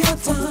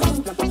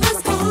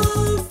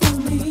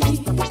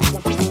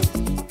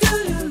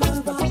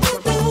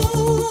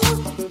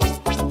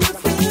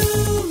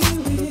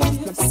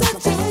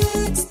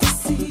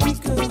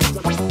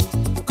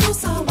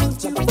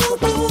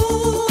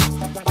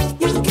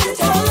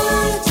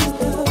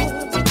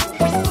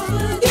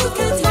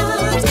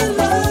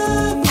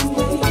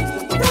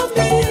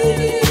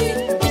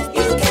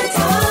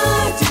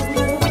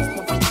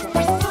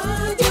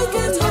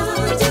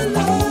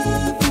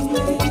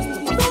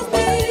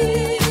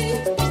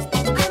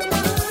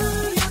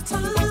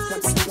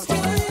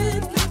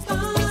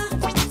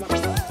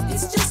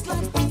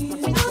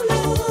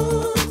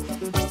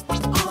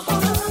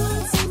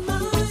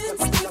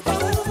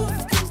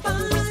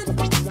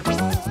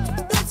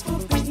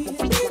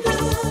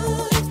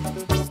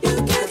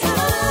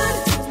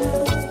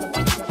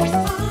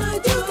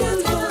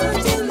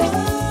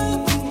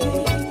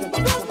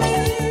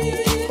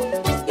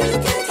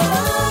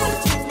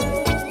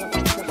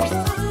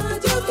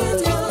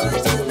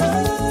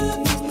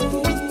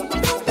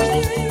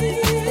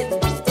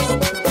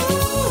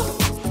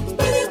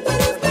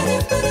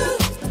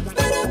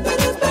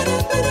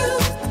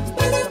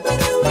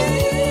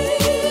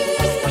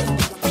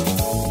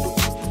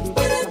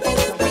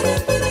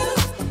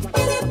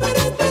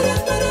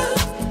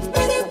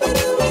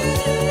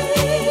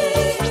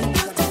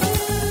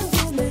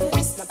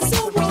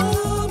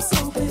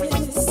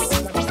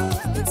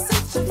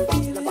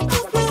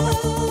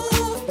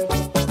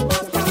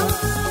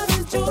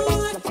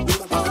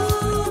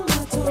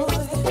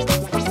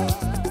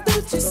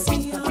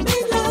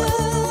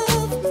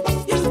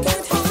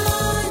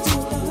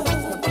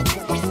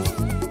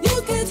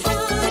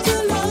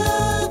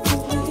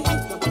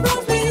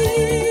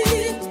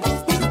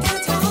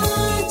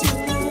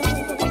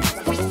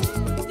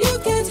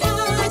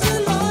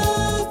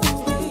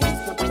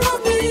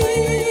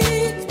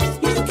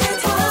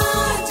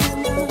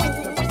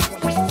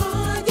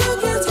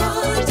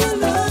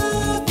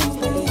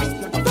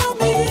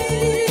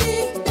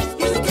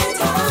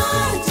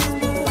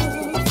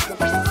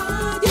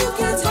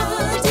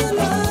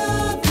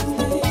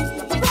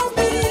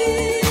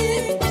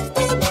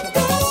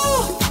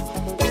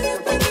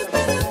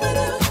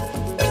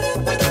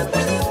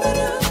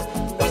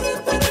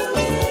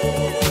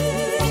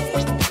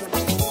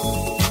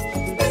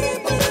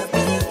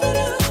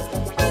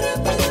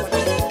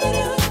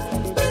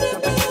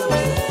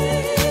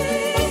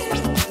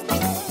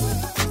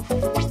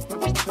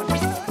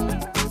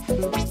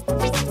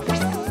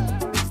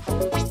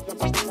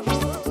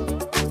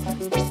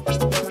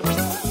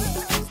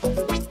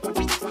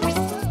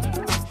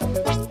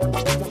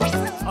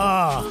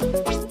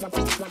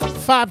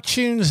 Fab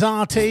Tunes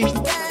Artie.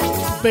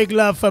 Big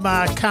love from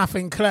our Kath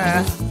and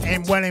Claire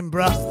in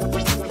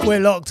Wellingborough.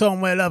 We're locked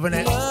on, we're loving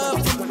it.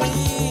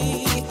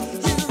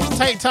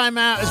 Take time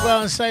out as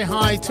well and say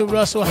hi to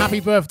Russell.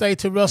 Happy birthday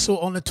to Russell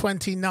on the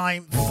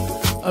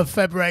 29th of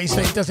February, so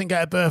he doesn't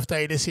get a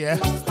birthday this year.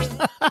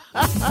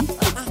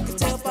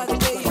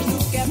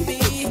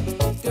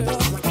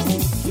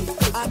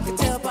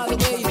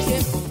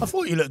 I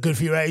thought you looked good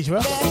for your age,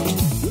 Russ.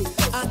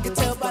 I can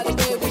tell by the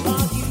way we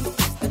argue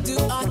and do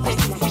our thing.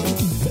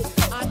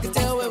 I can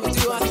tell when we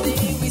do our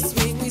thing. We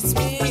swing,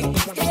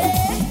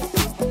 yeah.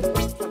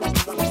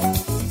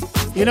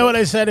 You know what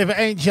they said? If it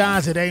ain't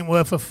jazz, it ain't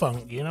worth a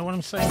funk. You know what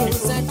I'm saying?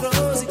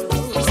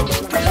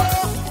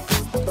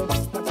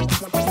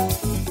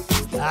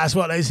 That's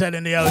what they said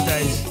in the old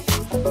days.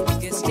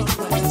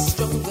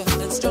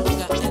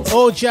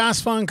 All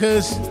jazz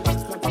funkers,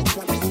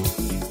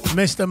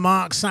 Mr.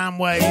 Mark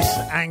Samways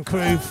and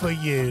crew for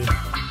you.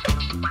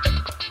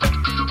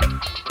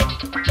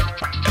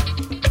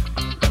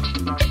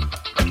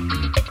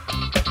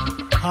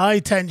 High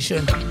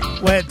Tension,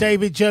 where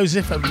David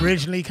Joseph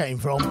originally came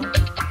from.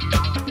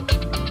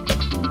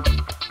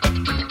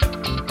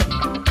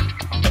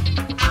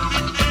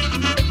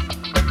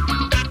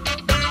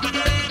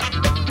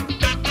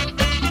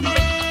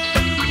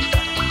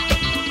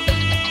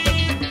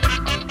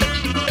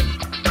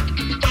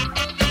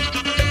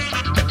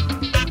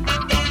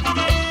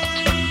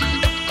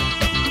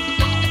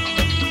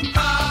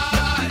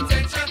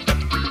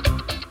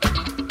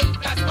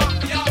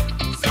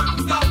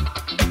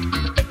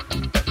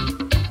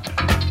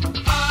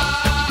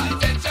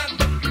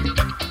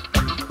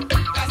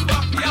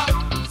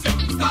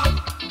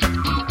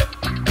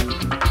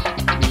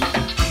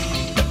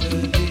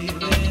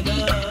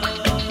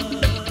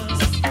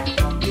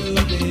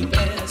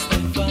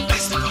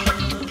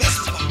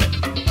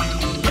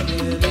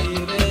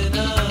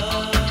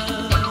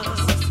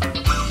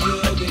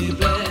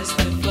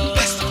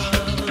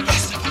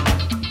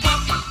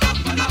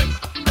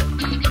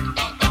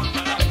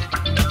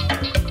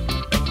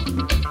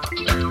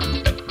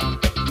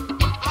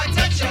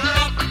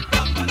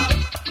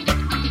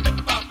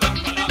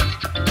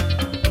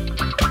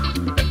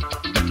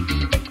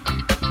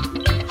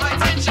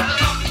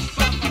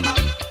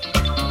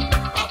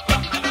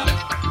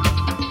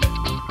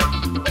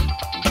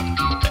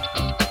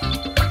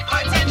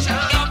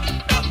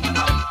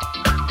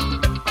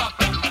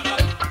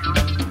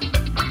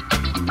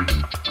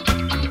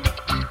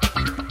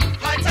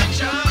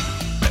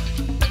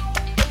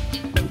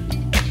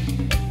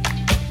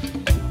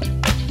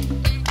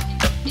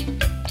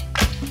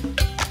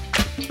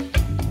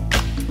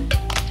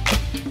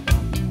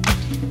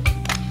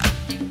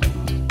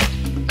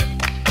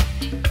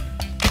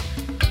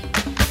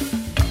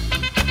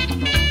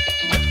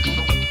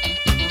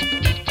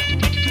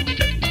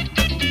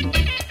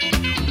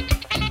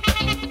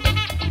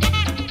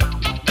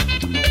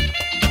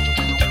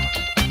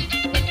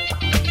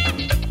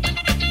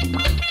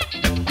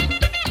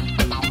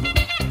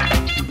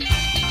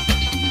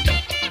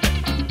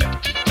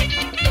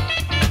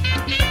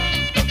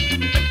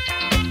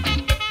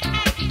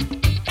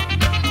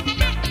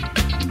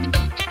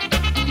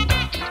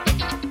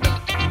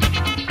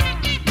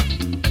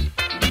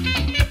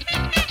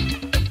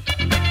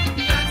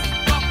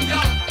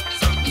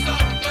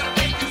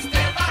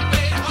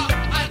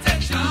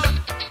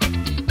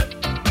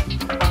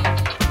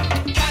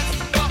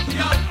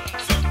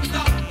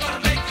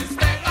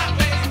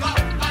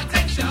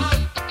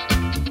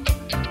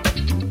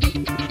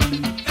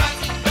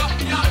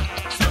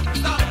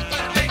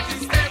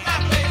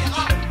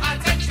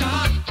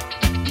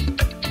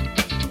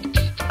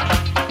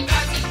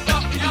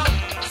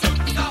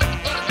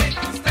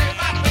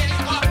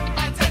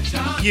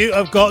 You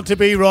have got to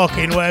be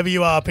rocking wherever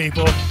you are,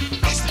 people.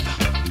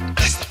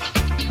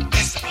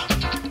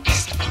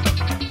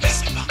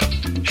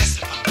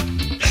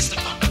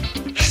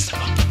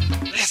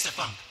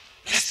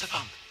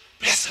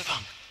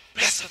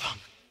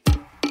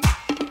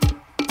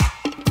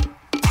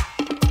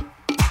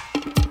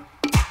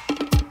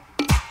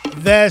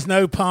 There's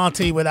no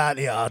party without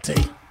the arty.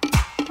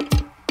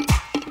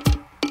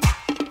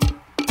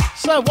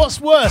 So what's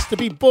worse, to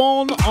be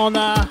born on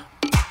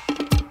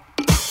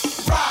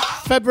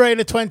February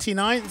the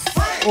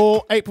 29th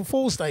or April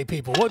Fool's Day,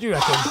 people? What do you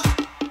reckon?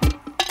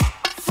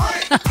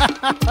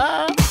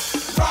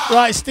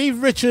 Right,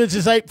 Steve Richards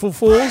is April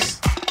Fool's.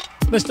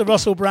 Mr.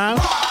 Russell Brown,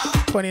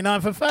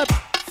 29th of Feb.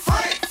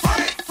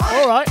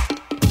 All right.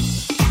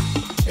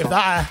 If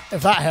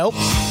that helps.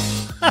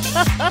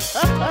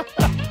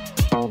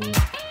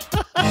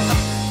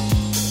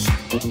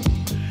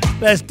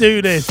 Let's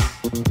do this.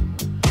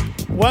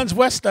 One's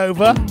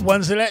Westover,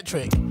 one's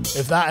electric.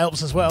 If that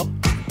helps as well.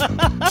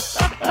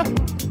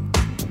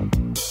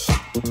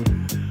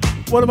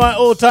 One of my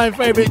all-time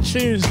favourite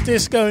tunes,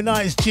 Disco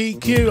Nights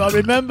GQ. I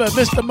remember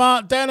Mr.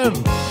 Mark Denham.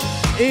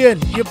 Ian,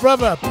 your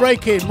brother,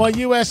 breaking my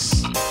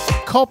US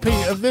copy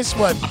of this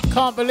one.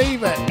 Can't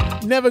believe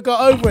it. Never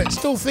got over it.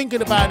 Still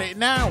thinking about it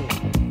now.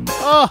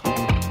 Oh.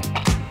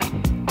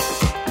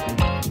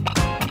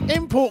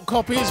 import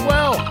copy as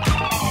well.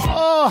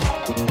 Oh.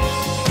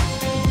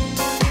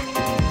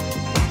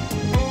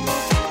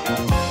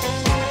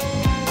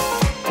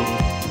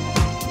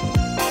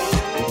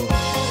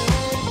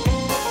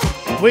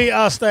 We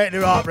are State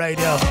of the Art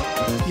Radio.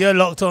 You're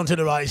locked onto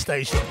the right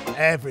station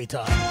every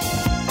time.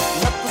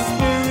 Let the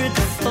spirit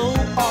flow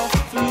all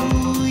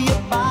through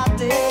your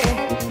body.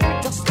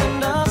 Just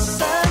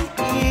innocent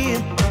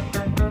here.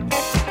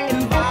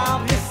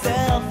 Involve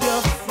yourself,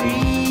 you're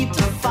free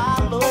to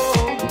follow.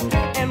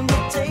 And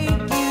we'll take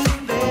you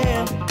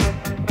there.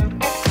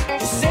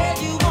 You said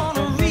you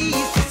wanna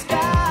reach the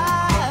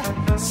sky.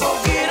 So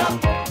get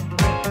up.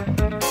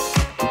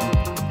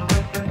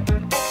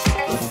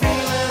 The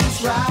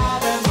feeling's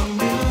right and the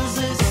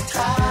music's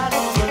tight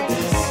on the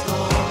disco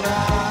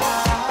night.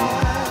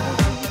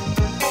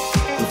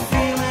 The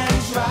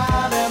feeling's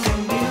right and the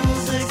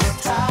music's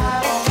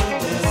tight on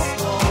the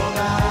disco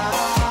night.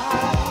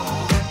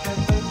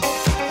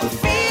 The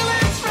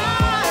feeling's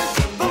right,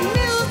 the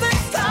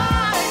music's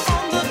tight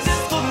on the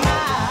disco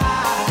night.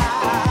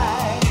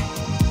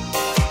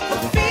 The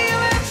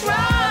feeling's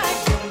right,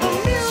 the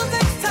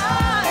music's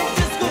tight,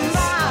 disco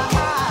night.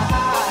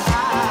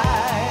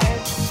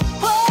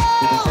 Oh.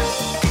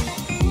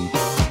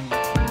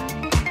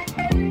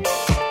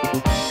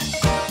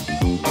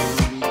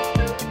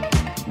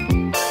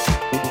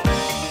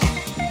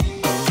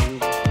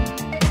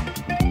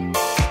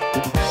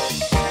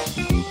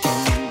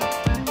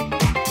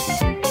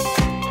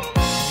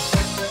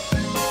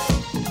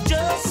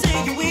 Just say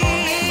you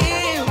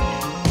will.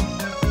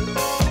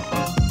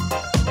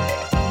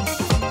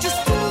 Just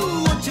do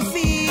what you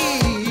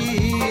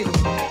feel.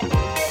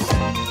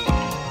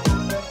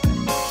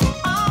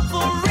 I'm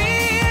for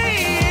real.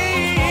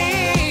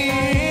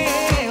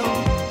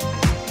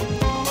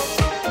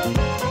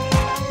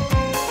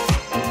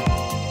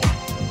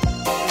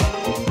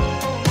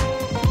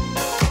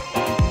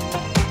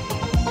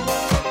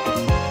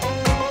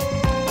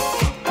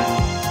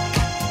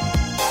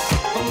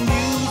 The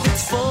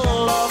music's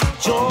full of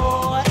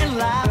joy and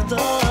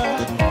laughter,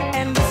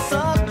 and it's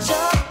such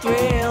a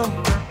thrill.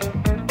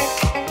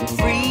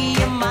 Free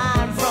your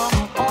mind from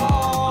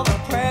all the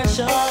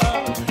pressure.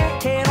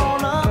 Head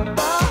on up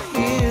the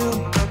hill.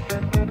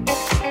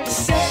 You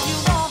said you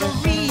wanna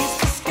reach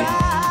the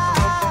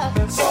sky,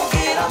 so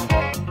get up.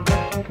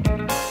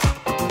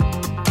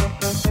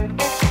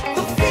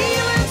 The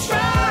feeling's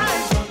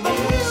right, the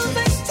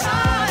music's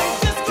tight,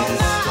 disco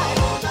night,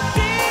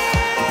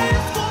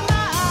 disco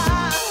night.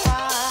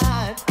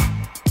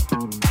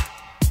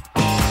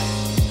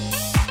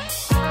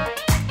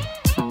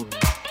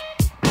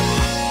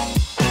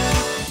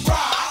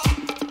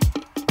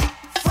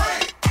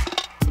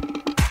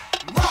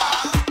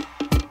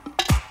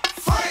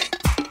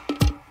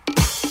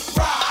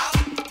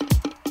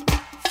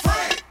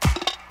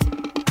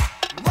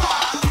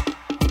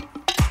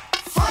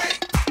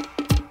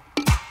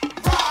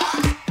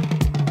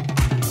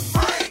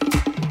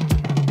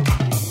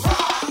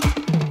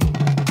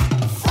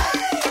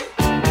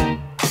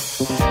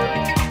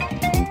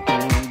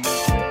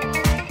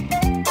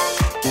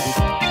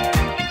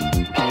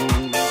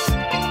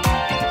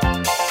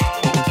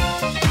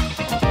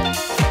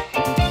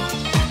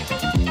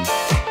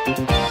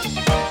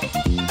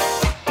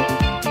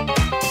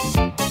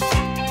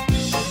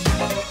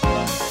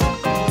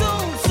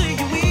 Don't say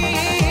you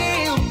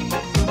will.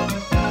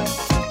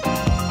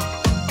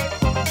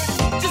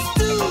 Just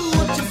do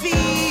what you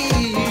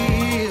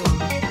feel.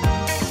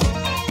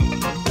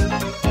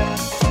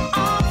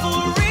 I'm for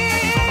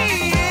real.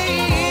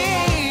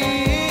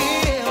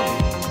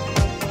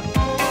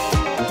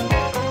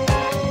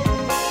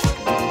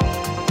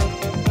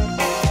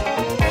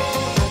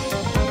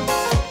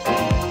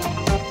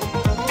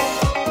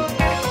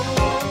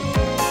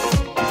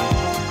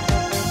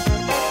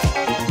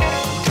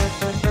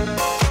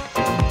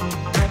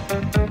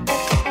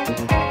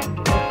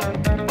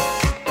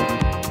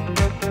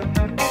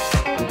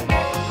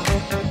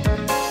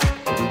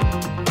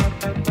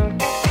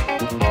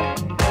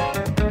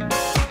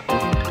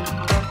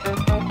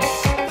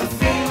 The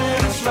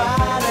feeling's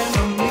right and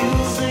the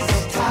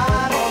music's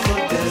tight on the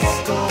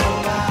disco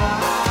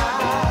night.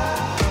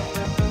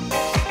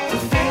 The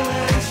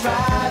feeling's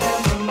right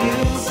and the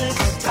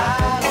music's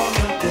tight on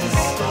the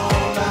disco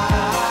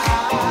night.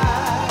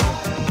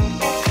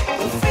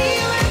 The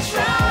feeling's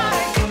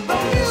right, the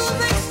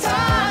music's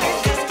tight,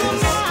 disco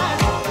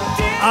night.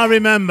 I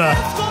remember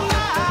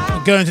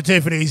going to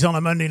Tiffany's on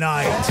a Monday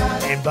night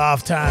in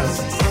Bathtown.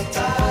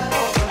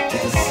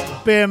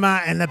 Beer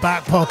mat in the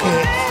back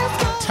pocket,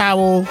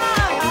 towel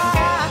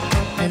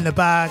in the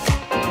bag.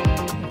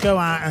 Go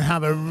out and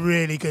have a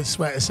really good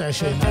sweater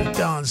session and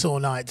dance all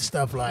night,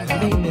 stuff like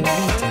that.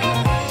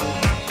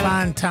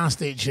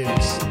 Fantastic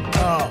tunes.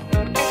 Oh,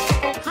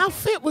 how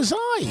fit was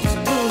I?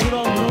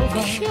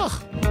 Sure.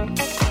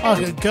 I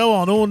could go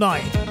on all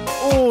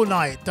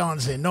night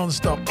dancing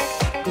non-stop.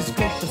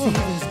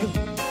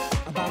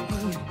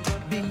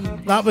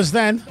 That was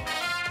then.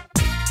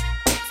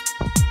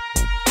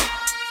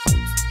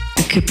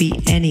 could be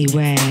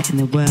anywhere in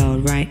the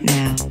world right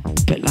now,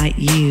 but like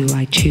you,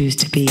 I choose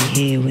to be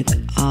here with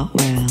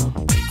Artwell,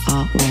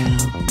 Artwell,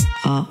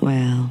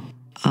 Artwell,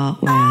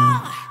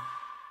 Artwell.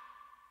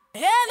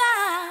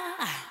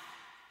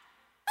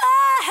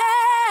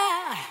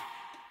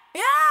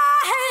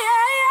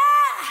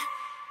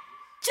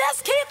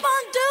 Just keep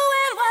on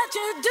doing what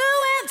you're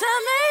doing to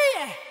me.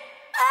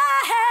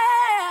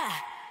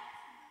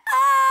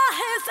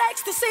 It's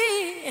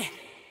ecstasy.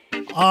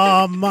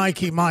 Oh,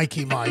 Mikey.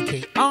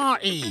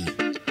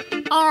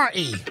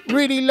 R.E.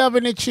 Really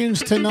loving the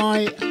tunes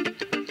tonight.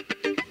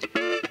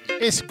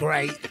 It's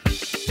great.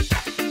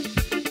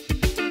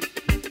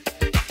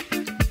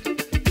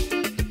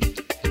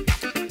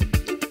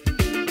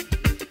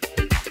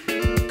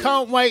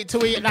 Can't wait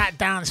till we hit that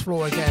dance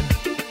floor again.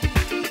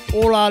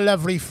 All our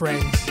lovely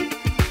friends.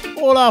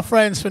 All our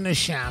friends from the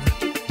Sham.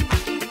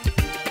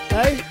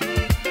 Hey?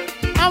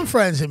 And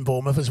friends in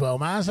Bournemouth as well,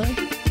 Maz, eh?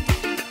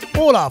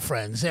 All our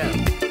friends, yeah.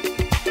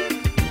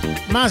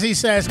 Mazzy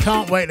says,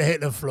 can't wait to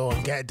hit the floor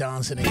and get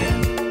dancing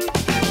again.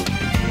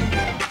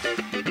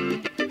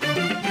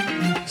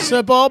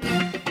 Sir Bob.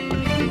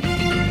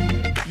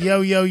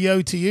 Yo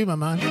to you, my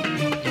man.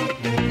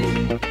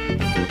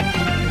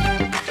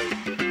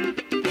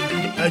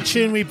 A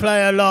tune we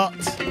play a lot.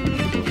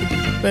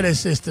 Bit of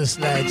Sister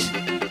Sledge.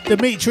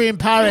 Dimitri in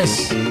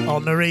Paris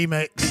on the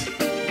remix.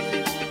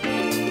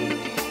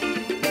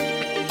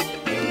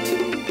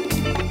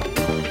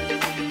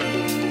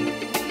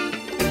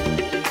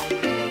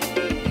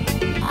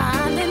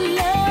 I'm in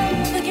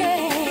love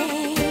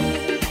again,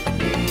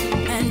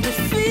 and it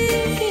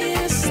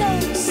feels so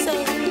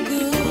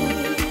good.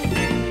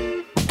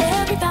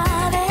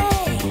 Everybody,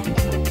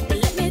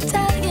 let me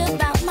tell you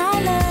about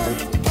my love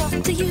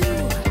brought to you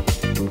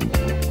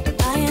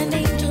by an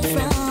angel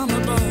from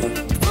above,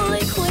 fully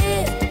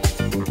equipped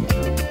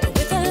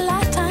with a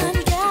lifetime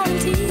guarantee.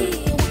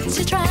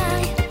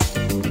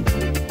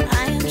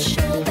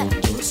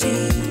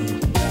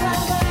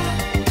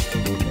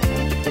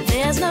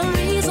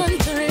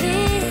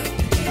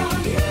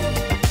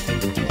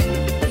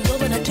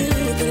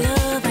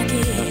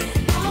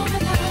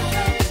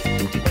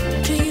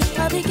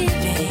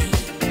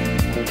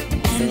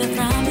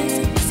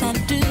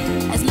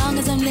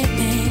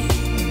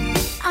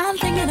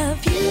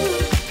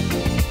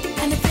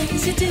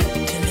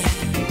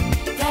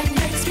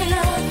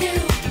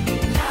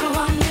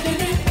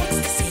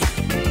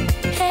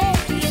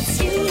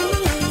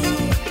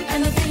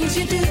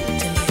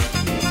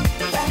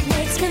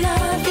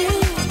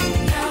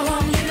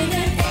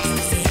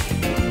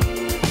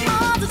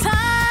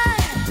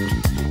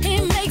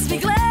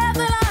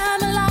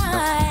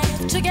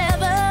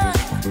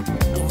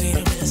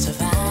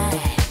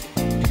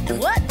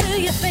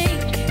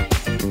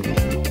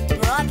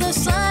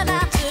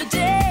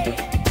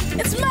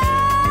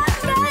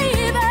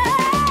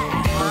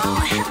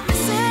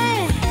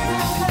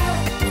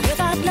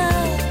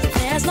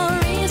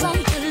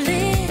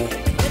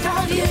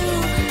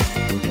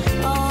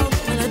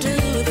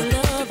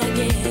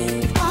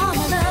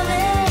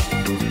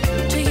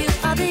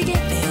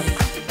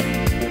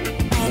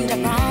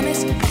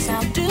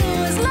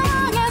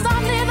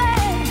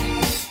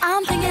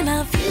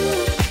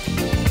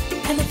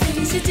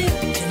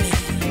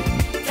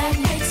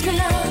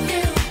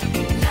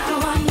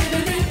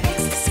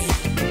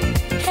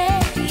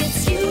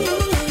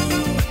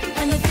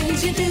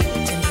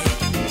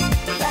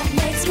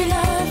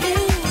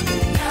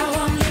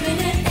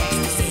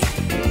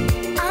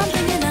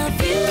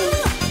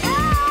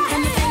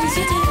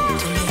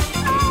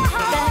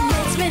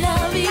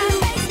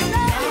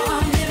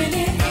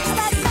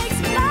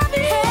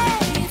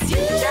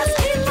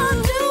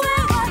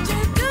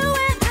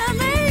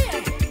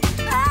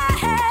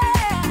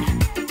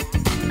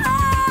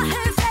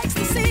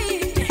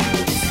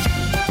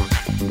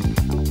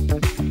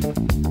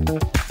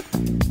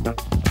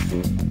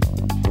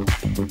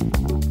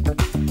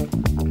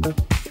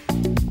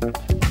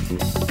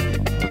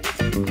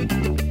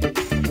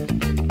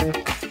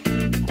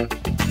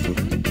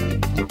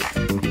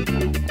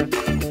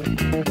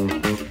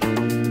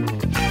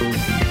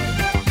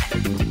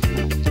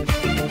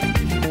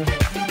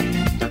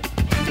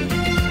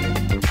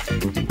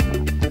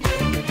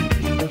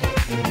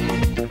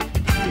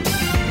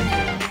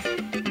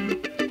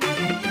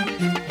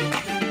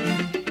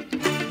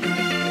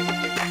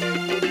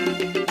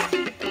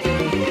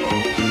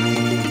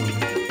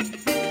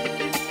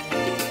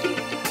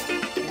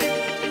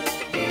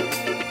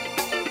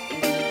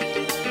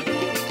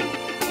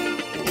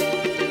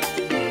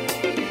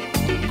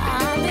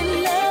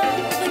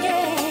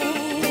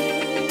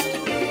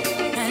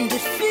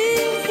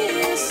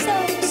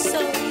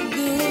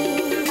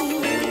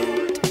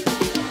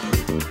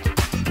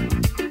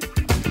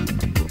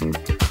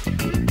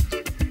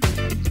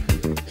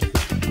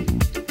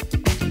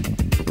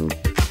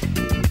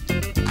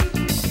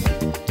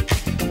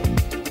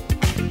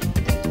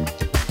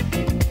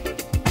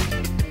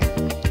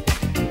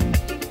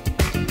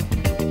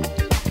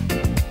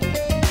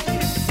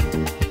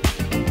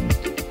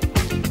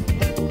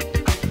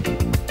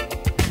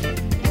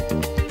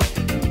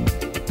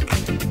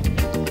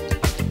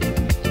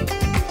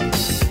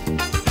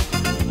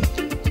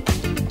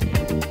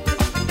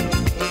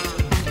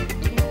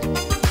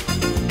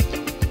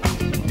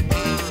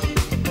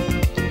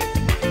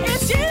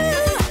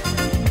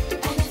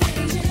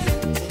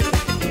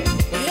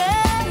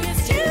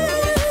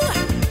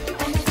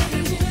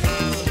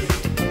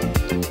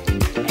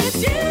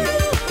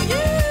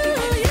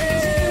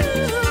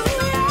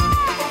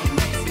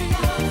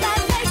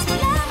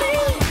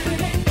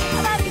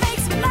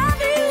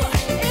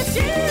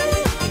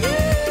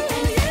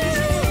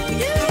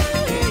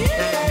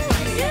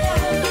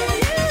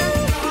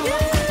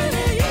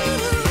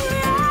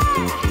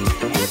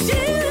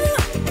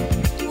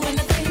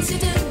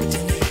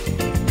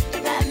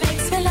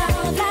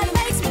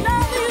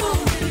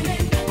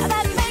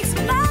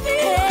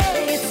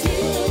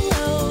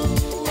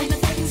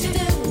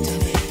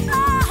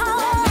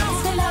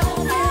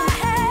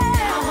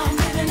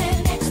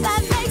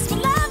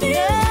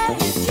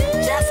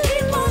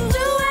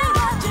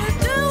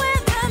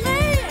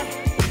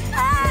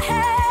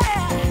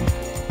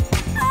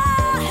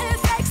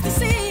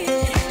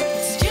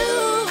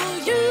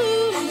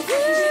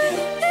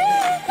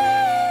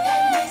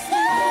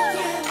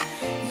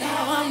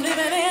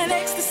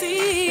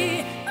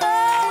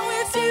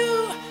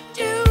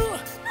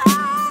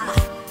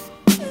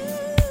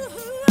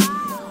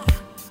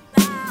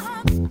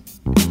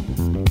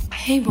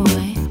 Hey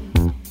boy,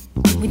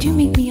 would you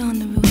meet me on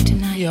the roof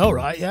tonight? Yeah, all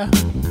right, yeah.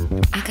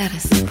 I got a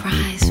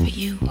surprise for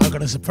you. I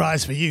got a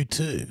surprise for you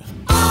too.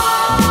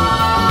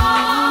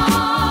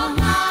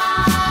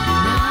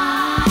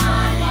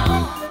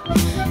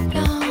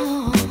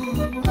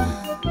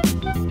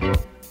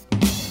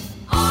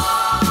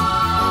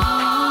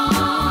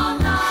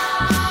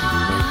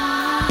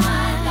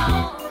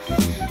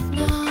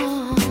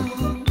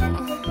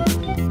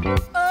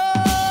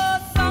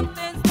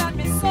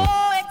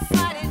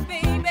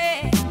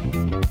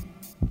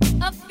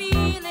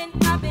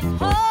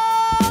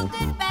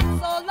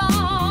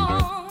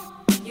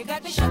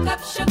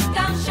 Shook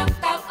down, shook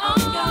out on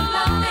your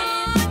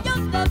loving,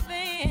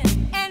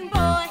 and boy,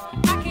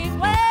 I can't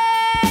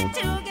wait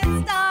to get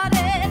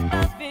started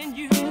loving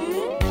you.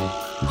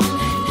 All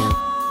night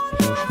long,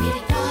 I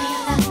really know you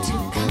love to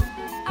come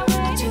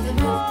to the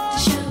room to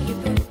show you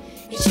proof.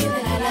 It's you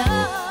that I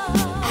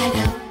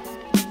love.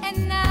 And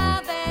now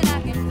that I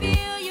can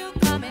feel you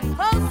coming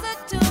closer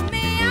to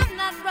me, I'm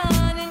not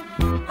running.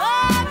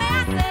 Oh, may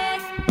I say,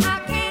 I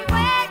can't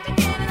wait to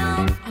get it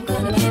on. I'm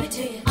gonna give it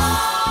to you.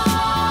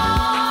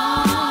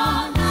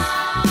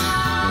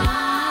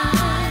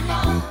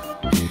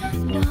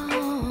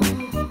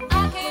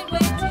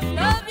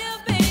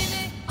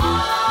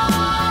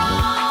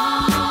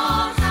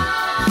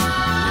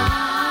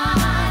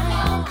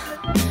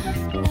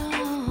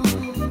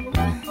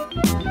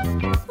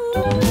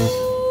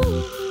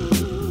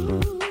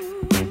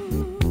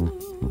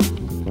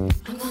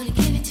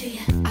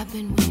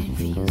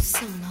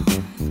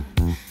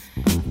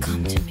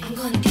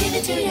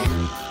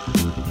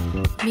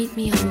 Meet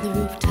me on the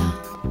rooftop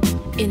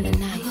in the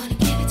night. I'm gonna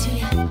give it to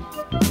you.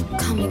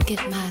 Come and get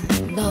my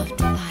love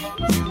delight.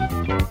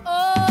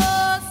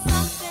 Oh,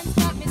 something's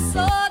got me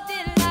so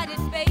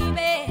delighted,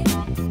 baby.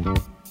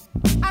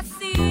 I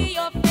see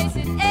your face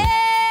in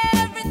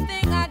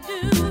everything I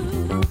do.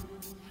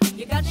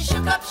 You got me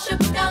shook up,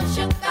 shook down,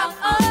 shook out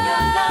on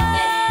your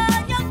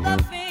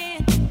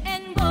loving,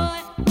 and boy,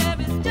 there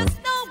is just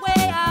no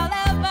way I'll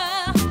ever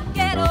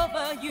get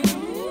over you.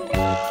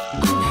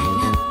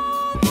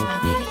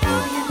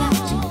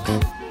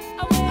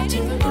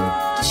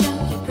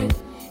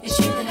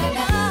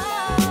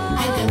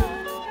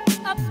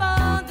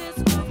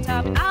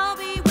 I'll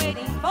be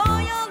waiting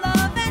for your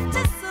love,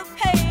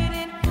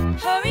 anticipating.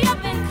 Hurry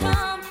up and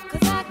come,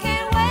 'cause I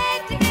can't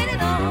wait to get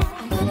it on.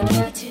 I'm gonna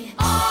give it to you.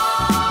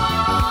 All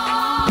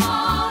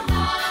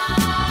night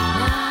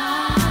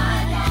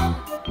long.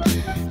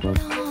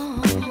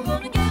 I'm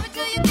gonna give it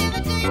to you, give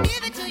it to you,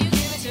 give it to you,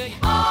 give it to you.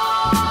 All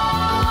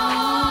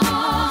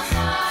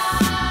night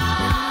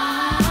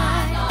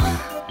long.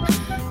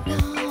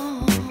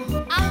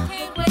 I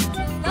can't wait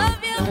to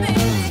love you,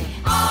 baby.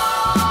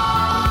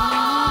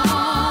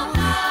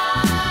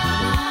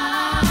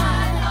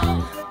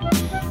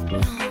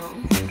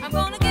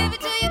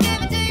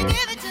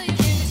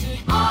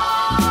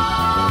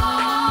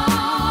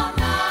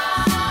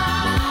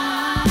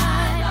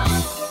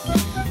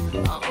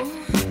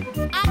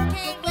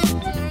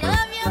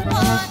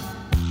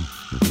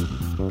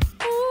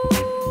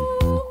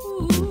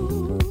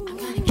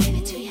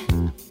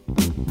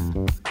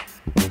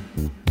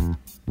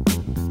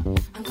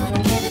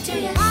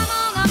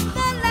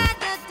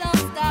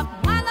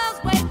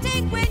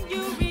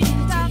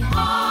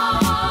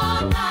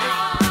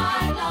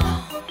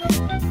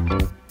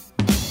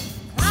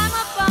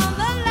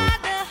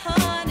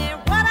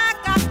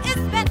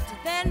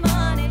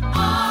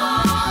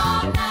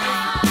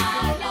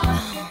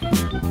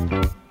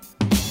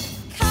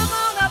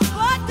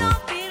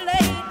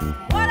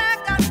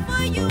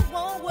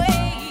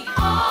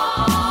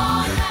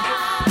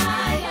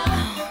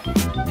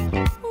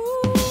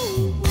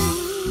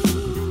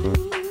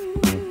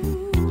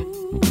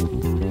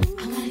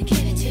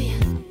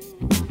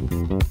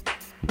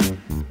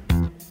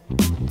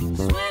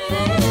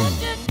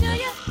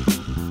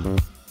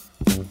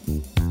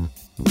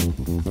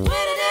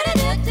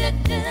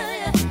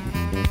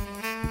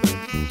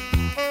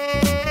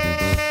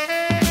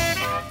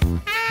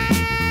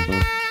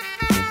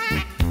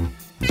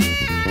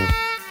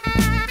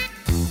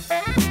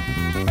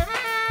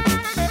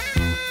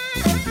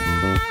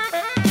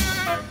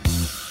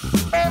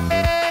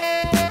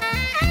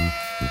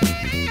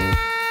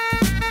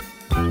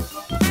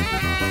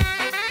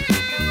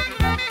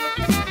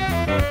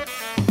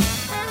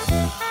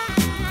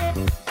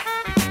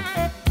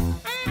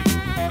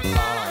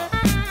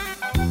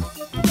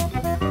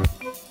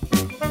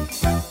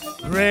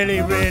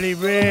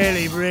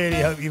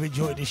 Really hope you've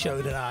enjoyed the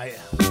show tonight.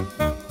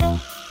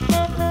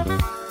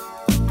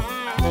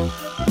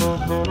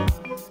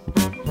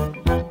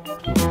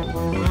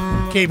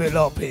 Keep it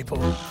locked, people.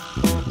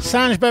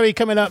 Sainsbury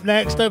coming up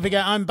next. Don't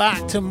forget, I'm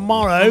back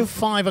tomorrow,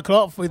 5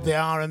 o'clock with the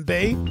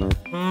R&B.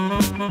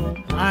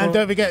 And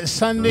don't forget,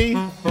 Sunday,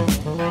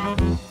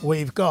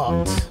 we've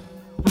got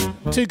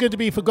Too Good to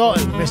Be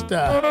Forgotten,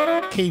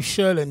 Mr. Keith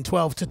Sherlin,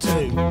 12 to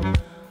 2.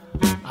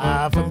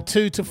 From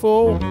 2 to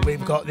 4,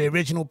 we've got the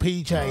original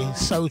PJ,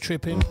 Soul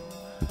Tripping.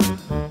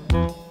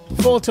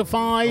 4 to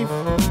 5,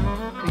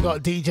 We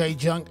got DJ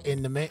Junk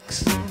in the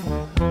mix.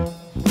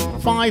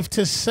 5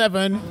 to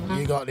 7,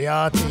 you got the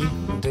Artie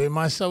doing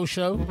my soul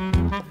show.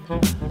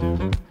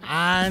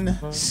 And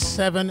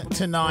 7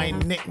 to 9,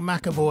 Nick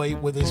McAvoy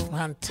with his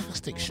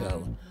fantastic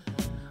show.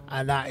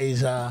 And that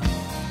is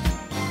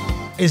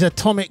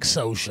Atomic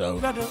Soul Show.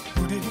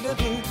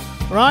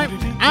 Right?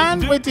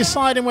 And we're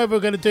deciding whether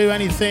we're going to do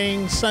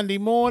anything Sunday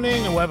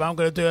morning or whether I'm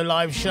going to do a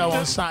live show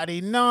on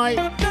Saturday night.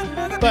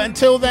 But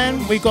until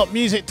then, we've got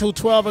music till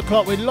 12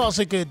 o'clock with lots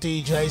of good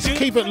DJs.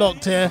 Keep it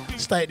locked here.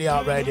 State of the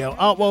Art Radio.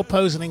 Art World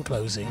posing in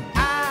closing.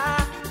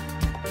 I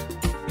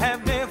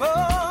have never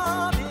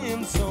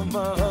been so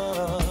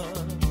much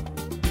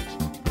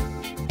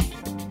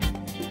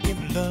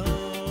in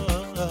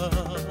love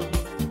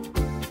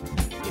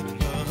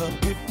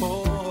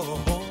before.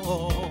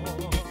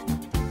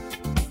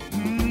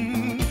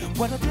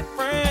 What a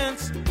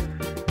difference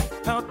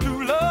how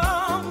true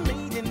love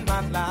made in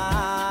my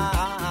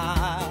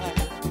life.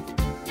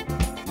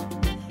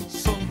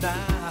 So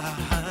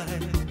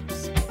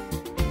nice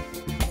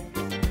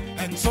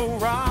and so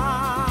right.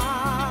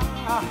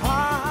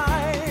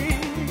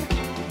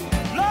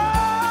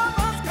 Love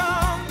must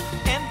come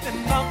and then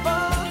love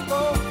must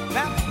go.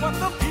 That's what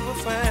the people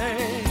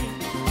say.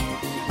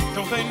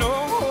 Don't they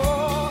know?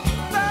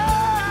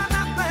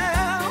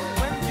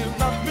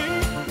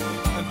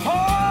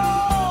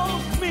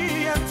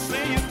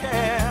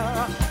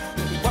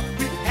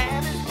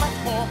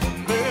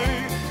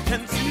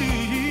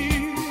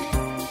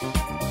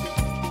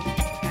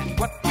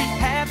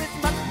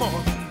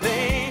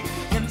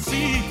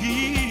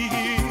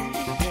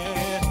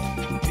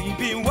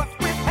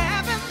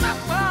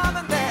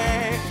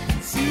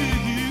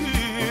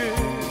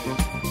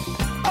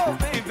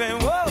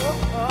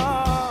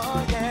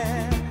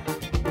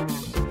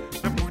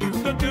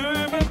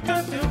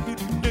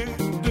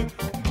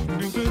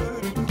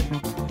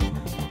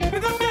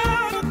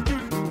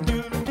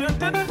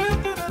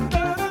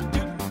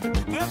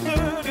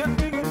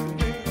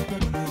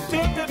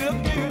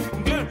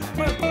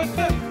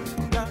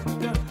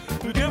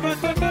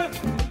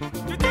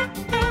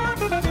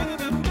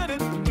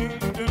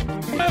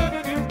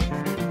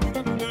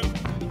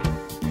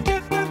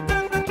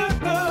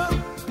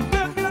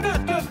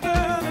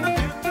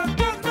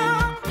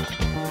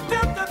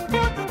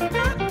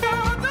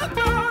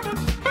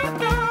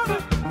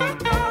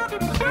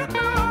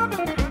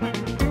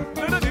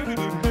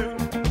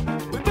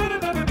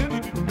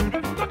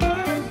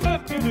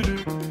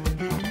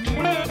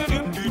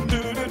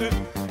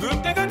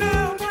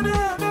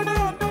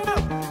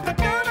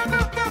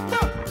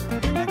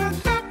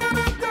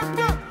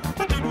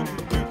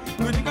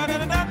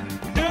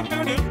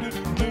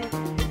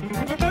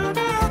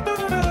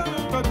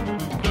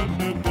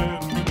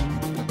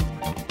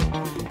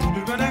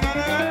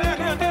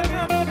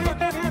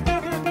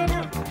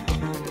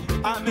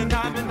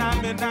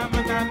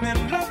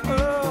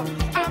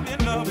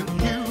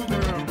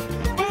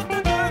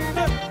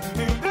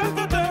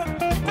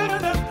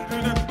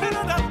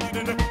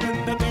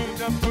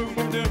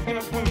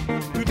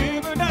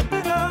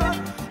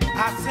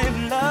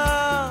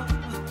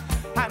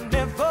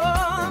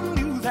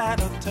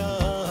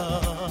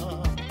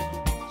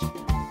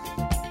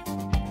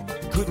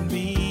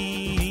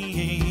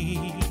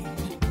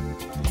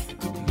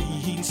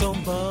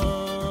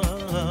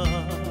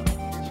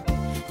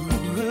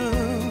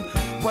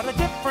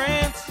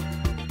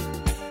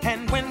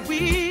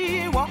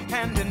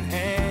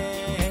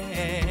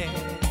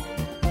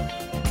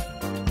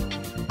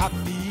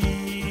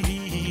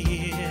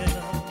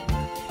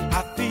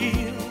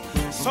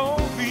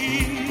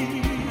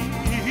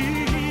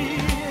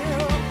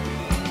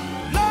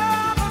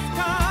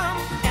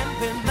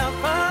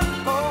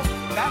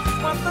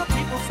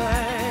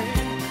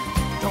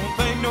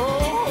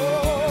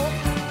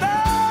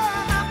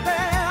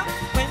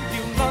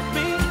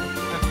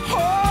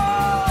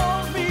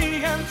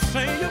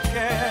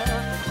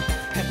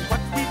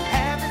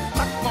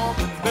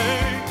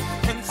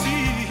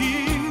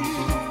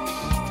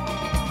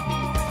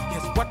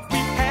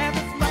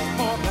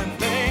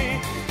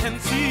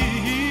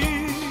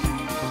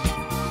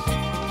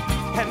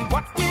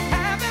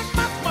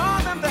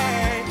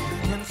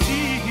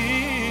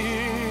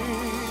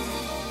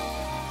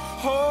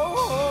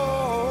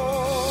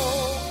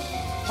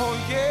 Oh,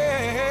 yeah.